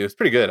is too. It's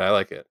pretty good. I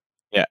like it.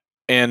 Yeah,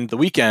 and The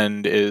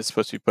Weeknd is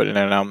supposed to be putting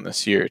out an album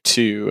this year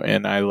too,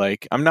 and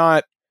I'm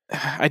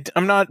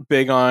not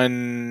big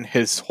on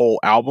his whole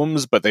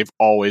albums, but they've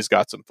always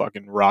got some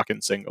fucking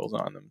rockin' singles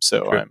on them.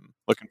 So I'm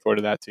looking forward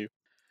to that too.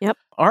 Yep.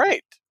 All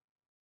right.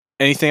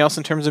 Anything else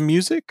in terms of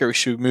music, or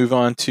should we move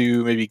on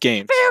to maybe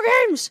games? Video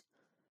games!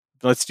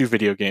 Let's do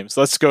video games.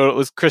 Let's go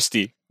with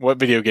Christy. What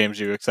video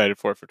games are you excited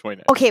for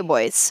 2019? Okay,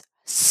 boys.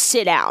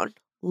 Sit down.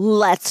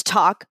 Let's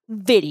talk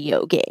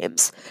video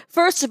games.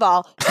 First of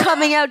all,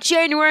 coming out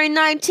January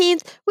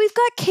 19th, we've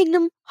got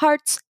Kingdom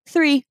Hearts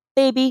 3,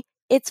 baby.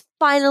 It's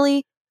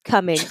finally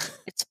coming.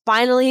 It's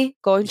finally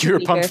going to be here. You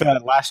were pumped for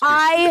that last year.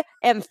 I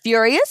am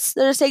furious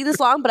that it's taking this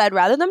long, but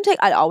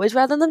I'd always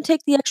rather them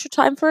take the extra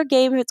time for a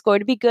game if it's going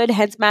to be good.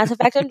 Hence, Mass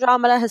Effect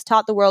Andromeda has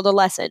taught the world a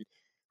lesson.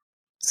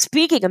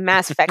 Speaking of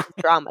Mass Effect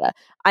Andromeda,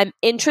 I'm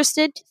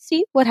interested to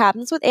see what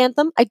happens with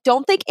Anthem. I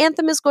don't think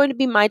Anthem is going to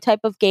be my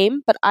type of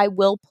game, but I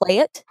will play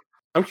it.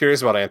 I'm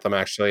curious about Anthem,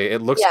 actually.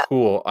 It looks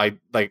cool. I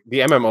like the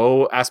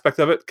MMO aspect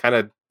of it, kind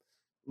of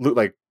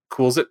like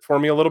cools it for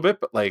me a little bit,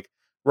 but like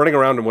running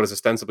around in what is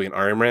ostensibly an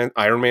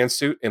Iron Man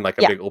suit in like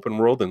a big open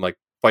world and like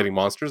fighting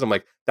monsters, I'm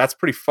like, that's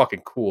pretty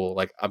fucking cool.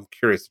 Like, I'm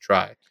curious to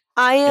try.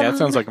 That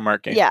sounds like a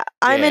Mark game. Yeah,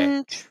 I'm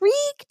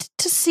intrigued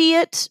to see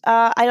it.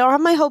 I don't have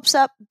my hopes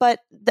up, but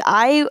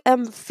I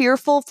am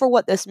fearful for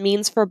what this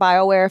means for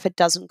BioWare if it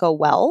doesn't go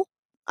well.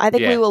 I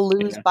think we will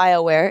lose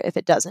BioWare if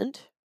it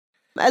doesn't.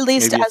 At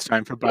least maybe it's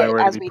time for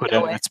BioWare to be put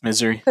out in its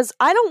misery. Because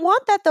I don't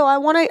want that, though. I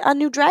want a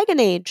new Dragon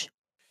Age.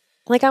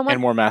 Like, I want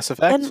and more Mass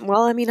Effect.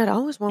 I'd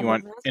always want. You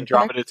want Mass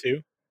Andromeda Effect.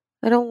 2?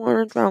 I don't want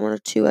Andromeda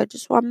 2. I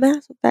just want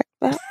Mass Effect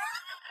back.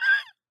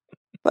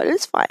 But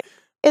it's fine.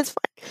 It's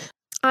fine.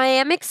 I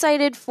am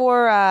excited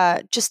for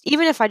just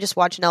even if I just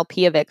watch an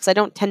LP of it, because I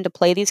don't tend to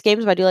play these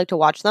games, but I do like to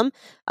watch them.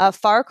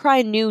 Far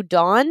Cry New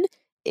Dawn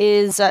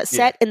is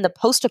set in the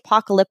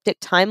post-apocalyptic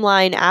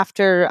timeline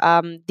after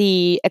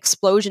the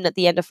explosion at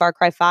the end of Far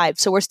Cry 5.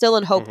 So we're still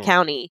in Hope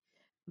County,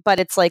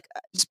 but it's like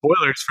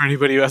spoilers for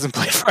anybody who hasn't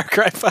played Far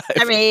Cry 5.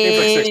 I mean,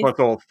 it's like 6 months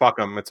old. Fuck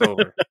them. It's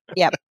over.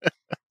 Yep.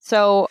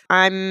 So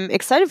I'm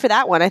excited for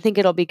that one. I think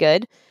it'll be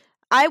good.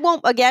 I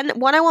won't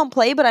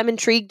play, but I'm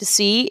intrigued to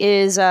see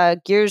is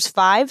Gears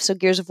 5, so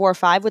Gears of War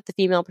 5 with the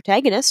female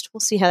protagonist.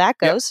 We'll see how that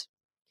goes.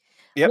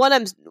 Yep.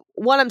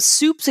 One I'm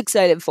super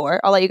excited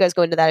for, I'll let you guys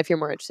go into that if you're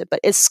more interested,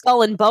 but is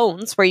Skull and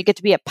Bones, where you get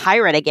to be a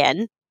pirate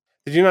again.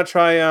 Did you not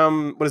try,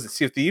 what is it,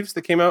 Sea of Thieves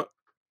that came out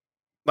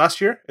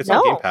last year? It's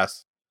on Game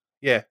Pass.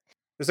 Yeah.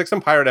 There's like some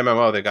pirate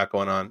MMO they got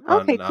going on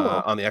on the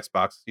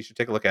Xbox. You should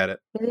take a look at it.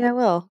 Maybe I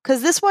will.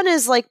 Because this one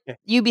is like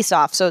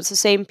Ubisoft, so it's the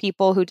same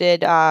people who did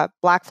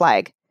Black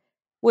Flag.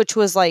 Which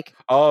was like...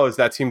 Oh, is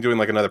that team doing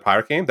like another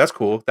pirate game? That's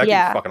cool. That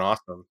game's fucking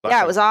awesome.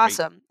 It was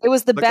awesome. Great. It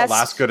was the best... the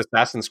last good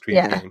Assassin's Creed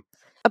game.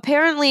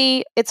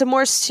 Apparently, it's a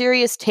more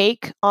serious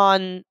take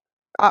on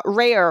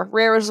Rare.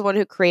 Rare is the one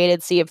who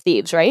created Sea of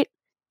Thieves, right?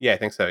 Yeah, I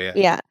think so, yeah.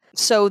 Yeah.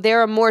 So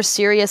they're a more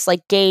serious,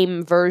 like,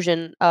 game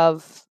version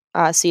of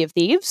Sea of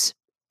Thieves.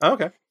 Oh,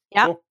 okay.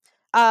 Yeah. Cool.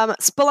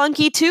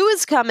 Spelunky 2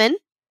 is coming.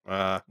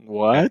 What?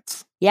 Okay.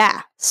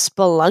 Yeah,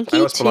 Spelunky 2. I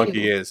know what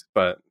Spelunky is,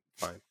 but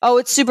fine. Oh,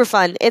 it's super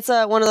fun. It's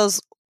one of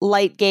those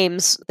light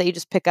games that you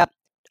just pick up.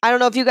 I don't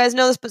know if you guys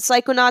know this, but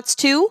Psychonauts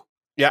 2?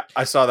 Yeah,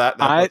 I saw that.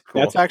 That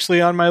cool. That's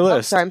actually on my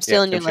list. Sorry, I'm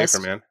stealing your Tim list.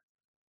 Schafer, man.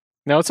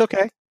 No, it's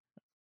okay.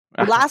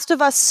 Last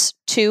of Us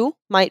 2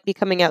 might be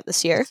coming out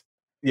this year.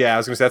 Yeah, I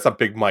was going to say that's a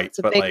big might. It's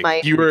a but big like,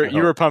 might. You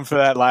were pumped for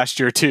that last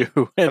year too.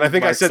 And I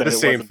think Mark I said the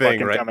same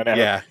thing, right?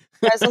 Yeah.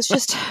 Guys, let's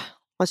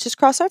just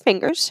cross our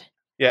fingers.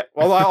 Yeah.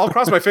 Well, I'll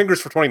cross my fingers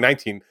for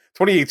 2019.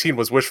 2018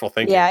 was wishful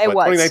thinking. Yeah, it but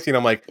was. 2019,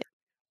 I'm like,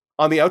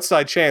 on the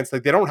outside chance,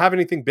 like they don't have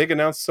anything big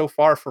announced so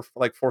far for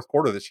like fourth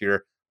quarter this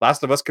year.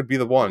 Last of Us could be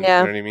the one.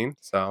 Yeah. You know what I mean?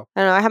 So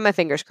I don't know. I have my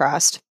fingers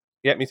crossed.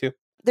 yeah, me too.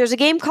 There's a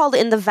game called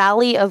In the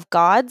Valley of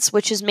Gods,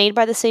 which is made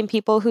by the same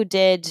people who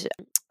did,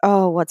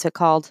 what's it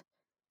called?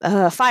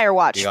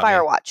 Firewatch.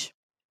 Firewatch.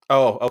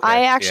 Oh, okay.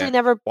 I actually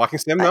never. Walking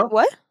sim though?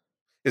 What?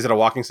 Is it a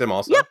walking sim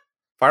also? Yep.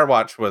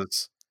 Firewatch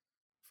was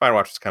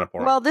kind of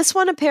boring. Well, this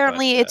one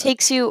apparently it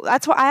takes you.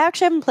 That's why I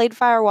actually haven't played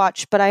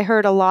Firewatch, but I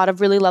heard a lot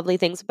of really lovely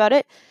things about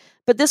it.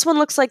 But this one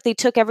looks like they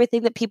took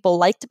everything that people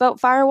liked about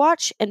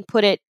Firewatch and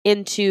put it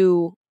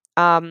into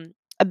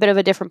a bit of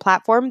a different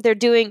platform.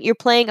 You're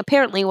playing,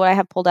 apparently what I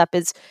have pulled up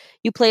is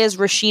you play as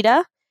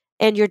Rashida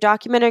and you're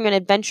documenting an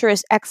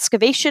adventurous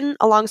excavation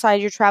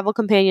alongside your travel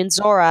companion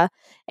Zora,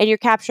 and you're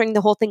capturing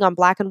the whole thing on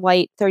black and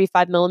white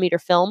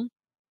 35mm film.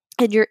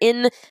 And you're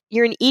in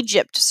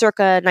Egypt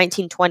circa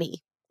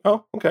 1920.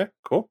 Oh, okay,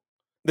 cool.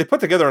 They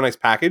put together a nice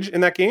package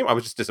in that game. I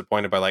was just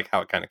disappointed by like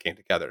how it kind of came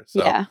together.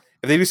 So yeah.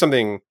 If they do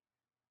something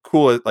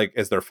cool like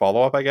as their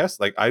follow-up, I guess,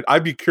 like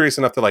I'd be curious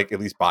enough to like at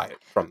least buy it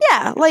from them.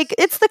 Yeah, like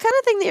it's the kind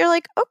of thing that you're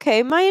like,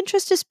 okay, my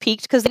interest is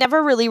piqued, because they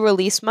never really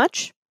release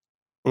much.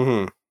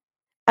 Mm-hmm.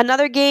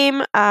 Another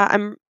game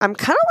I'm kind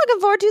of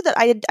looking forward to that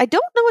I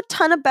don't know a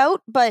ton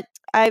about, but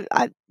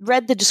I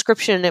read the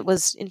description and it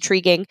was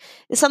intriguing.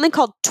 It's something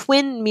called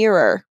Twin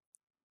Mirror. Have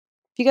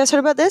you guys heard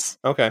about this?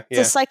 Okay, It's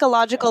a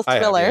psychological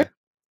thriller.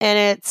 And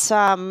it's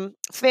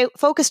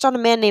focused on a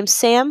man named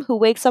Sam who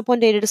wakes up one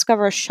day to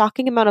discover a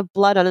shocking amount of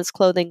blood on his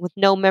clothing with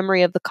no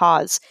memory of the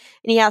cause.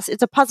 And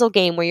it's a puzzle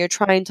game where you're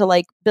trying to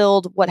like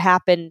build what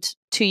happened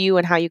to you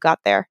and how you got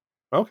there.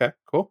 Okay,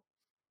 cool.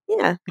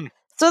 Yeah.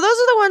 So those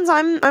are the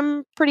ones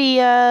I'm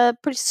pretty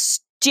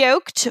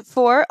stoked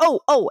for.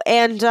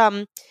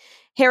 And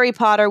Harry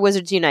Potter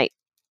Wizards Unite.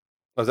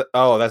 That's the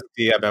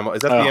MMO.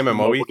 Is that the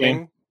MMO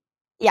thing?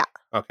 Yeah.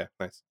 Okay,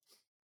 nice.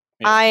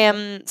 Yeah. I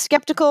am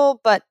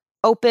skeptical, but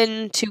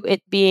open to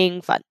it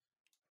being fun.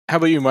 How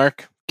about you,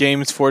 Mark?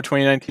 Games for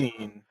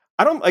 2019.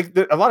 I don't like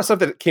a lot of stuff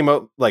that came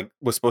out like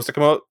was supposed to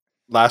come out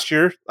last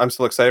year. I'm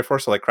still excited for.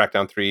 So like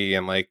Crackdown 3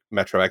 and like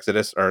Metro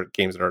Exodus are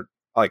games that are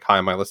like high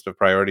on my list of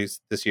priorities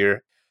this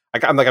year.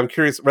 I'm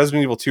curious.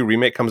 Resident Evil 2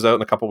 remake comes out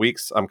in a couple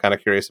weeks. I'm kind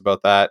of curious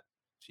about that.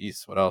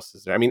 Jeez, what else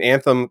is there? I mean,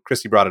 Anthem.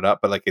 Christy brought it up,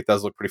 but like it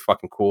does look pretty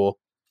fucking cool.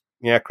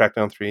 Yeah,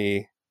 Crackdown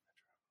 3.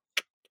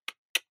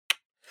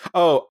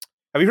 Oh,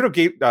 have you heard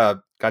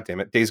of God damn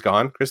it, Days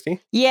Gone,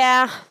 Christy?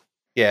 Yeah.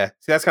 Yeah.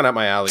 See, that's kind of up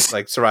my alley.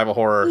 Like survival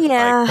horror,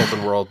 yeah. like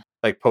open world,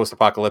 like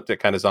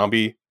post-apocalyptic kind of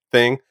zombie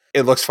thing.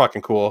 It looks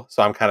fucking cool,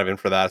 so I'm kind of in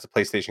for that. It's a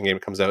PlayStation game.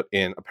 It comes out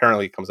in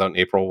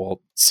April.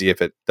 We'll see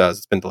if it does.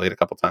 It's been delayed a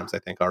couple times, I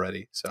think,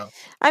 already. So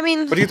I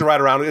mean, but you get to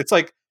ride around. It's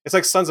like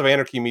Sons of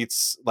Anarchy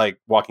meets like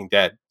Walking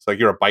Dead. So like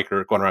you're a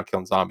biker going around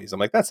killing zombies. I'm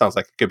like, that sounds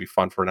like it could be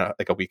fun for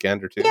like a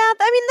weekend or two. Yeah,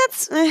 I mean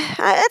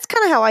that's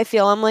kind of how I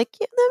feel. I'm like,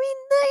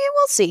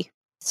 we'll see.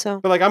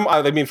 So, but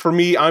like for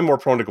me, I'm more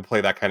prone to go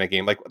play that kind of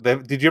game. Like,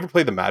 did you ever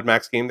play the Mad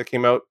Max game that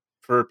came out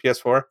for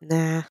PS4?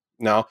 Nah.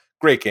 No,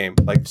 great game,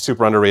 like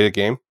super underrated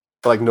game,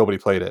 but like nobody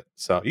played it.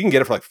 So you can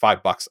get it for like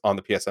 $5 on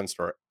the PSN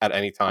store at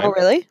any time. Oh,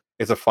 really?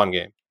 It's a fun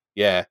game.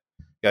 Yeah.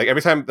 Like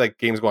every time like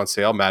games go on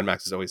sale, Mad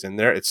Max is always in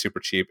there. It's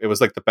super cheap. It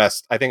was like the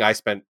best. I think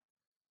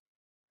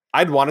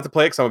I'd wanted to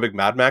play it because I'm a big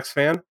Mad Max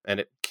fan, and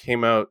it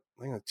came out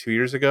I think like 2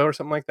 years ago or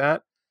something like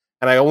that.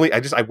 And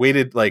I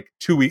waited like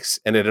 2 weeks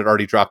and it had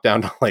already dropped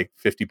down to like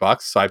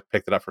 $50. So I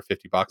picked it up for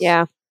 $50.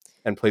 Yeah.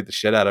 And played the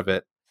shit out of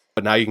it.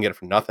 But now you can get it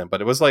for nothing. But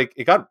it was like,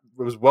 it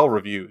was well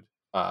reviewed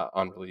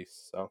on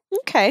release. So.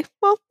 Okay.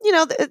 Well,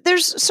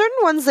 there's certain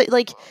ones that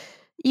like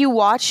you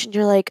watch and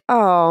you're like,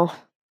 oh,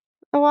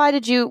 why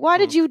did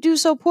you do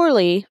so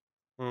poorly?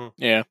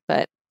 Yeah.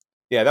 But.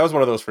 Yeah, that was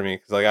one of those for me.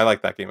 Because like, I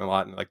like that game a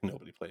lot and like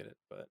nobody played it.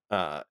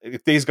 But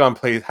if Days Gone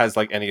has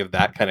like any of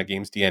that kind of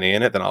game's DNA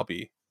in it, then I'll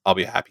be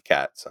a happy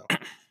cat. So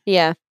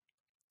yeah,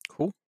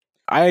 cool.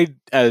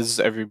 As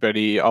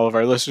everybody, all of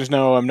our listeners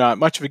know, I'm not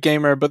much of a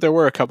gamer, but there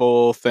were a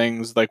couple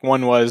things. Like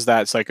one was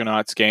that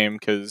Psychonauts game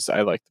because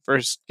I liked the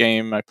first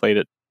game. I played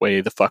it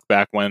way the fuck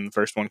back when the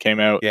first one came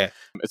out. Yeah,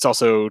 it's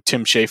also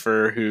Tim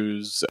Schafer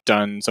who's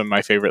done some of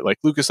my favorite like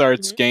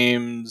LucasArts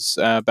games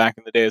back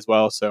in the day as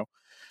well. So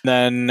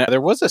Then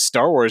there was a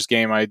Star Wars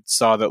game I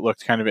saw that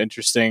looked kind of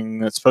interesting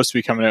that's supposed to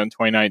be coming out in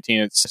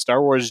 2019. It's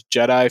Star Wars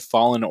Jedi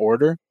Fallen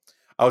Order.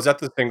 Oh, is that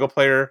the single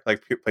player,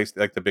 like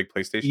the big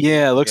PlayStation?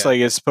 Yeah, it looks like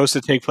it's supposed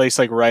to take place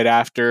like right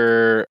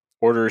after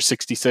Order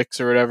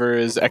 66 or whatever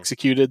is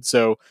executed.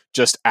 So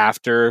just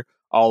after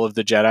all of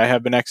the Jedi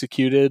have been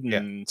executed,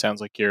 and it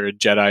sounds like you're a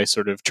Jedi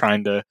sort of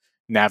trying to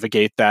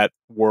navigate that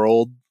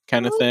world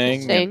kind of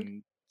thing.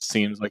 And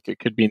seems like it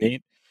could be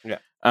neat. Yeah.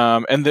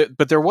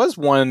 But there was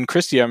one,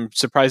 Christy, I'm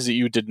surprised that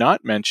you did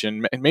not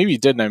mention. Maybe you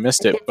did and I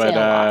missed it,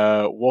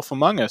 but Wolf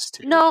Among Us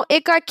 2. No,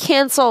 it got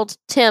canceled,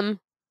 Tim.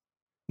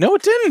 No,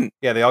 it didn't.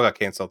 Yeah, they all got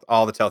canceled.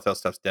 All the Telltale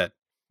stuff's dead.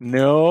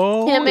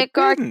 No, Tim, it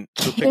got didn't.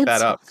 canceled. Pick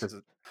that up.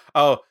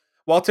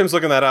 While Tim's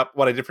looking that up,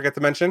 what I did forget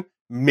to mention,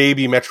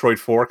 maybe Metroid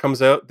 4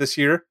 comes out this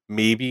year.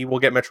 Maybe we'll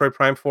get Metroid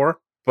Prime 4.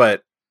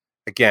 But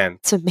again,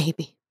 it's a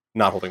maybe.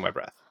 Not holding my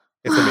breath.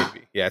 It's a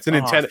maybe. Yeah, it's a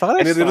Nintendo.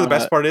 And the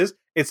best part is,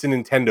 it's a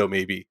Nintendo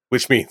maybe,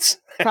 which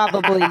means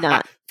probably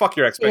not. Fuck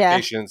your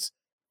expectations.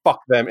 Yeah.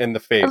 Fuck them in the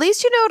face. At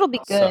least you know it'll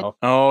be good. So,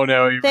 oh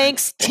no!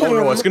 Thanks, Tim. Oh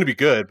no, it's going to be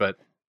good. But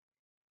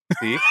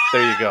see,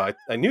 there you go.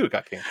 I knew it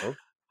got canceled.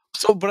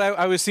 So, but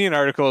I was seeing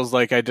articles,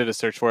 like I did a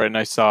search for it, and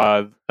I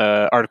saw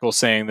articles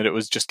saying that it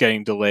was just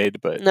getting delayed,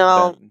 but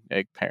no,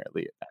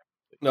 apparently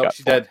it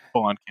she's dead.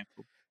 Full on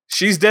canceled.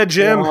 She's dead,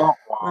 Jim.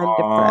 I'm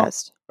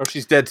depressed. Or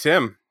she's dead,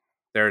 Tim.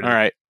 There it is. All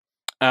right.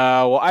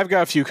 Well, I've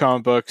got a few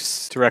comic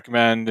books to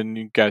recommend, and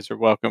you guys are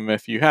welcome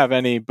if you have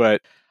any,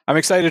 but I'm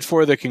excited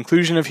for the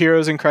conclusion of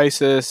Heroes in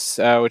Crisis,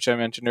 which I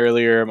mentioned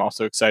earlier. I'm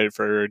also excited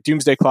for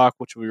Doomsday Clock,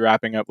 which will be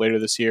wrapping up later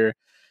this year.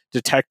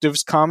 Detective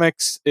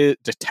Comics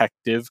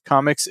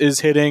is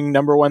hitting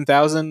number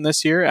 1,000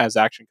 this year, as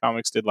Action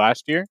Comics did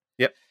last year.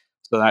 Yep.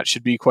 So that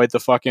should be quite the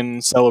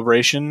fucking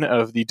celebration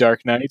of the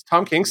Dark Knight. Is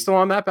Tom King still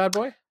on that bad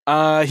boy?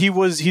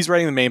 He's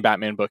writing the main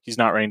Batman book. He's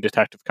not writing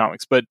Detective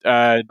Comics, but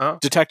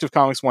Detective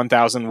Comics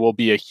 1000 will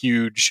be a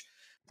huge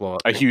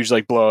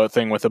like blowout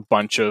thing with a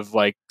bunch of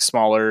like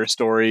smaller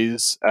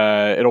stories.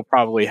 It'll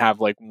probably have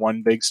like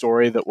one big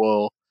story that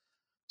will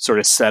sort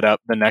of set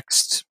up the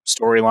next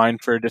storyline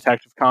for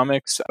Detective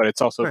Comics, but it's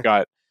also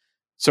got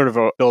sort of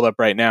a build up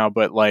right now,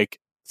 but like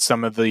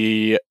some of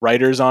the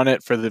writers on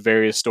it for the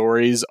various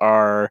stories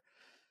are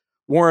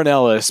Warren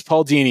Ellis,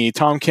 Paul Dini,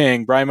 Tom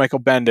King, Brian Michael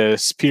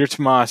Bendis, Peter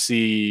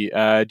Tomasi,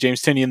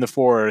 James Tynion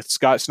IV,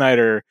 Scott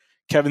Snyder,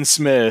 Kevin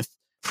Smith,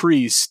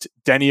 Priest,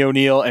 Denny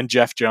O'Neil, and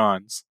Jeff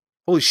Johns.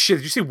 Holy shit,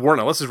 did you see Warren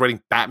Ellis is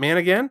writing Batman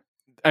again?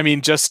 I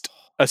mean, just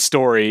a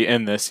story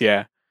in this,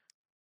 yeah.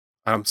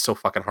 I'm so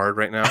fucking hard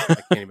right now. I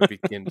can't even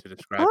begin to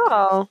describe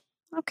Oh,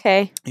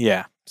 okay.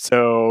 Yeah.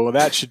 So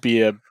that should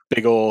be a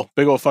big ol'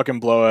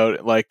 fucking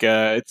blowout. Like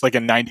it's like a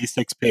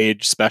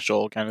 96-page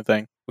special kind of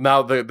thing.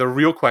 Now the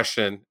real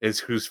question is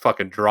who's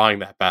fucking drawing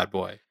that bad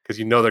boy? Because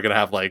you know they're gonna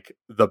have like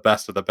the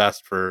best of the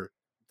best for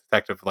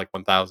Detective like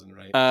 1000,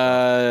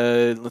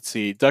 right? Let's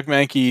see: Doug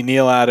Mankey,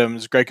 Neil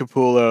Adams, Greg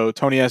Capullo,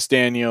 Tony S.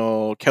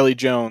 Daniel, Kelly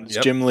Jones,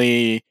 Jim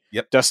Lee,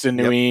 Dustin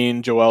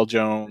Nguyen, Joel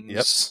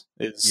Jones.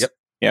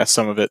 Yeah,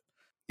 some of it.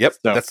 Yep,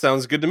 so, that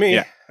sounds good to me.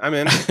 Yeah. I'm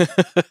in.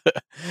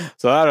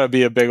 So that'll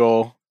be a big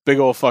ol'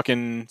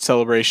 fucking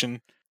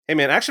celebration. Hey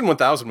man, Action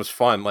 1000 was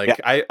fun. Like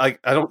I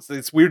don't.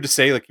 It's weird to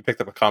say like you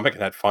picked up a comic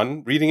and had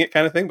fun reading it,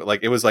 kind of thing. But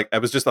like it was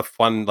just a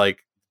fun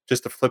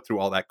just to flip through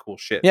all that cool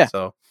shit. Yeah.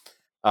 So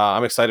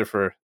I'm excited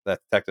for that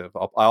Detective.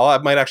 I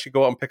might actually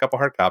go out and pick up a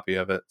hard copy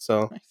of it.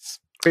 So nice.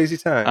 Crazy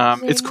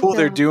time. It's cool.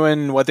 They're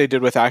doing what they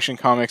did with Action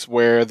Comics,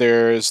 where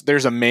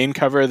there's a main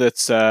cover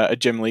that's a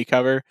Jim Lee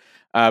cover,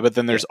 but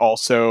then there's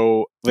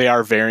also they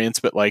are variants,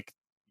 but like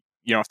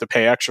you don't have to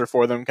pay extra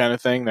for them, kind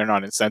of thing. They're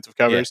not incentive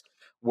covers.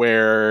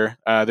 Where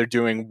they're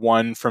doing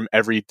one from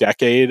every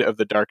decade of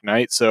the Dark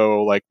Knight,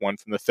 so like one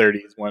from the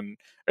 30s, one,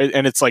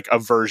 and it's like a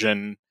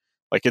version,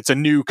 like it's a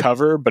new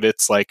cover, but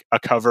it's like a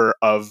cover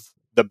of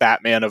the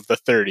Batman of the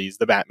 30s,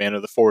 the Batman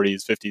of the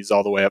 40s, 50s,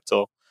 all the way up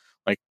till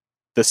like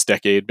this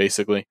decade,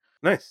 basically.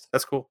 Nice,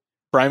 that's cool.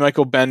 Brian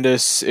Michael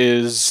Bendis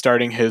is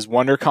starting his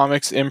Wonder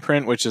Comics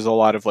imprint, which is a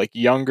lot of like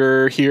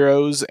younger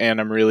heroes, and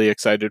I'm really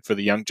excited for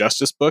the Young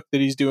Justice book that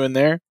he's doing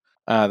there.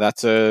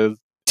 That's a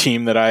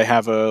team that I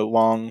have a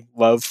long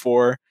love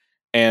for,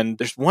 and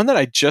there's one that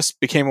I just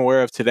became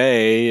aware of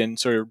today and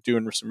sort of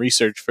doing some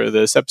research for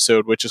this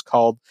episode, which is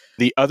called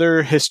The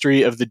Other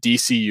History of the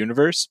DC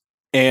Universe,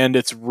 and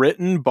it's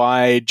written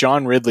by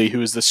John Ridley,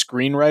 who is the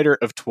screenwriter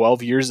of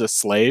 12 Years a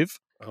Slave.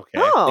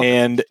 Okay.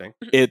 And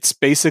it's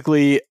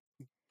basically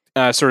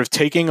sort of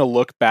taking a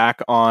look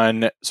back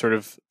on sort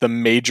of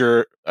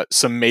the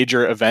some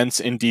major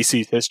events in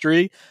DC's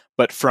history,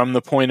 but from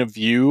the point of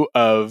view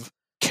of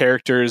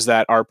characters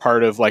that are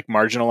part of like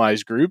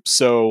marginalized groups,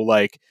 so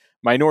like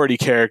minority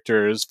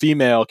characters,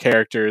 female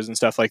characters, and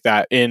stuff like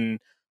that, in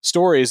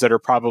stories that are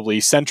probably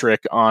centric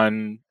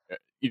on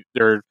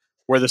either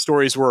where the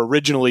stories were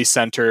originally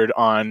centered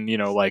on, you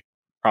know, like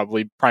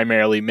probably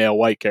primarily male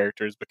white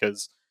characters,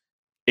 because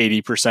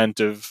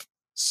 80% of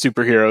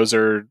superheroes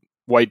are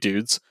white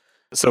dudes.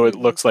 So it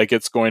looks like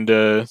it's going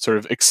to sort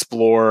of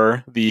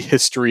explore the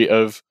history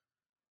of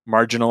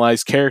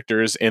marginalized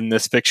characters in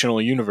this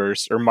fictional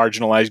universe, or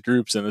marginalized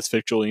groups in this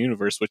fictional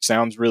universe, which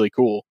sounds really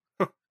cool.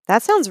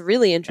 That sounds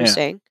really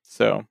interesting. Yeah.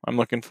 So I'm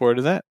looking forward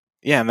to that.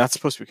 Yeah, and that's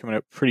supposed to be coming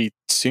out pretty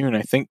soon.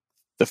 I think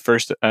the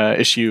first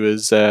issue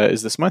is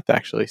this month,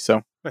 actually.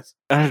 So nice.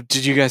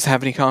 Did you guys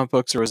have any comic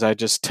books, or was I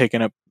just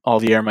taking up all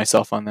the air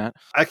myself on that?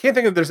 I can't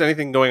think if there's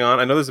anything going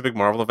on. I know there's a big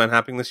Marvel event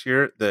happening this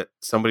year that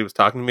somebody was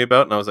talking to me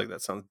about, and I was like,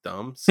 that sounds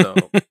dumb. So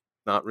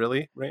not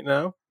really right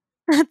now.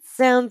 That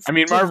sounds I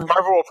mean, Marvel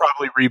will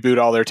probably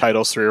reboot all their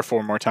titles 3 or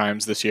 4 more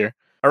times this year.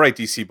 All right,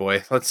 DC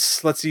boy,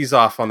 let's ease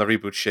off on the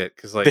reboot shit,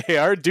 because like they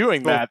are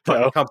doing that,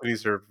 though.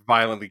 Companies are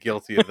violently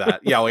guilty of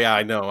that. Yeah, well, yeah,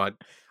 I know.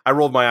 I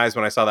rolled my eyes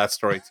when I saw that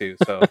story too.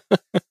 So,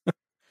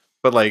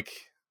 but like,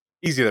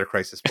 easy there,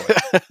 Crisis Boy.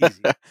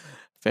 Easy.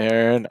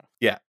 Fair enough.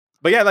 Yeah,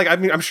 but yeah, like I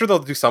mean, I'm sure they'll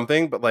do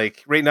something, but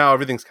like right now,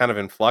 everything's kind of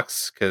in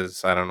flux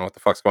because I don't know what the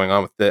fuck's going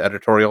on with the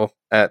editorial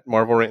at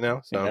Marvel right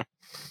now. So,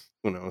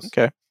 who knows?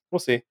 Okay, we'll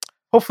see.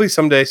 Hopefully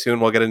someday soon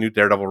we'll get a new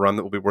Daredevil run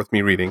that will be worth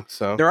me reading.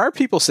 So there are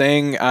people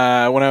saying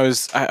when I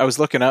was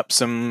looking up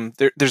some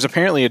there's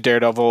apparently a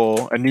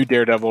new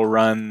Daredevil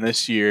run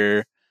this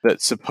year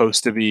that's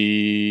supposed to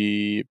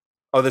be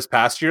this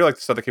past year, like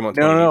the stuff that came out.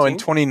 No, in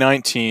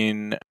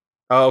 2019.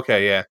 Oh,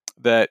 okay, yeah.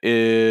 That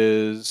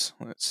is,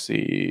 let's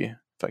see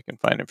if I can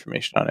find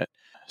information on it.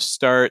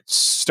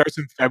 Starts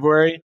in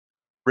February,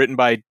 written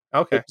by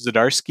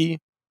Zdarsky,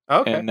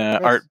 and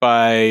nice. art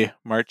by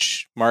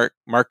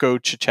Marco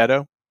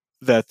Cicchetto.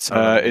 That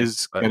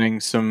is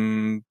getting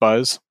some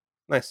buzz.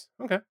 Nice.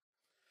 Okay.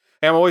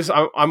 Hey,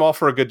 I'm all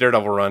for a good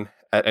Daredevil run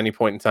at any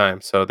point in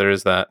time. So there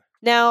is that.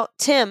 Now,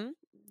 Tim,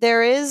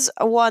 there is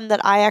one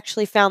that I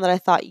actually found that I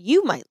thought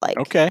you might like.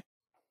 Okay.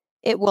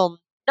 It will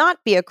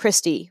not be a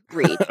Christie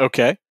read.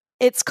 Okay.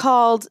 It's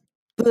called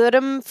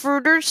Bottom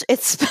Feeders.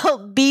 It's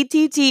spelled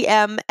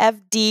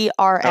BTTMFDRS.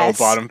 Oh,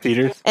 Bottom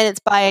Feeders. And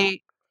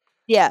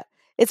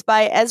it's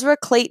by Ezra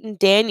Clayton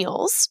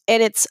Daniels,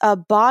 and it's a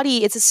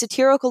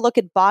satirical look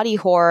at body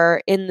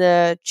horror in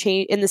the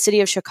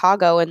city of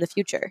Chicago in the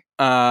future.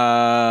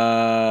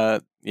 Yeah,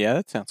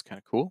 that sounds kind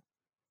of cool.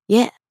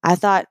 Yeah, I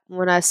thought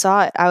when I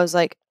saw it, I was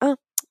like, oh,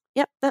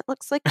 yep, that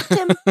looks like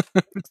Tim.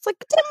 Looks like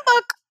a Tim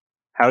book.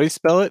 How do you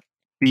spell it?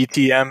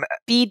 BTM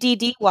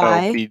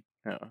BDDY.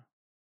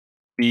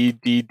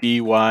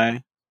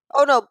 BDDY.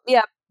 Oh no,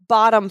 yeah,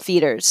 Bottom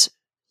Feeders.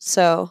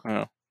 So.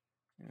 Oh.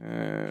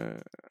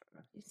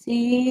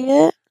 See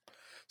it?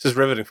 This is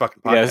riveting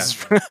fucking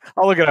podcast. Yes.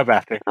 I'll look it up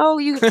after. Oh,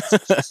 you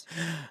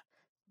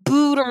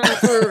Bottom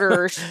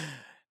Feeders.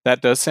 That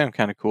does sound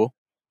kind of cool.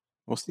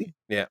 We'll see.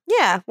 Yeah.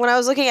 Yeah. When I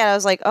was looking at it, I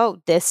was like, oh,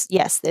 this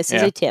is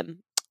a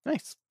Tim.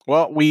 Nice.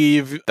 Well,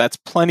 that's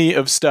plenty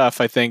of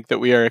stuff, I think, that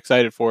we are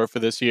excited for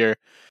this year.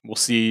 We'll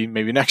see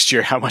maybe next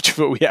year how much of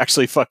it we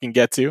actually fucking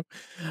get to.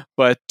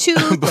 But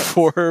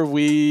before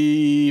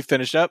we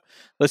finish up,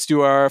 let's do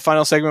our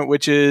final segment,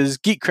 which is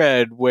Geek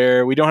Cred,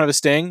 where we don't have a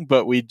sting,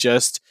 but we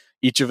just,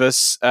 each of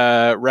us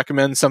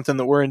recommend something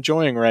that we're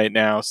enjoying right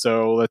now.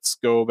 So let's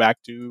go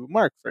back to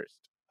Mark first.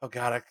 Oh,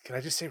 God. Can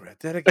I just say Red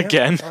Dead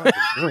again?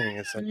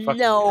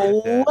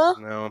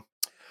 No.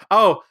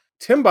 Oh,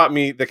 Tim bought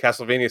me the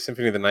Castlevania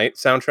Symphony of the Night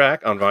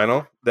soundtrack on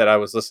vinyl that I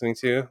was listening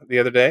to the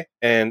other day.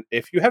 And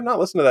if you have not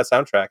listened to that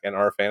soundtrack and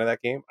are a fan of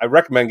that game, I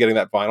recommend getting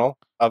that vinyl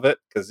of it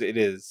because it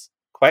is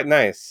quite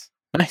nice.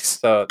 Nice.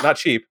 So not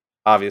cheap,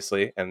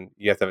 obviously, and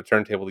you have to have a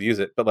turntable to use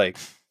it, but like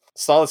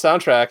solid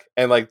soundtrack,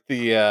 and like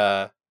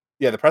the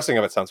pressing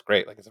of it sounds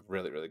great. Like it's a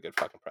really, really good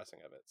fucking pressing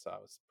of it. So I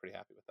was pretty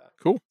happy with that.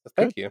 Cool. So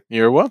thank you.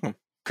 You're welcome.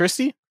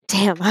 Christy?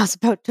 Damn, I was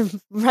about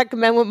to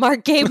recommend what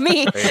Mark gave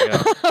me. There you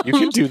go. You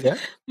can do that.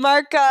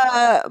 Mark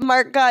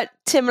got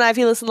Tim and I, if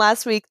you listened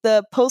last week,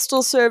 the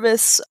Postal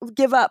Service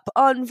Give Up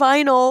on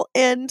vinyl,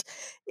 and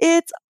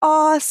it's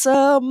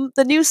awesome.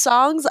 The new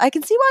songs, I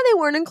can see why they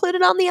weren't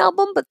included on the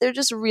album, but they're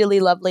just really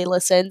lovely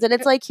listens, and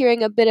it's like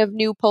hearing a bit of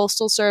new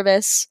Postal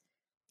Service,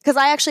 because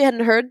I actually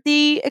hadn't heard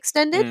the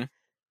extended.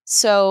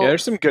 So yeah,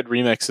 there's some good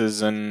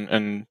remixes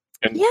and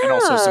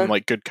also some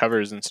like good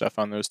covers and stuff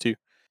on those too.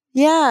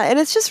 Yeah, and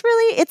it's just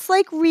really, it's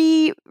like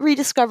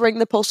rediscovering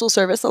the Postal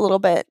Service a little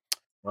bit.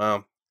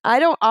 Wow. I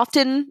don't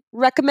often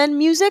recommend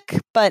music,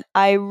 but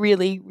I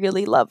really,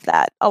 really love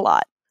that a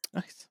lot.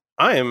 Nice.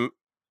 I am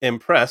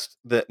impressed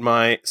that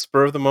my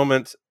spur of the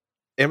moment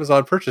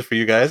Amazon purchase for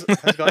you guys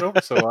has gone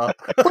over so well.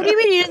 What do you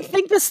mean you didn't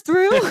think this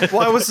through?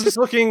 Well, I was just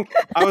looking.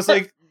 I was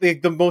like,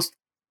 the most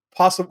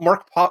possible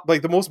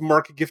the most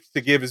Mark gift to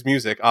give is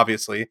music,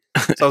 obviously.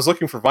 So I was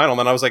looking for vinyl,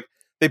 and I was like,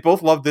 they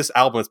both love this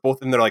album. It's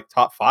both in their like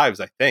top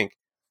 5s, I think.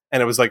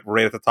 And it was like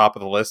right at the top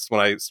of the list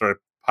when I started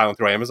piling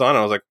through Amazon. And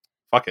I was like,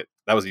 fuck it.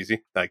 That was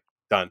easy. Like,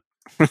 done.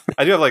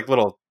 I do have like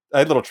little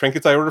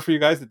trinkets I ordered for you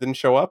guys that didn't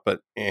show up,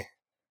 but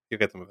you'll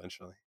get them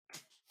eventually.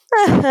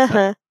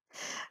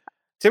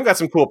 Tim got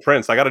some cool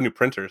prints. I got a new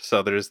printer,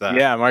 so there's that.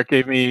 Yeah, Mark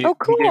gave me,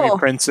 cool. He gave me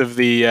prints of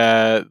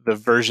the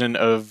version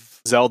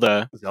of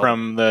Zelda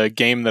from the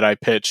game that I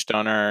pitched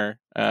on our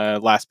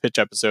last pitch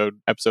episode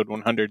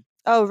 100.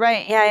 Oh,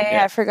 right.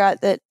 Yeah. I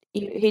forgot that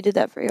he did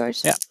that for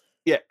yours. Yeah.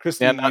 Yeah,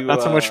 Christy. Yeah,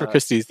 not so much for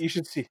Christie's. You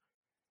should see.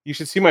 You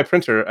should see my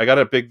printer. I got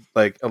a big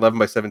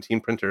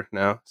 11x17 printer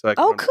now, so I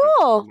can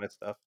cool. my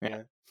stuff.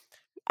 Yeah.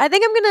 I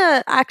think I'm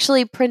gonna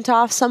actually print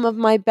off some of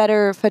my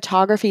better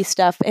photography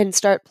stuff and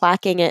start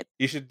placking it.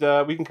 You should.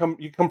 You can come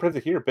print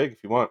it here, big,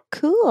 if you want.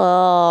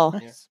 Cool.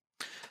 Nice.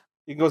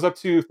 It goes up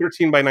to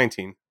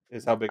 13x19.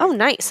 Is how big. Oh,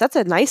 nice. That's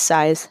a nice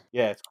size.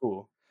 Yeah, it's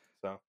cool.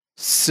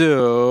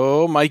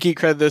 So, my Geek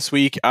Cred this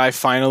week, I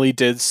finally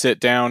did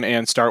sit down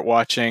and start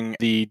watching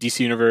the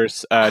DC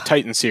Universe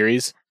Titan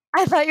series.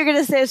 I thought you were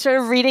going to say I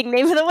started reading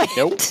Name of the Wind.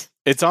 Nope.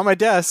 It's on my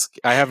desk.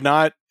 I have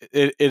not,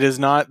 it has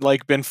not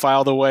been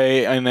filed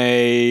away in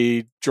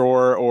a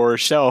drawer or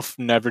shelf,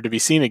 never to be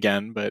seen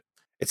again, but.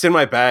 It's in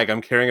my bag.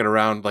 I'm carrying it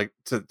around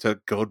to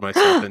goad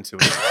myself into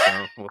it.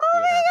 So we'll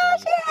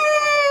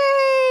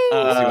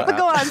but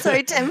go on,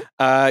 sorry, Tim.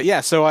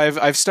 So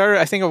I've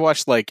started. I think I've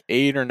watched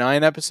 8 or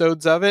 9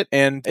 episodes of it,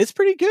 and it's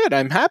pretty good.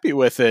 I'm happy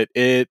with it.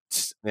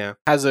 It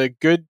has a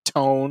good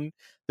tone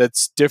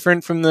that's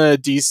different from the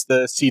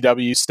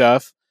CW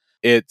stuff.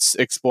 It's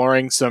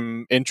exploring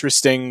some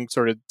interesting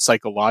sort of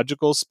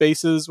psychological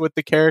spaces with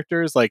the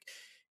characters.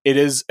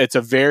 It's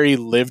a very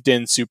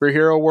lived-in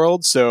superhero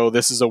world. So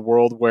this is a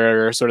world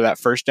where sort of that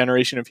first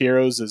generation of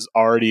heroes is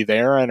already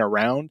there and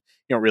around.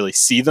 You don't really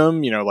see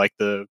them, like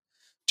the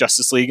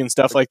Justice League and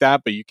stuff like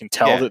that, but you can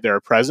tell that they're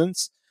a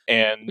presence.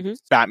 And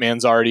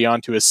Batman's already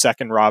onto his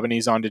second Robin.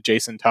 He's onto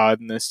Jason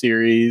Todd in this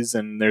series,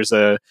 and there's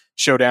a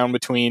showdown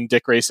between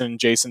Dick Grayson and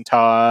Jason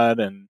Todd,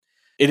 and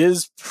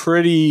it's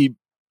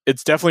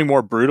definitely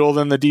more brutal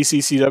than the DC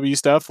CW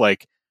stuff.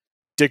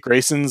 Dick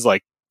Grayson's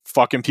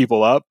fucking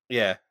people up.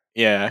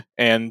 Yeah,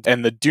 and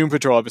the Doom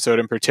Patrol episode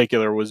in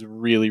particular was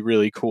really,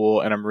 really cool,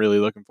 and I'm really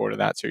looking forward to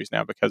that series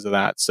now because of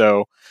that.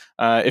 So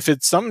if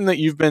it's something that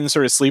you've been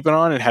sort of sleeping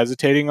on and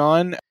hesitating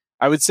on,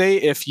 I would say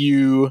if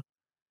you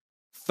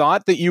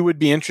thought that you would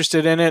be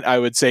interested in it, I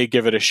would say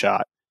give it a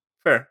shot.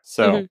 Fair.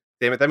 So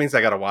damn it, that means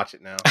I gotta watch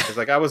it now. Because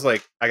I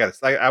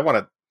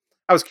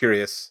was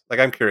curious.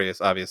 I'm curious,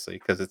 obviously,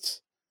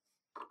 because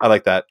I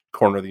like that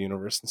corner of the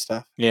universe and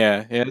stuff.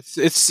 Yeah. It's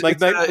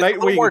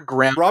Nightwing. More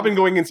ground. Robin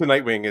going into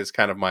Nightwing is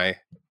kind of my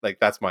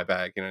that's my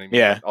bag. You know what I mean?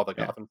 Yeah, all the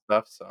Gotham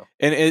stuff. So,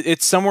 and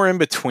it's somewhere in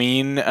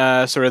between,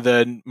 sort of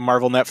the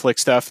Marvel Netflix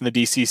stuff and the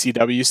DC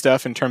CW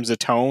stuff in terms of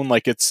tone.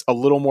 It's a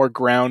little more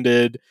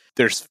grounded.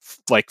 There's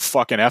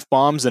fucking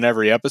F-bombs in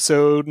every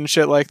episode and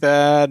shit like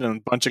that, and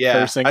a bunch of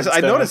cursing. I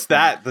noticed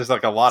that there's a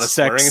lot of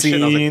sex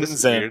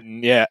scenes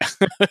and yeah.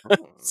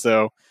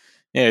 So.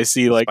 Yeah, I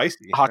see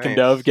Spicy. Hawk and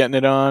Dove getting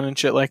it on and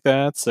shit like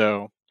that.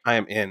 So I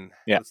am in.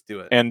 Yeah, let's do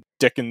it. And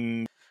Dick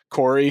and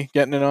Corey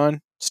getting it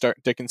on.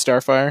 Dick and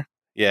Starfire.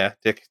 Yeah,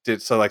 Dick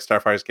did. So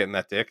Starfire's getting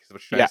that dick. Is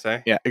what you're trying to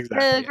say? Yeah,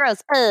 exactly.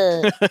 Gross.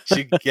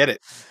 She can get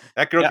it.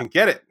 That girl can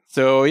get it.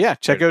 So yeah,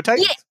 check out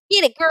Titans.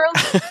 Get it, girl.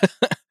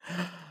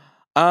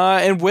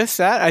 And with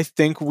that, I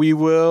think we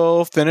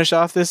will finish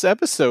off this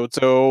episode.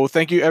 So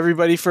thank you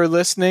everybody for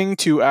listening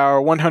to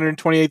our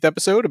 128th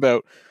episode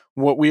about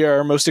what we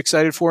are most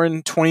excited for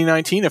in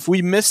 2019. If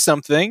we missed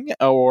something,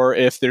 or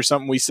if there's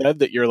something we said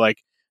that you're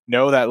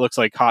no, that looks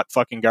like hot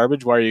fucking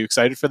garbage, why are you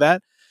excited for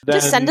that?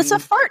 Just send us a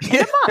fart in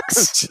a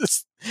box.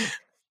 Just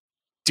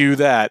do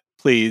that,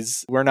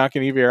 please. We're not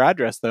going to give you our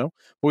address, though.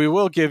 We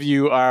will give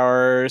you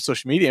our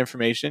social media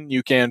information.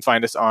 You can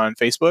find us on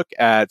Facebook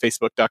at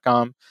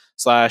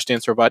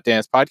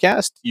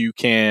facebook.com/DanceRobotDancePodcast. You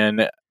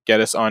can get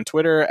us on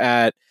Twitter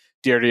at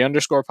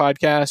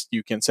DRD_podcast.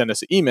 You can send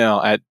us an email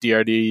at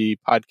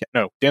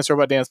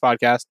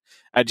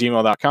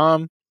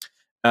DanceRobotDancePodcast@gmail.com.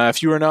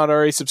 If you are not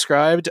already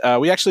subscribed,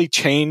 we actually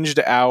changed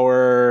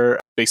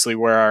basically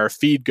where our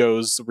feed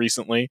goes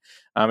recently.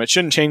 It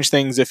shouldn't change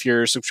things if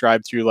you're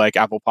subscribed through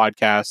Apple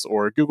Podcasts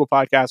or Google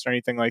Podcasts or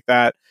anything like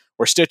that,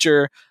 or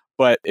Stitcher.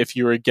 But if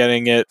you were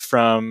getting it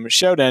from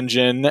Shout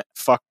Engine,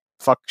 fuck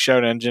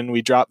Shout Engine,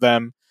 we dropped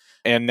them,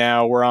 and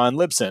now we're on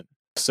Libsyn.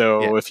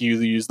 So if you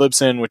use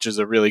Libsyn, which is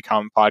a really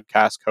common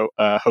podcast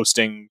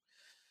hosting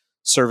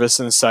service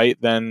and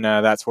site, then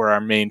that's where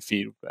our main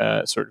feed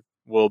sort of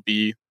will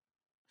be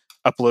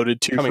uploaded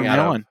to coming from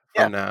now on.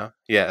 Now.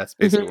 Yeah, that's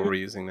basically what we're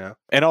using now.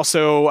 And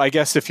also, I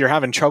guess if you're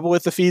having trouble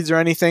with the feeds or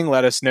anything,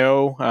 let us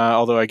know.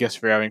 Although I guess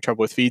if you're having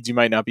trouble with feeds, you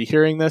might not be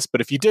hearing this.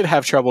 But if you did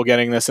have trouble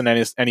getting this in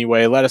any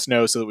way, let us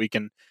know so that we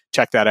can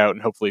check that out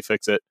and hopefully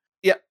fix it.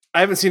 Yeah,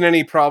 I haven't seen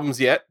any problems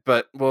yet,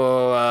 but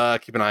we'll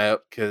keep an eye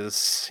out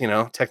because,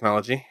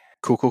 technology.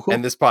 Cool.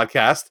 And this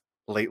podcast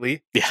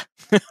lately. Yeah.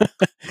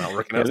 Not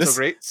working out so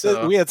great.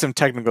 So we had some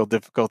technical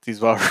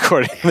difficulties while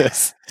recording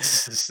this.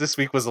 This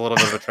week was a little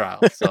bit of a trial.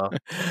 So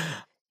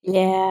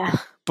yeah.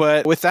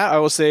 But with that, I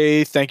will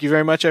say thank you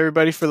very much,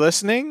 everybody, for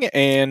listening,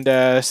 and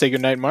say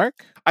goodnight,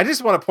 Mark. I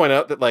just want to point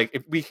out that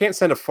if we can't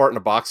send a fart in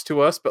a box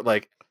to us, but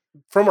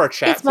from our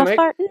chat tonight,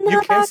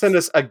 you can send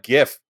us a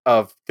GIF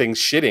of things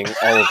shitting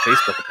all over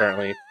Facebook,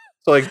 apparently.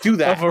 So do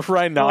that. Of a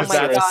rhinoceros. Oh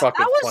my God.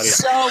 That was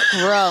so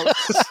gross.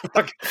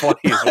 Fucking funny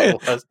is what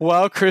it was.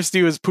 While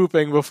Christy was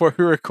pooping before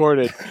we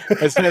recorded,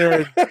 I sent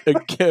her a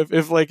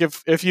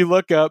GIF. If you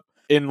look up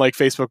in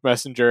Facebook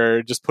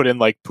Messenger, just put in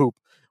poop,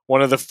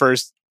 one of the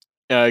first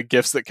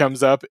gifs that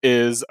comes up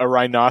is a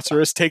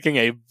rhinoceros taking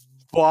a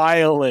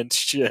violent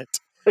shit.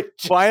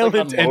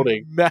 Violent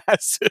and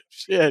massive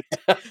shit.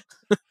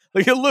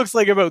 Like it looks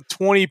like about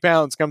 20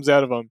 pounds comes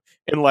out of him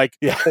in like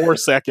 4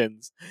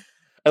 seconds.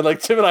 And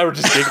like Tim and I were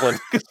just giggling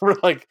because we're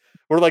like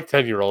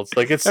 10-year-olds.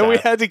 Like it's sad. And we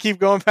had to keep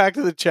going back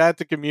to the chat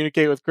to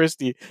communicate with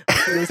Christy.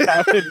 She was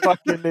having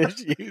fucking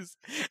issues.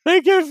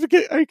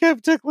 I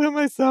kept tickling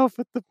myself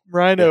at the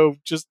rhino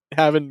just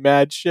having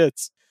mad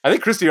shits. I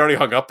think Christy already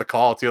hung up the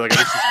call too. Like I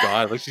think she's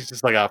gone. Like she's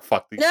just like, ah,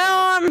 fuck these.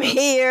 No, I'm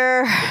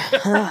here.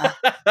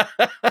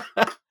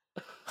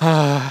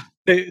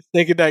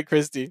 Say goodnight,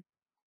 Christy.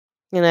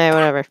 Good night,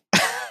 whatever.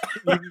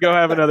 You can go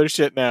have another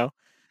shit now.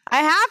 I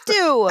have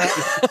to.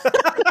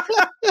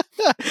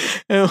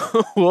 And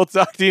we'll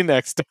talk to you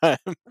next time.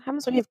 What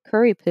happens when you have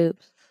curry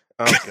poops?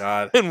 Oh,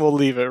 God. And we'll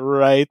leave it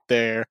right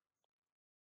there.